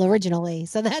SNL originally,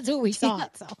 so that's what we saw.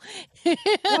 So, one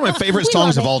of my favorite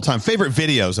songs of all time, favorite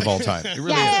videos of all time. It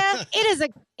really is. It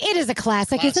It is a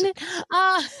classic, isn't it?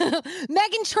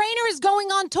 Meghan Trainor is going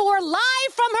on tour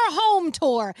live from her home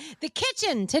tour. The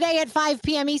kitchen today at 5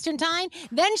 p.m. Eastern Time.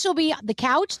 Then she'll be the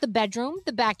couch, the bedroom,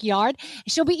 the backyard.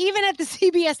 She'll be even at the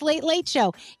CBS Late Late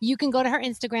Show. You can go to her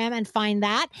Instagram and find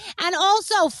that. And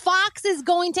also, Fox is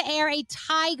going to air a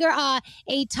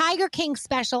Tiger King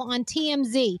special on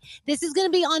TMZ. This is going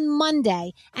to be on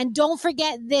Monday. And don't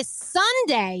forget, this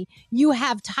Sunday, you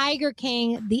have Tiger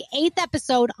King, the 8th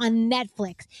episode on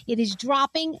Netflix. It is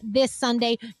dropping this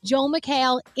Sunday. Joe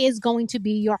McHale is going to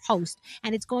be your host.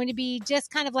 And it's going to be just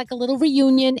kind of like a little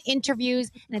reunion, interviews.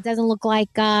 And it doesn't look like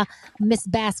Miss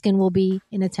Baskin will be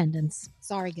in attendance.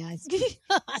 Sorry, guys.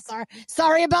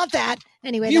 Sorry about that.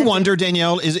 Anyway. You wonder,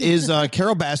 Danielle, is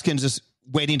Carol Baskin just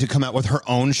waiting to come out with her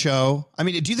own show? I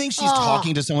mean, do you think she's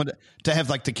talking to someone to have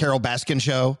like the Carol Baskin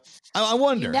show? I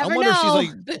wonder. I wonder if she's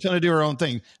like trying to do her own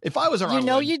thing. If I was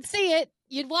her, you'd see it.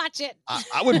 You'd watch it.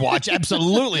 I would watch.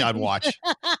 Absolutely, I'd watch.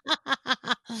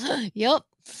 Yep.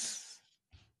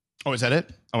 Oh, is that it?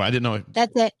 Oh, I didn't know it.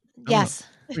 That's it. Yes.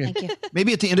 Thank you.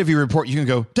 Maybe at the end of your report, you can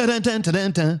go dun dun dun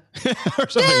dun dun or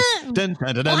something. Dun,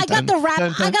 dun, dun, Well, I got the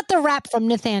rap. I got the rap from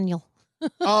Nathaniel.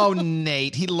 Oh,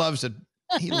 Nate, he loves to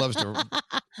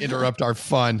interrupt our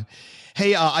fun.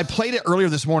 Hey, I played it earlier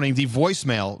this morning. The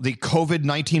voicemail, the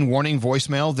COVID-19 warning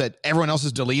voicemail that everyone else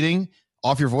is deleting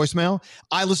off your voicemail.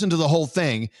 I listened to the whole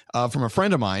thing from a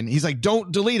friend of mine. He's like,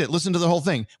 don't delete it. Listen to the whole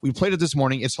thing. We played it this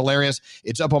morning. It's hilarious.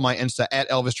 It's up on my Insta at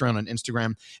Elvis Duran on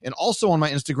Instagram. And also on my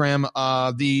Instagram,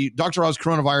 the Dr. Oz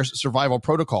Coronavirus Survival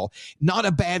Protocol. Not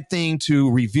a bad thing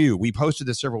to review. We posted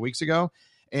this several weeks ago,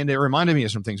 and it reminded me of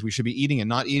some things we should be eating and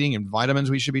not eating and vitamins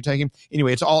we should be taking.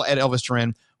 Anyway, it's all at Elvis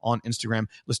Duran on Instagram.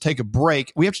 Let's take a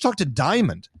break. We have to talk to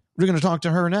Diamond. We're going to talk to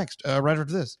her next, right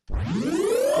after this.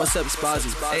 What's up,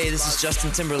 Spazzy? Hey, this is Justin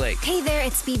Timberlake. Hey there,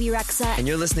 it's Bebe Rexha. And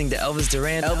you're listening to Elvis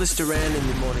Duran. Elvis Duran in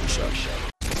the Morning Show.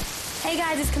 Hey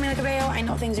guys, it's Camila Cabello. I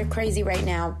know things are crazy right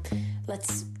now.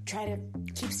 Let's try to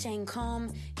keep staying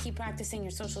calm, keep practicing your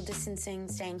social distancing,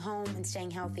 staying home, and staying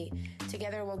healthy.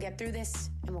 Together, we'll get through this,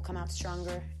 and we'll come out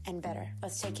stronger and better.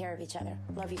 Let's take care of each other.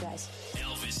 Love you guys.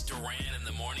 Elvis Duran in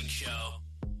the Morning Show.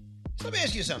 So let me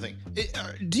ask you something.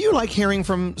 Do you like hearing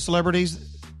from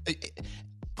celebrities?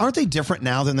 Aren't they different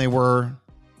now than they were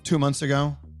 2 months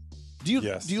ago? Do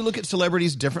you look at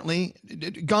celebrities differently?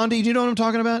 Gandhi, do you know what I'm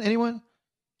talking about? Anyone?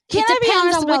 Can I be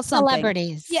honest about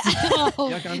celebrities? Yeah. Tell them what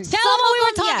we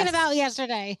were talking about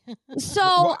yesterday. So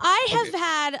I have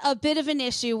had a bit of an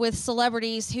issue with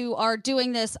celebrities who are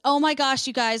doing this. Oh my gosh,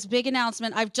 you guys, big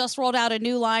announcement. I've just rolled out a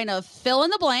new line of fill in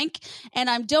the blank, and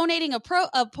I'm donating a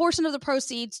portion of the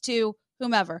proceeds to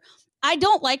whomever. I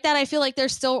don't like that. I feel like they're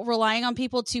still relying on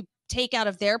people to take out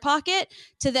of their pocket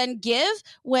to then give,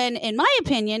 when in my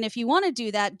opinion, if you want to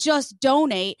do that, just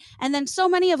donate. And then so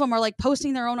many of them are like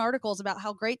posting their own articles about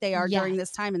how great they are during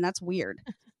this time, and that's weird.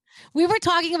 We were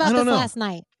talking about this last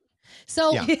night.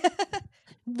 So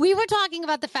we were talking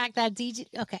about the fact that DJ,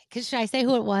 because should I say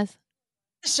who it was?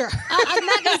 Sure. I'm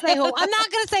not going to say who. I'm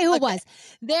not going to say who it was.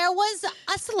 There was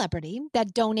a celebrity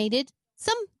that donated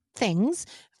some things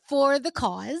for the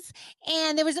cause,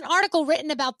 and there was an article written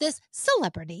about this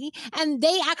celebrity, and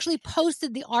they actually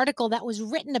posted the article that was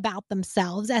written about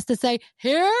themselves as to say,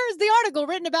 here's the article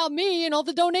written about me and all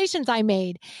the donations I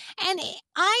made. And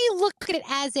I look at it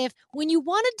as if when you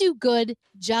want to do good,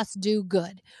 just do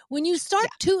good. When you start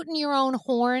tooting your own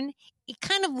horn, it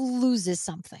kind of loses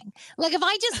something. Like if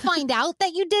I just find out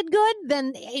that you did good,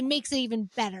 then it makes it even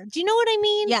better. Do you know what I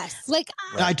mean? Yes. Like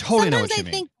I totally know what you sometimes I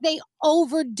mean. think they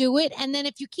overdo it. And then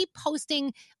if you keep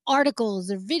posting articles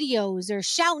or videos or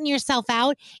shouting yourself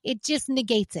out, it just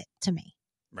negates it to me.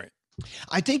 Right.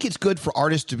 I think it's good for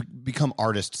artists to become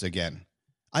artists again.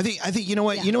 I think you know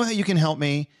what? Yeah. You know how you can help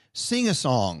me? Sing a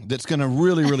song that's going to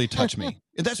really, really touch me.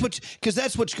 That's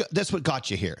what got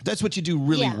you here. That's what you do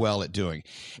really well at doing.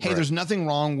 Hey, there's nothing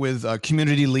wrong with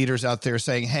community leaders out there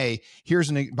saying, hey, here's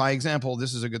by example,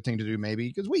 this is a good thing to do maybe,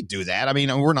 because we do that. I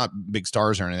mean, we're not big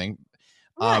stars or anything.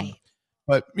 Right.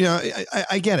 But, you know,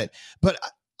 I get it. But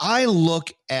I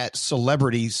look at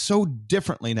celebrities so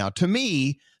differently now. To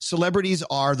me, celebrities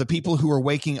are the people who are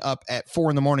waking up at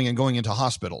 4 a.m. and going into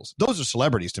hospitals. Those are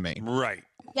celebrities to me. Right.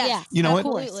 Yes, you know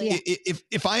what? Yeah.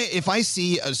 If I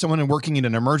see someone working in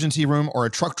an emergency room, or a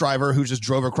truck driver who just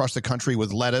drove across the country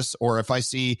with lettuce, or if I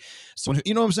see someone who,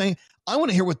 you know what I'm saying? I want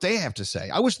to hear what they have to say.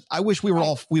 I wish we would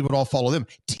all follow them.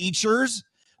 Teachers,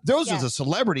 those are the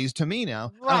celebrities to me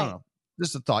now. Right. I don't know. This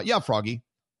is a thought. Yeah, Froggy.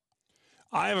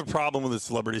 I have a problem with the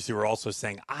celebrities who are also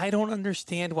saying, I don't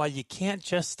understand why you can't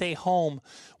just stay home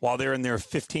while they're in their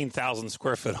 15,000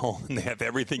 square foot home and they have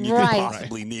everything you Right. could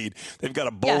possibly need. They've got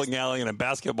a bowling alley and a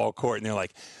basketball court, and they're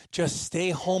like, just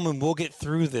stay home and we'll get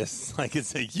through this. Like,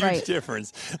 it's a huge Right.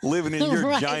 difference living in your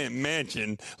Right. giant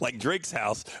mansion like Drake's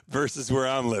house versus where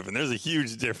I'm living. There's a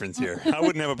huge difference here. I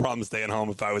wouldn't have a problem staying home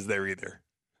if I was there either.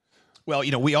 Well,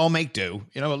 we all make do.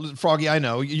 Froggy, I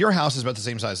know your house is about the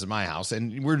same size as my house,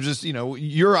 and we're just,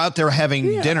 you're out there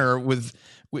having dinner with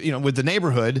the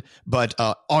neighborhood, but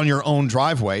on your own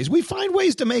driveways. We find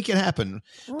ways to make it happen.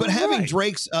 But having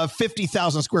Drake's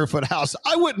 50,000 square foot house,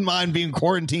 I wouldn't mind being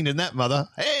quarantined in that mother.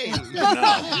 Hey,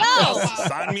 No.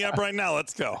 Sign me up right now.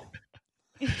 Let's go.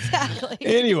 Exactly.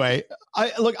 Anyway,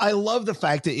 I love the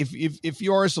fact that if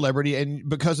you are a celebrity and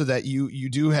because of that you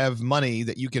do have money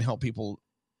that you can help people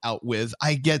out with.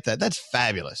 I get that. That's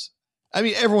fabulous. I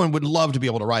mean, everyone would love to be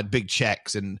able to write big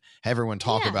checks and have everyone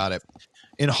talk about it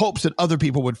in hopes that other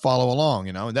people would follow along,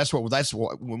 and that's what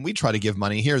when we try to give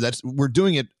money here, we're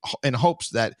doing it in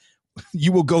hopes that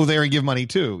you will go there and give money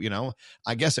too.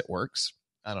 I guess it works.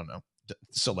 I don't know.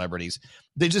 Celebrities,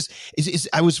 they just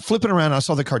I was flipping around and I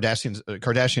saw the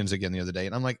Kardashians again the other day,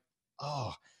 and I'm like,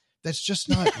 oh, that's just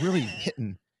not really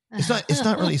hitting. It's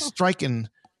not really striking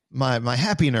my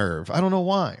happy nerve. I don't know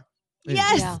why.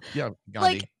 Yes. Yeah,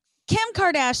 Gandhi. Like Kim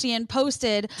Kardashian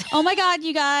posted, oh my God,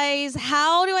 you guys,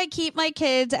 how do I keep my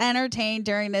kids entertained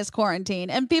during this quarantine?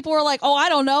 And people were like, oh, I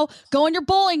don't know. Go in your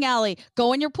bowling alley.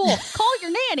 Go in your pool. Call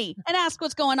your nanny and ask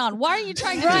what's going on. Why are you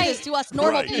trying to do this to us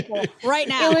normal people right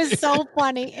now? It was so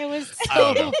funny. It was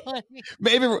so funny.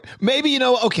 Maybe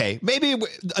okay. Maybe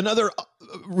another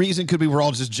reason could be we're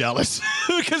all just jealous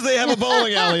because they have a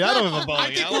bowling alley. I don't have a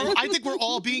bowling alley. I think we're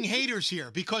all being haters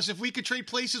here because if we could trade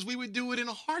places, we would do it in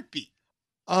a heartbeat.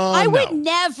 I would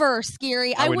never,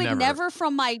 Scary. I would would never. never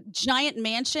from my giant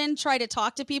mansion try to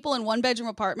talk to people in one bedroom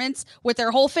apartments with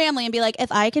their whole family and be like, if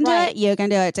I can do it, you can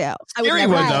do it too. I would Scary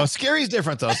never. would though. Scary's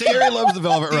different though. Scary loves the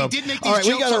velvet rope. did make All these right,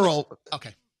 we jokes got on to the- roll.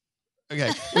 Okay.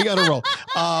 Okay, we got to roll.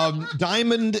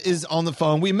 Diamond is on the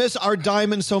phone. We miss our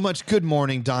Diamond so much. Good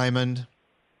morning, Diamond.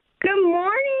 Good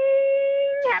morning.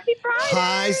 Happy Friday.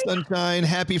 Hi, Sunshine.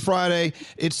 Happy Friday.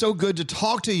 It's so good to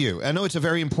talk to you. I know it's a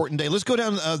very important day. Let's go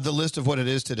down the list of what it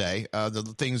is today,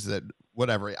 the things that,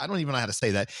 whatever. I don't even know how to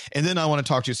say that. And then I want to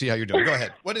talk to you, see how you're doing. Go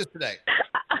ahead. What is today?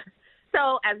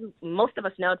 So, as most of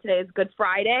us know, today is Good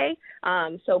Friday.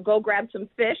 So go grab some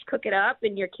fish, cook it up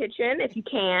in your kitchen if you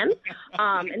can,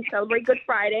 and celebrate Good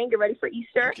Friday and get ready for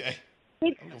Easter. Okay.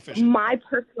 It's my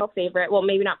personal favorite. Well,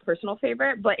 maybe not personal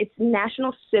favorite, but it's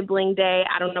National Sibling Day.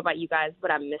 I don't know about you guys, but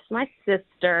I miss my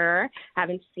sister.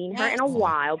 Haven't seen her in a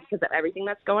while because of everything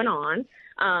that's going on.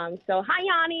 So hi,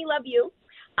 Yanni. Love you.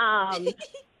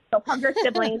 So hug your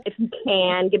siblings if you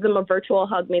can. Give them a virtual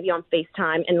hug, maybe on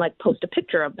FaceTime, and post a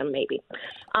picture of them maybe.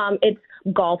 It's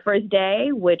Golfers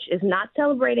Day, which is not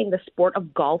celebrating the sport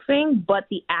of golfing, but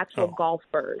the actual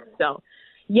golfers. So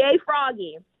yay,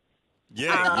 Froggy.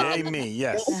 Yay me,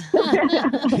 yes.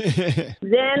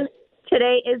 Then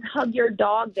today is Hug Your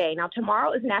Dog Day. Now,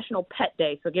 tomorrow is National Pet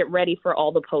Day, so get ready for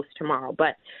all the posts tomorrow.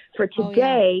 But for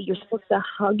today, you're supposed to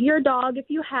hug your dog if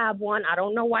you have one. I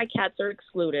don't know why cats are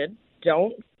excluded.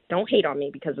 Don't hate on me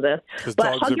because of this. 'Cause But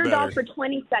dogs hug are your dog for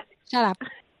 20 seconds. Shut up.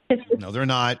 No, they're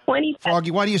not. 20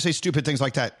 Froggy, why do you say stupid things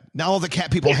like that? Now all the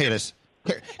cat people hate us.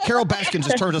 Carol Baskin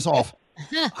just turned us off.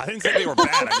 I didn't say they were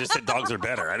bad. I just said dogs are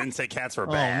better. I didn't say cats were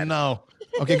bad. Oh, no.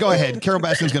 Okay, go ahead. Carol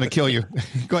Baskin's going to kill you.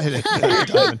 Go ahead.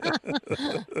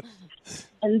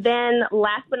 And then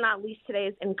last but not least today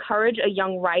is Encourage a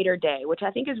Young Writer Day, which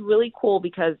I think is really cool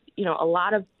because, a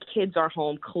lot of kids are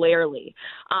home clearly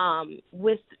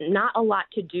with not a lot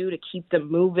to do to keep them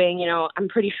moving. I'm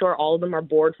pretty sure all of them are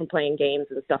bored from playing games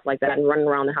and stuff like that and running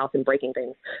around the house and breaking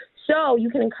things. So you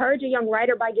can encourage a young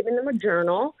writer by giving them a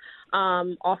journal,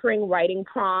 offering writing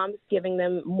prompts, giving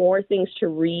them more things to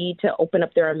read to open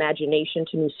up their imagination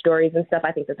to new stories and stuff.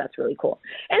 I think that that's really cool.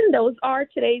 And those are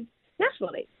today's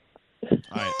national days. All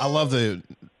right. I love the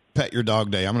Pet Your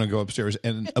Dog Day. I'm going to go upstairs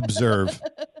and observe.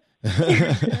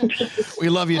 We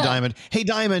love you, Diamond. Hey,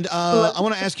 Diamond, I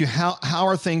want to ask you, how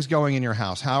are things going in your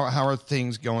house? How are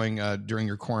things going during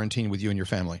your quarantine with you and your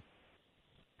family?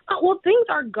 Well, things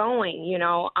are going,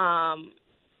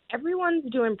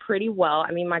 everyone's doing pretty well.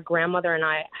 I mean, my grandmother and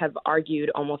I have argued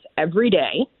almost every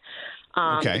day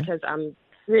because I'm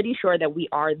pretty sure that we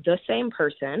are the same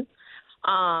person.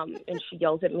 And she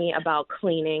yells at me about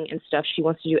cleaning and stuff. She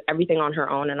wants to do everything on her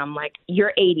own. And I'm like,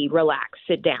 you're 80, relax,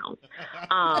 sit down.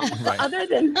 But other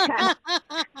than that,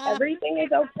 everything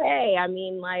is okay. I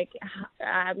mean,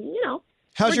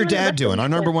 How's We're your doing the dad best doing?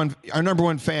 that we Our number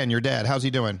one fan, your dad. How's he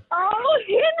doing? Oh,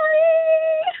 Henry!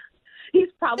 He's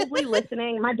probably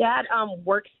listening. My dad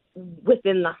works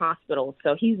within the hospital,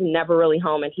 so he's never really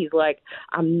home, and he's like,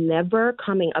 I'm never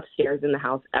coming upstairs in the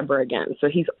house ever again. So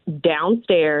he's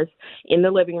downstairs in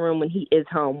the living room when he is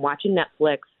home watching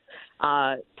Netflix.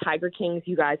 Tiger Kings,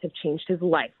 you guys have changed his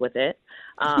life with it.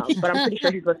 But I'm pretty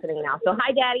sure he's listening now. So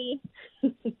hi, Daddy.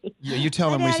 Yeah, you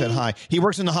tell him we said hi. He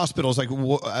works in the hospitals. Like,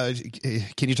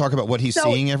 can you talk about what he's So-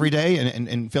 seeing every day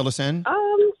and fill us in?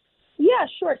 Yeah,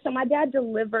 sure. So my dad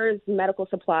delivers medical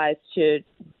supplies to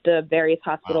the various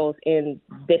hospitals in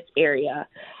this area.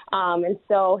 And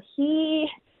so he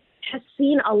has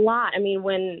seen a lot. I mean,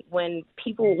 when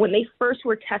they first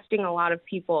were testing a lot of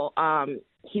people,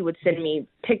 he would send me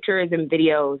pictures and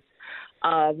videos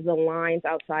of the lines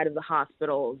outside of the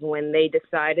hospitals when they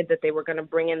decided that they were going to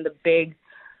bring in the big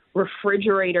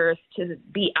refrigerators to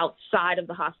be outside of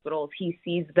the hospitals. He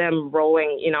sees them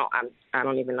rolling, I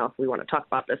don't even know if we want to talk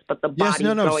about this, but the bodies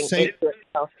going into it.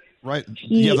 So Right.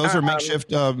 Yeah, those are makeshift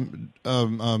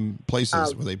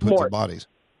places where they put the bodies.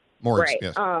 Morgues, right.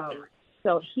 yes.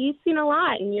 So he's seen a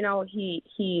lot, and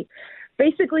he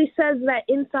basically says that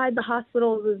inside the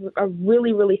hospitals is a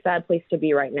really, really sad place to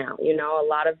be right now.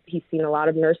 He's seen a lot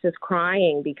of nurses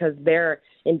crying because they're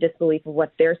in disbelief of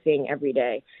what they're seeing every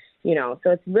day. So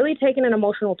it's really taken an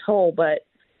emotional toll, but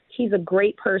he's a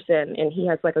great person and he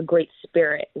has like a great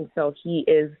spirit. And so he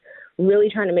is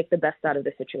really trying to make the best out of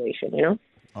the situation,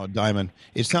 Oh, Diamond.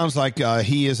 It sounds like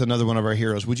he is another one of our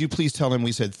heroes. Would you please tell him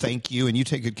we said thank you and you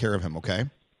take good care of him, okay?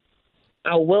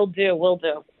 Oh, will do.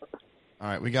 All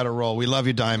right, we got to roll. We love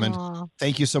you, Diamond. Aw.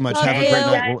 Thank you so much. Love Have a you. great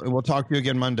night. We'll talk to you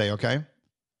again Monday, okay?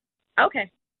 Okay.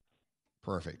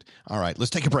 Perfect. All right, let's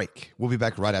take a break. We'll be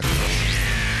back right after this.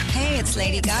 Hey, it's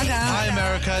Lady Gaga. Hi,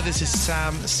 America. This is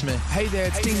Sam Smith. Hey there,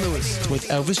 it's Dean Lewis with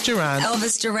Elvis Duran.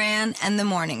 Elvis Duran and the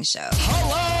Morning Show.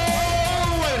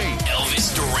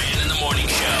 Elvis Duran in the Morning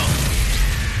Show.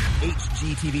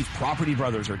 HGTV's Property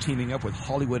Brothers are teaming up with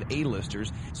Hollywood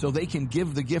A-listers so they can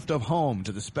give the gift of home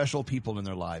to the special people in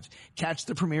their lives. Catch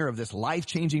the premiere of this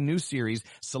life-changing new series,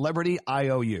 Celebrity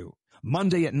IOU,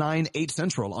 Monday at 9, 8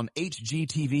 Central on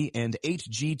HGTV and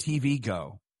HGTV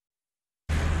Go.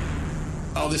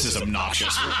 Oh, this is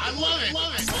obnoxious. I love it.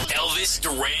 Elvis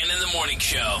Duran in the Morning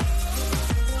Show.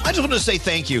 I just want to say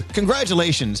thank you.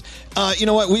 Congratulations. You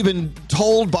know what? We've been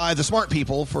told by the smart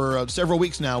people for several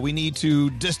weeks now we need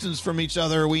to distance from each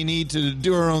other. We need to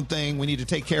do our own thing. We need to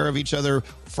take care of each other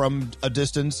from a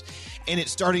distance. And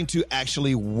it's starting to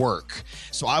actually work.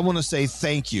 So I want to say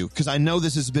thank you because I know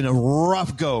this has been a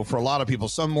rough go for a lot of people,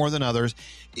 some more than others.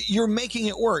 You're making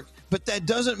it work, but that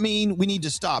doesn't mean we need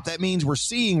to stop. That means we're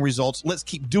seeing results. Let's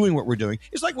keep doing what we're doing.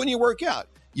 It's like when you work out.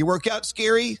 You work out,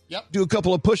 Scary. Yep. Do a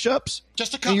couple of push-ups.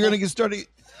 Just a couple. And you're going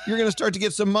to start to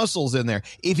get some muscles in there.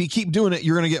 If you keep doing it,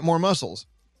 you're going to get more muscles.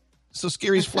 So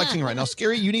Scary's flexing right now.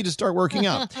 Scary, you need to start working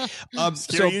out.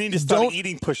 Scary, you need to start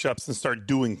eating push-ups and start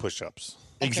doing push-ups.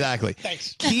 Exactly.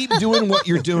 Thanks. Keep doing what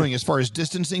you're doing as far as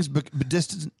distancing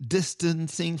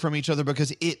from each other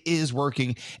because it is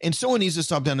working. And someone needs to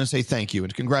stop down and say thank you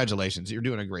and congratulations. You're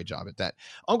doing a great job at that.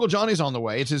 Uncle Johnny's on the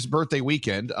way. It's his birthday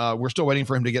weekend. We're still waiting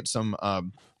for him to get some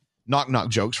knock-knock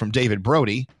jokes from David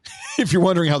Brody, if you're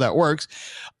wondering how that works.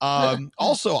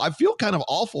 Also, I feel kind of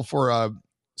awful for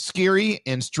Scary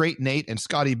and Straight Nate and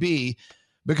Scotty B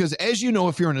because, as you know,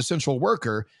 if you're an essential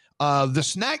worker, the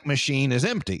snack machine is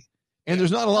empty. And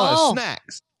there's not a lot of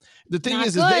snacks. The thing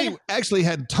is they actually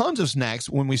had tons of snacks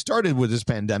when we started with this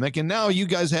pandemic, and now you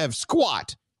guys have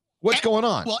squat. What's going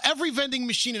on? Well, every vending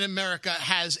machine in America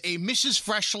has a Mrs.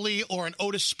 Freshly or an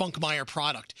Otis Spunkmeyer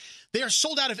product. They are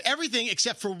sold out of everything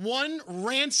except for one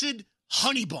rancid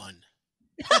honey bun.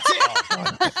 That's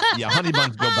it. Yeah, honey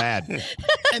buns go bad.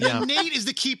 And then Nate is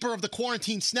the keeper of the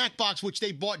quarantine snack box, which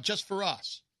they bought just for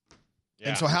us. Yeah.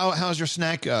 And so how's your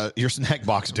snack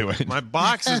box doing? My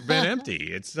box has been empty.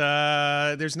 It's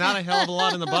there's not a hell of a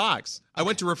lot in the box. I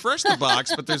went to refresh the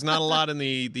box, but there's not a lot in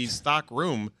the stock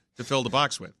room to fill the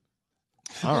box with.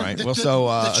 All right. Well, so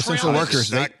essential workers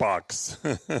snack box.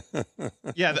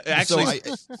 Yeah, actually,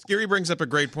 Scary brings up a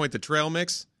great point. The trail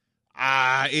mix,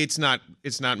 it's not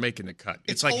making the cut.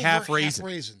 It's like half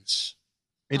raisins.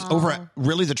 It's over.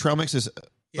 Really, the trail mix is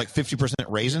like 50%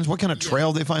 raisins. What kind of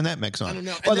trail they find that mix on? I don't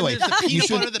know. By the way, you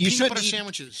shouldn't eat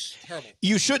sandwiches. Terrible.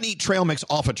 You shouldn't eat trail mix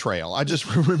off a trail. I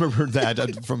just remembered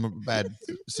that from a bad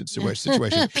situation.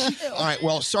 All right.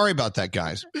 Well, sorry about that,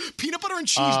 guys. Peanut butter and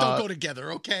cheese don't go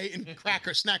together, okay? And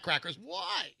snack crackers.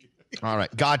 Why? All right.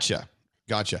 Gotcha.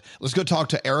 Let's go talk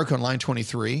to Eric on line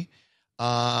 23.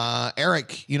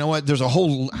 Eric, you know what?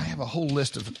 I have a whole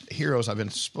list of heroes I've been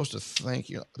supposed to thank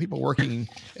you. People working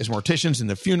as morticians in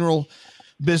the funeral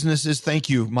businesses. Thank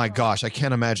you. My gosh, I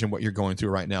can't imagine what you're going through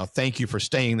right now. Thank you for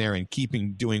staying there and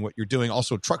doing what you're doing.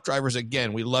 Also, truck drivers,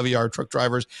 again, we love you, our truck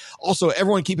drivers. Also,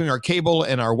 everyone keeping our cable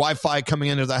and our Wi-Fi coming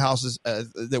into the houses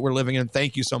that we're living in.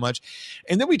 Thank you so much.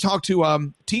 And then we talk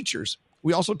to teachers.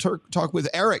 We also talk with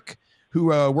Eric, who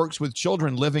works with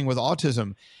children living with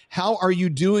autism. How are you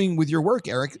doing with your work,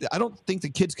 Eric? I don't think the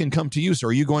kids can come to you, so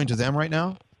are you going to them right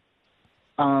now?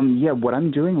 Yeah, what I'm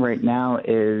doing right now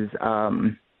is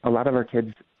a lot of our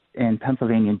kids in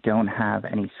Pennsylvania don't have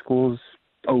any schools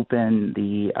open.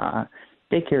 The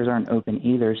daycares aren't open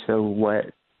either. So what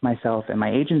myself and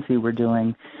my agency were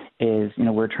doing is,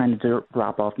 we're trying to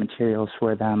drop off materials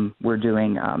for them. We're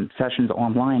doing sessions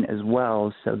online as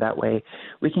well, so that way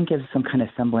we can give some kind of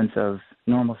semblance of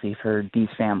normalcy for these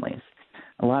families.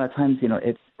 A lot of times,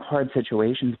 it's hard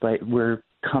situations, but we're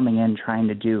coming in trying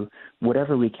to do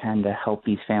whatever we can to help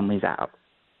these families out.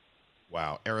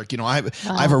 Wow, Eric, I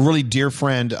have a really dear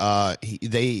friend.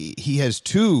 He has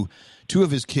two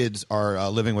of his kids are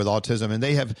living with autism, and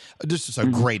they have just a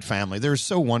great family. They're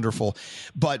so wonderful.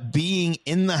 But being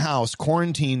in the house,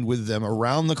 quarantined with them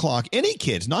around the clock, any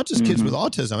kids, not just kids with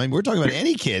autism. I mean, we're talking about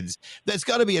any kids. That's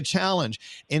got to be a challenge.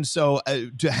 And so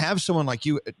to have someone like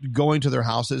you going to their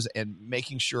houses and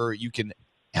making sure you can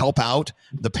help out,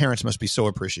 the parents must be so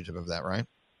appreciative of that, right?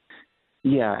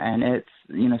 Yeah, and it's,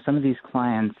 some of these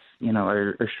clients,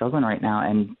 are struggling right now,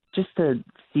 and just to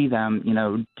see them,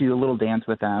 do a little dance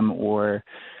with them or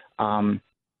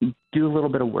do a little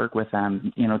bit of work with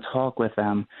them, talk with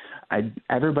them.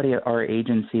 Everybody at our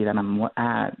agency that I'm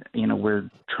at, we're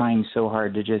trying so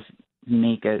hard to just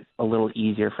make it a little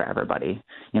easier for everybody.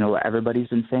 Everybody's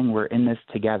been saying we're in this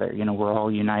together, we're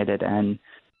all united, and,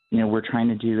 we're trying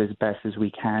to do as best as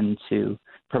we can to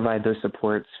provide those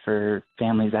supports for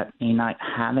families that may not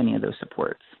have any of those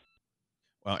supports.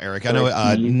 Well, Eric, I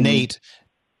know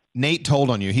Nate told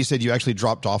on you. He said you actually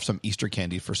dropped off some Easter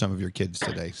candy for some of your kids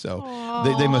today. So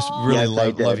they must really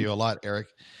love you a lot, Eric.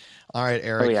 All right,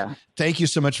 Eric. Thank you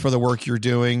so much for the work you're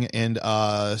doing, and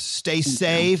stay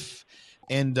safe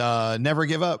and never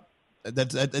give up.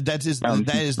 That is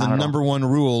the number one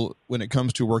rule when it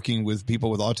comes to working with people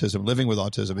with autism, living with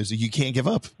autism, is that you can't give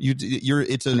up.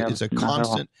 It's a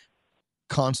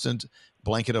constant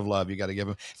blanket of love you got to give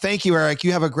them. Thank you, Eric.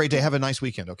 You have a great day. Have a nice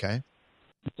weekend, okay?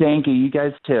 Thank you. You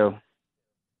guys too.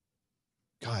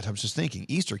 God, I was just thinking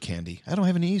Easter candy. I don't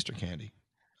have any Easter candy.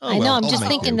 I know. I'm just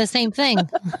thinking the same thing.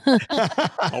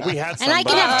 We had some, and I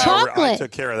can have chocolate. I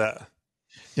took care of that.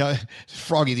 Yeah,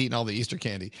 Froggy's eating all the Easter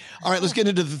candy. All right, let's get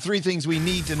into the three things we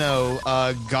need to know.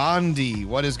 Gandhi,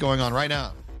 what is going on right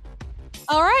now?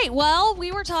 All right. Well,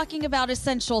 we were talking about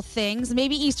essential things.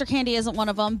 Maybe Easter candy isn't one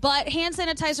of them, but hand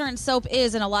sanitizer and soap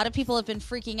is, and a lot of people have been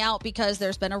freaking out because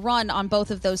there's been a run on both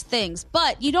of those things.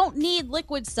 But you don't need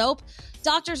liquid soap.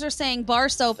 Doctors are saying bar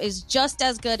soap is just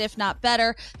as good, if not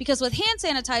better, because with hand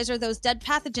sanitizer, those dead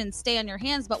pathogens stay on your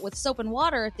hands, but with soap and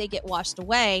water, they get washed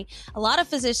away. A lot of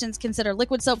physicians consider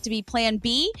liquid soap to be plan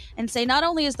B and say not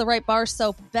only is the right bar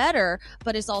soap better,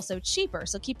 but it's also cheaper.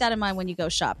 So keep that in mind when you go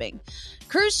shopping.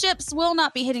 Cruise ships will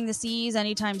not be hitting the seas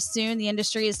anytime soon. The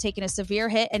industry has taken a severe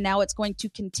hit, and now it's going to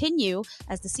continue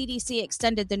as the CDC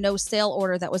extended the no-sail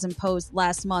order that was imposed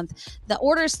last month. The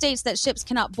order states that ships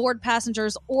cannot board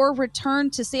passengers or return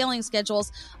to sailing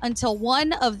schedules until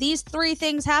one of these three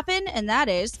things happen, and that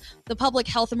is the public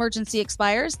health emergency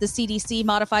expires, the CDC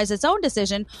modifies its own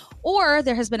decision, or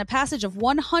there has been a passage of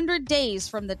 100 days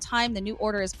from the time the new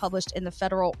order is published in the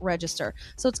Federal Register.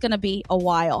 So it's going to be a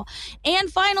while. And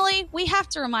finally, we have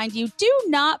to remind you, do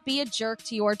not be a jerk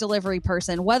to your delivery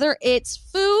person, whether it's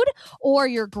food or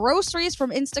your groceries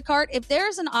from Instacart. If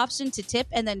there's an option to tip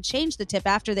and then change the tip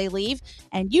after they leave,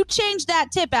 and you change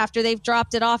that tip after they've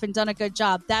dropped it off and done a good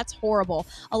job, that's horrible.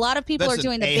 A lot of people are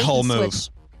doing the bait and switch.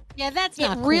 Yeah, that's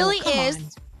not cool. It really Come is. on.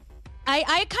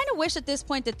 I kind of wish at this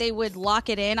point that they would lock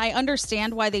it in. I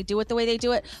understand why they do it the way they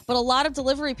do it, but a lot of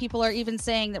delivery people are even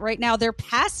saying that right now they're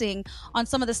passing on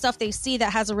some of the stuff they see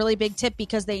that has a really big tip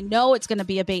because they know it's going to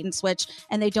be a bait and switch,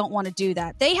 and they don't want to do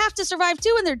that. They have to survive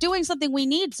too, and they're doing something we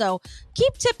need. So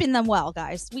keep tipping them well,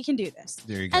 guys. We can do this.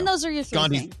 There you go. And those are your three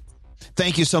Gandhi, things.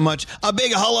 Thank you so much. A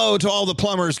big hello to all the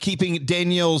plumbers keeping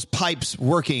Danielle's pipes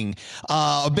working.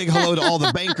 A big hello to all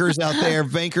the bankers out there.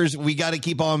 Bankers, we got to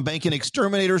keep on banking.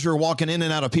 Exterminators who are walking in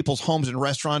and out of people's homes and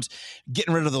restaurants,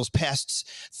 getting rid of those pests.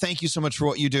 Thank you so much for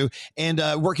what you do. And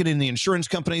working in the insurance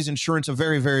companies. Insurance, a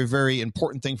very, very, very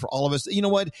important thing for all of us. You know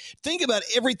what? Think about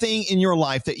everything in your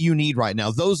life that you need right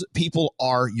now. Those people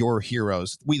are your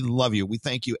heroes. We love you. We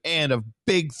thank you. And a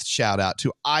big shout out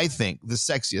to, I think, the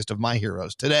sexiest of my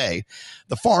heroes today,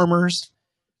 the farmers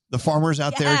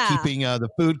out there keeping the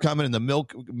food coming and the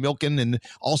milking. And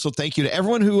also thank you to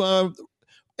everyone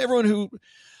who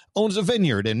owns a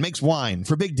vineyard and makes wine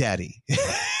for Big Daddy.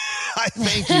 I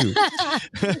thank you.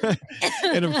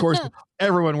 And of course,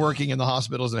 everyone working in the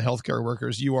hospitals and healthcare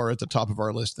workers, you are at the top of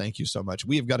our list. Thank you so much.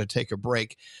 We have got to take a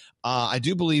break. I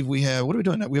do believe we have, what are we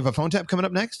doing now? We have a phone tap coming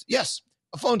up next? Yes,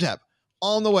 a phone tap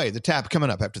on the way. The tap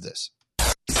coming up after this.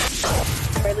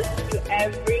 I listen to you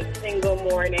every single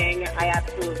morning.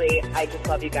 I just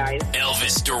love you guys.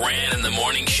 Elvis Duran in the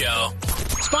Morning Show.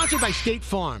 Sponsored by State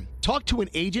Farm. Talk to an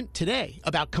agent today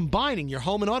about combining your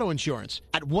home and auto insurance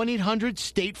at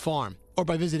 1-800-STATE-FARM or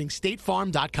by visiting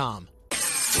statefarm.com.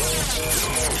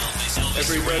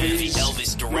 Everybody's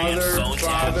Elvis Duran phone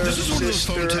tap. This is one of those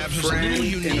phone taps that's a little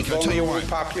unique. I'll tell you why.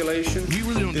 Population. We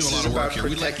really don't do a lot of work here.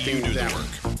 We let you do the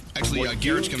work. Actually,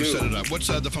 Garrett's going to set it up. What's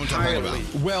the phone tap all about?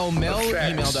 Well, Mel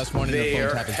emailed us morning the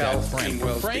phone tap is dad Frank.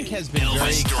 Frank has been very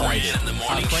excited.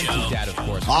 Frank's dad, of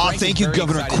course. Thank you,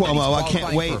 Governor Cuomo. I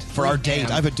can't wait for our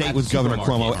date. I have a date with Governor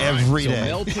Cuomo every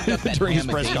day during his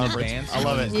press conference. I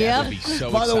love it.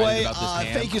 Yep. By the way,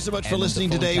 thank you so much for listening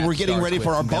today. We're getting ready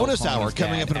for our bonus hour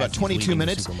coming up in about 22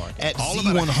 minutes at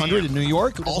Z100 in New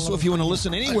York. Also, if you want to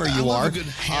listen anywhere you are,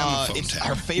 it's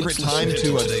our favorite time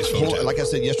to, like I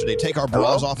said yesterday, take our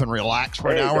bras off and relax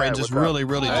for an hour and just really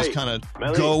just kind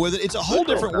of go with it. It's a whole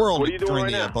different world during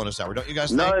the bonus hour. Don't you guys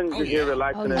think? Nothing to hear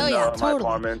relaxing in my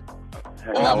apartment.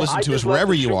 Listen to us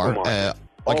wherever you are.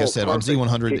 Like I said, on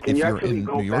Z100 if you're in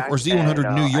New York, or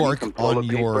Z100 New York on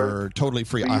your totally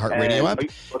free iHeartRadio app,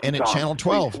 and at Channel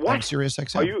 12 on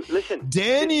SiriusXM.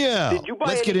 Danielle,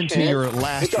 let's get into your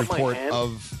last report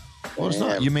of... Well, it's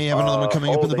not. You may have another one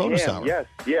coming up in the bonus hour. Yes,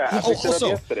 yeah.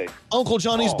 Also, Uncle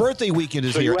Johnny's birthday weekend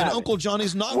is here, and Uncle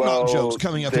Johnny's knock-knock jokes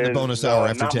coming up in the bonus hour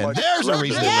after 10. There's a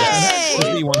reason to listen to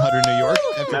Z100 New York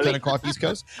after 10 o'clock East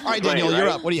Coast. All right, Danielle, you're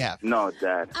up. What do you have? No,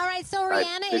 Dad. All right, so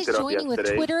Rihanna is joining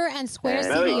with Twitter and Square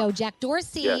CEO Jack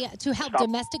Dorsey to help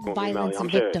domestic violence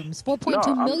victims.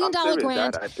 $4.2 million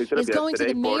grant is going to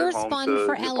the mayor's fund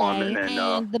for LA,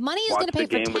 and the money is going to pay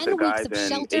for 10 weeks of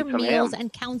shelter, meals,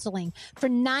 and counseling for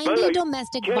 90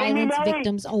 domestic violence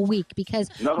victims a week, because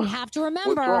we have to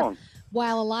remember,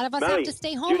 while a lot of us have to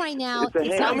stay home right now,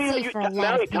 it's not safe for a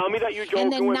lot of people. And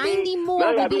then 90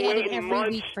 more will be added every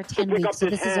week for 10 weeks. So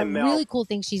this is a really cool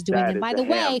thing she's doing. And by the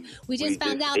way, we just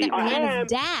found out that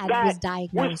Rihanna's dad was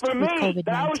diagnosed with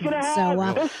COVID-19.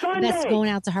 So that's going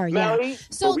out to her. Yeah.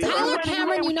 So Tyler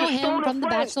Cameron, you know him from The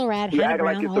Bachelorette, Hannah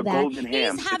Brown, all that.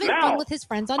 He's having fun with his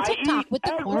friends on TikTok with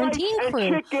the quarantine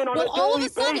crew. Well, all of a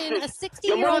sudden, a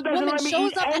 60-year-old woman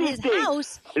shows up at his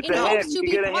house in hopes to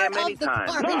be part of the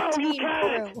quarantine.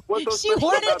 She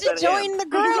wanted to join the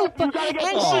group, and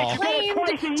she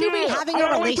claimed to be having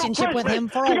a relationship with him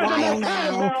for a while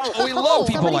now. Oh, we love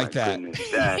people like that.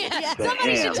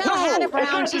 Somebody should tell Hannah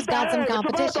Brown she's got some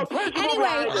competition.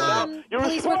 Anyway,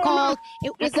 police were called.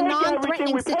 It was a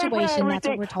non-threatening situation. That's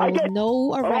what we're told.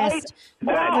 No arrest,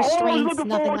 restraints,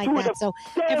 nothing like that. So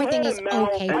everything is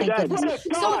okay, thank goodness.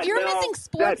 So if you're missing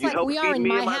sports like we are in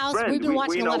my house, we've been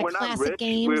watching a lot of classic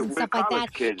games and stuff like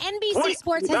that. NBC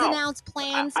Sports has announced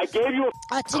plans to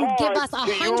give us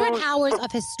 100 hours of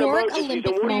historic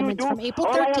Olympic moments from April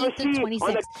 13th to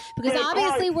 26th, because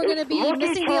obviously we're going to be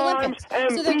missing the Olympics.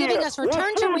 So they're giving us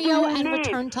Return to Rio and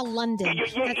Return to London.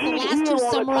 That's the last two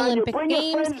Summer Olympic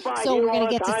Games, so we're going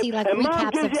to get to see like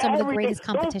recaps of some of the greatest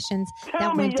competitions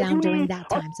that went down during that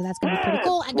time. So that's going to be pretty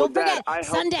cool. And don't forget,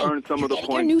 Sunday, you're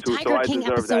getting your new Tiger King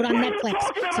episode on Netflix,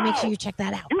 so make sure you check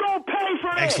that out.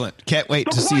 Excellent. Can't wait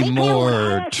to see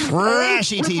more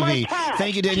trashy TV.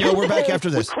 Thank you, Danielle. We're back after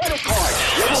this.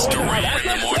 Elvis Duran in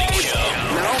the Morning Show.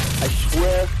 I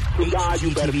swear to God,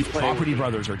 you better be playing. Property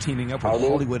Brothers are teaming up with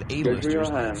Hollywood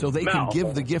A-listers so they can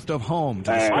give the gift of home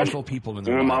to special people in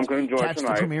their lives. Catch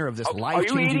the premiere of this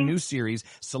life-changing new series,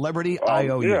 Celebrity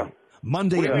IOU.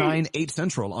 Monday at 9, 8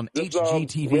 Central on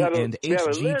HGTV and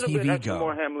HGTV Go.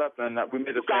 More ham left than that. We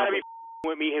made a gotta be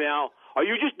with me now. Are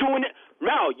you just doing it?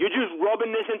 Mel, you're just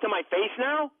rubbing this into my face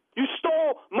now? You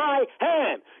stole my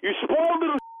ham. You spoiled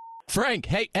little Frank,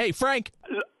 hey, Frank.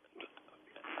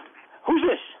 Who's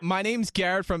this? My name's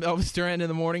Garrett from Elvis Duran in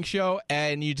the Morning Show,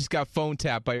 and you just got phone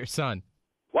tapped by your son.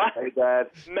 What? Hey, Dad.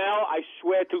 Mel, I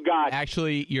swear to God.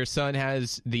 Actually, your son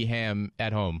has the ham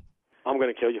at home. I'm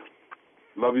going to kill you.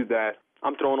 Love you, Dad.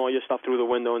 I'm throwing all your stuff through the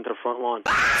window into the front lawn.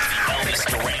 Elvis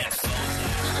Duran.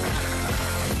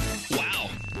 Wow.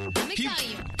 Let me tell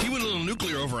you. He went a little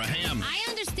nuclear over a ham. I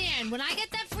understand. When I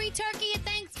get that free turkey at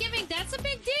Thanksgiving, that's a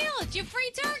big deal. It's your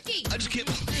free turkey. I just can't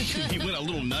believe he went a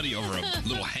little nutty over a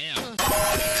little ham.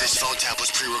 This phone tap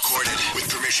was pre-recorded with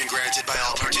permission granted by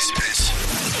all participants.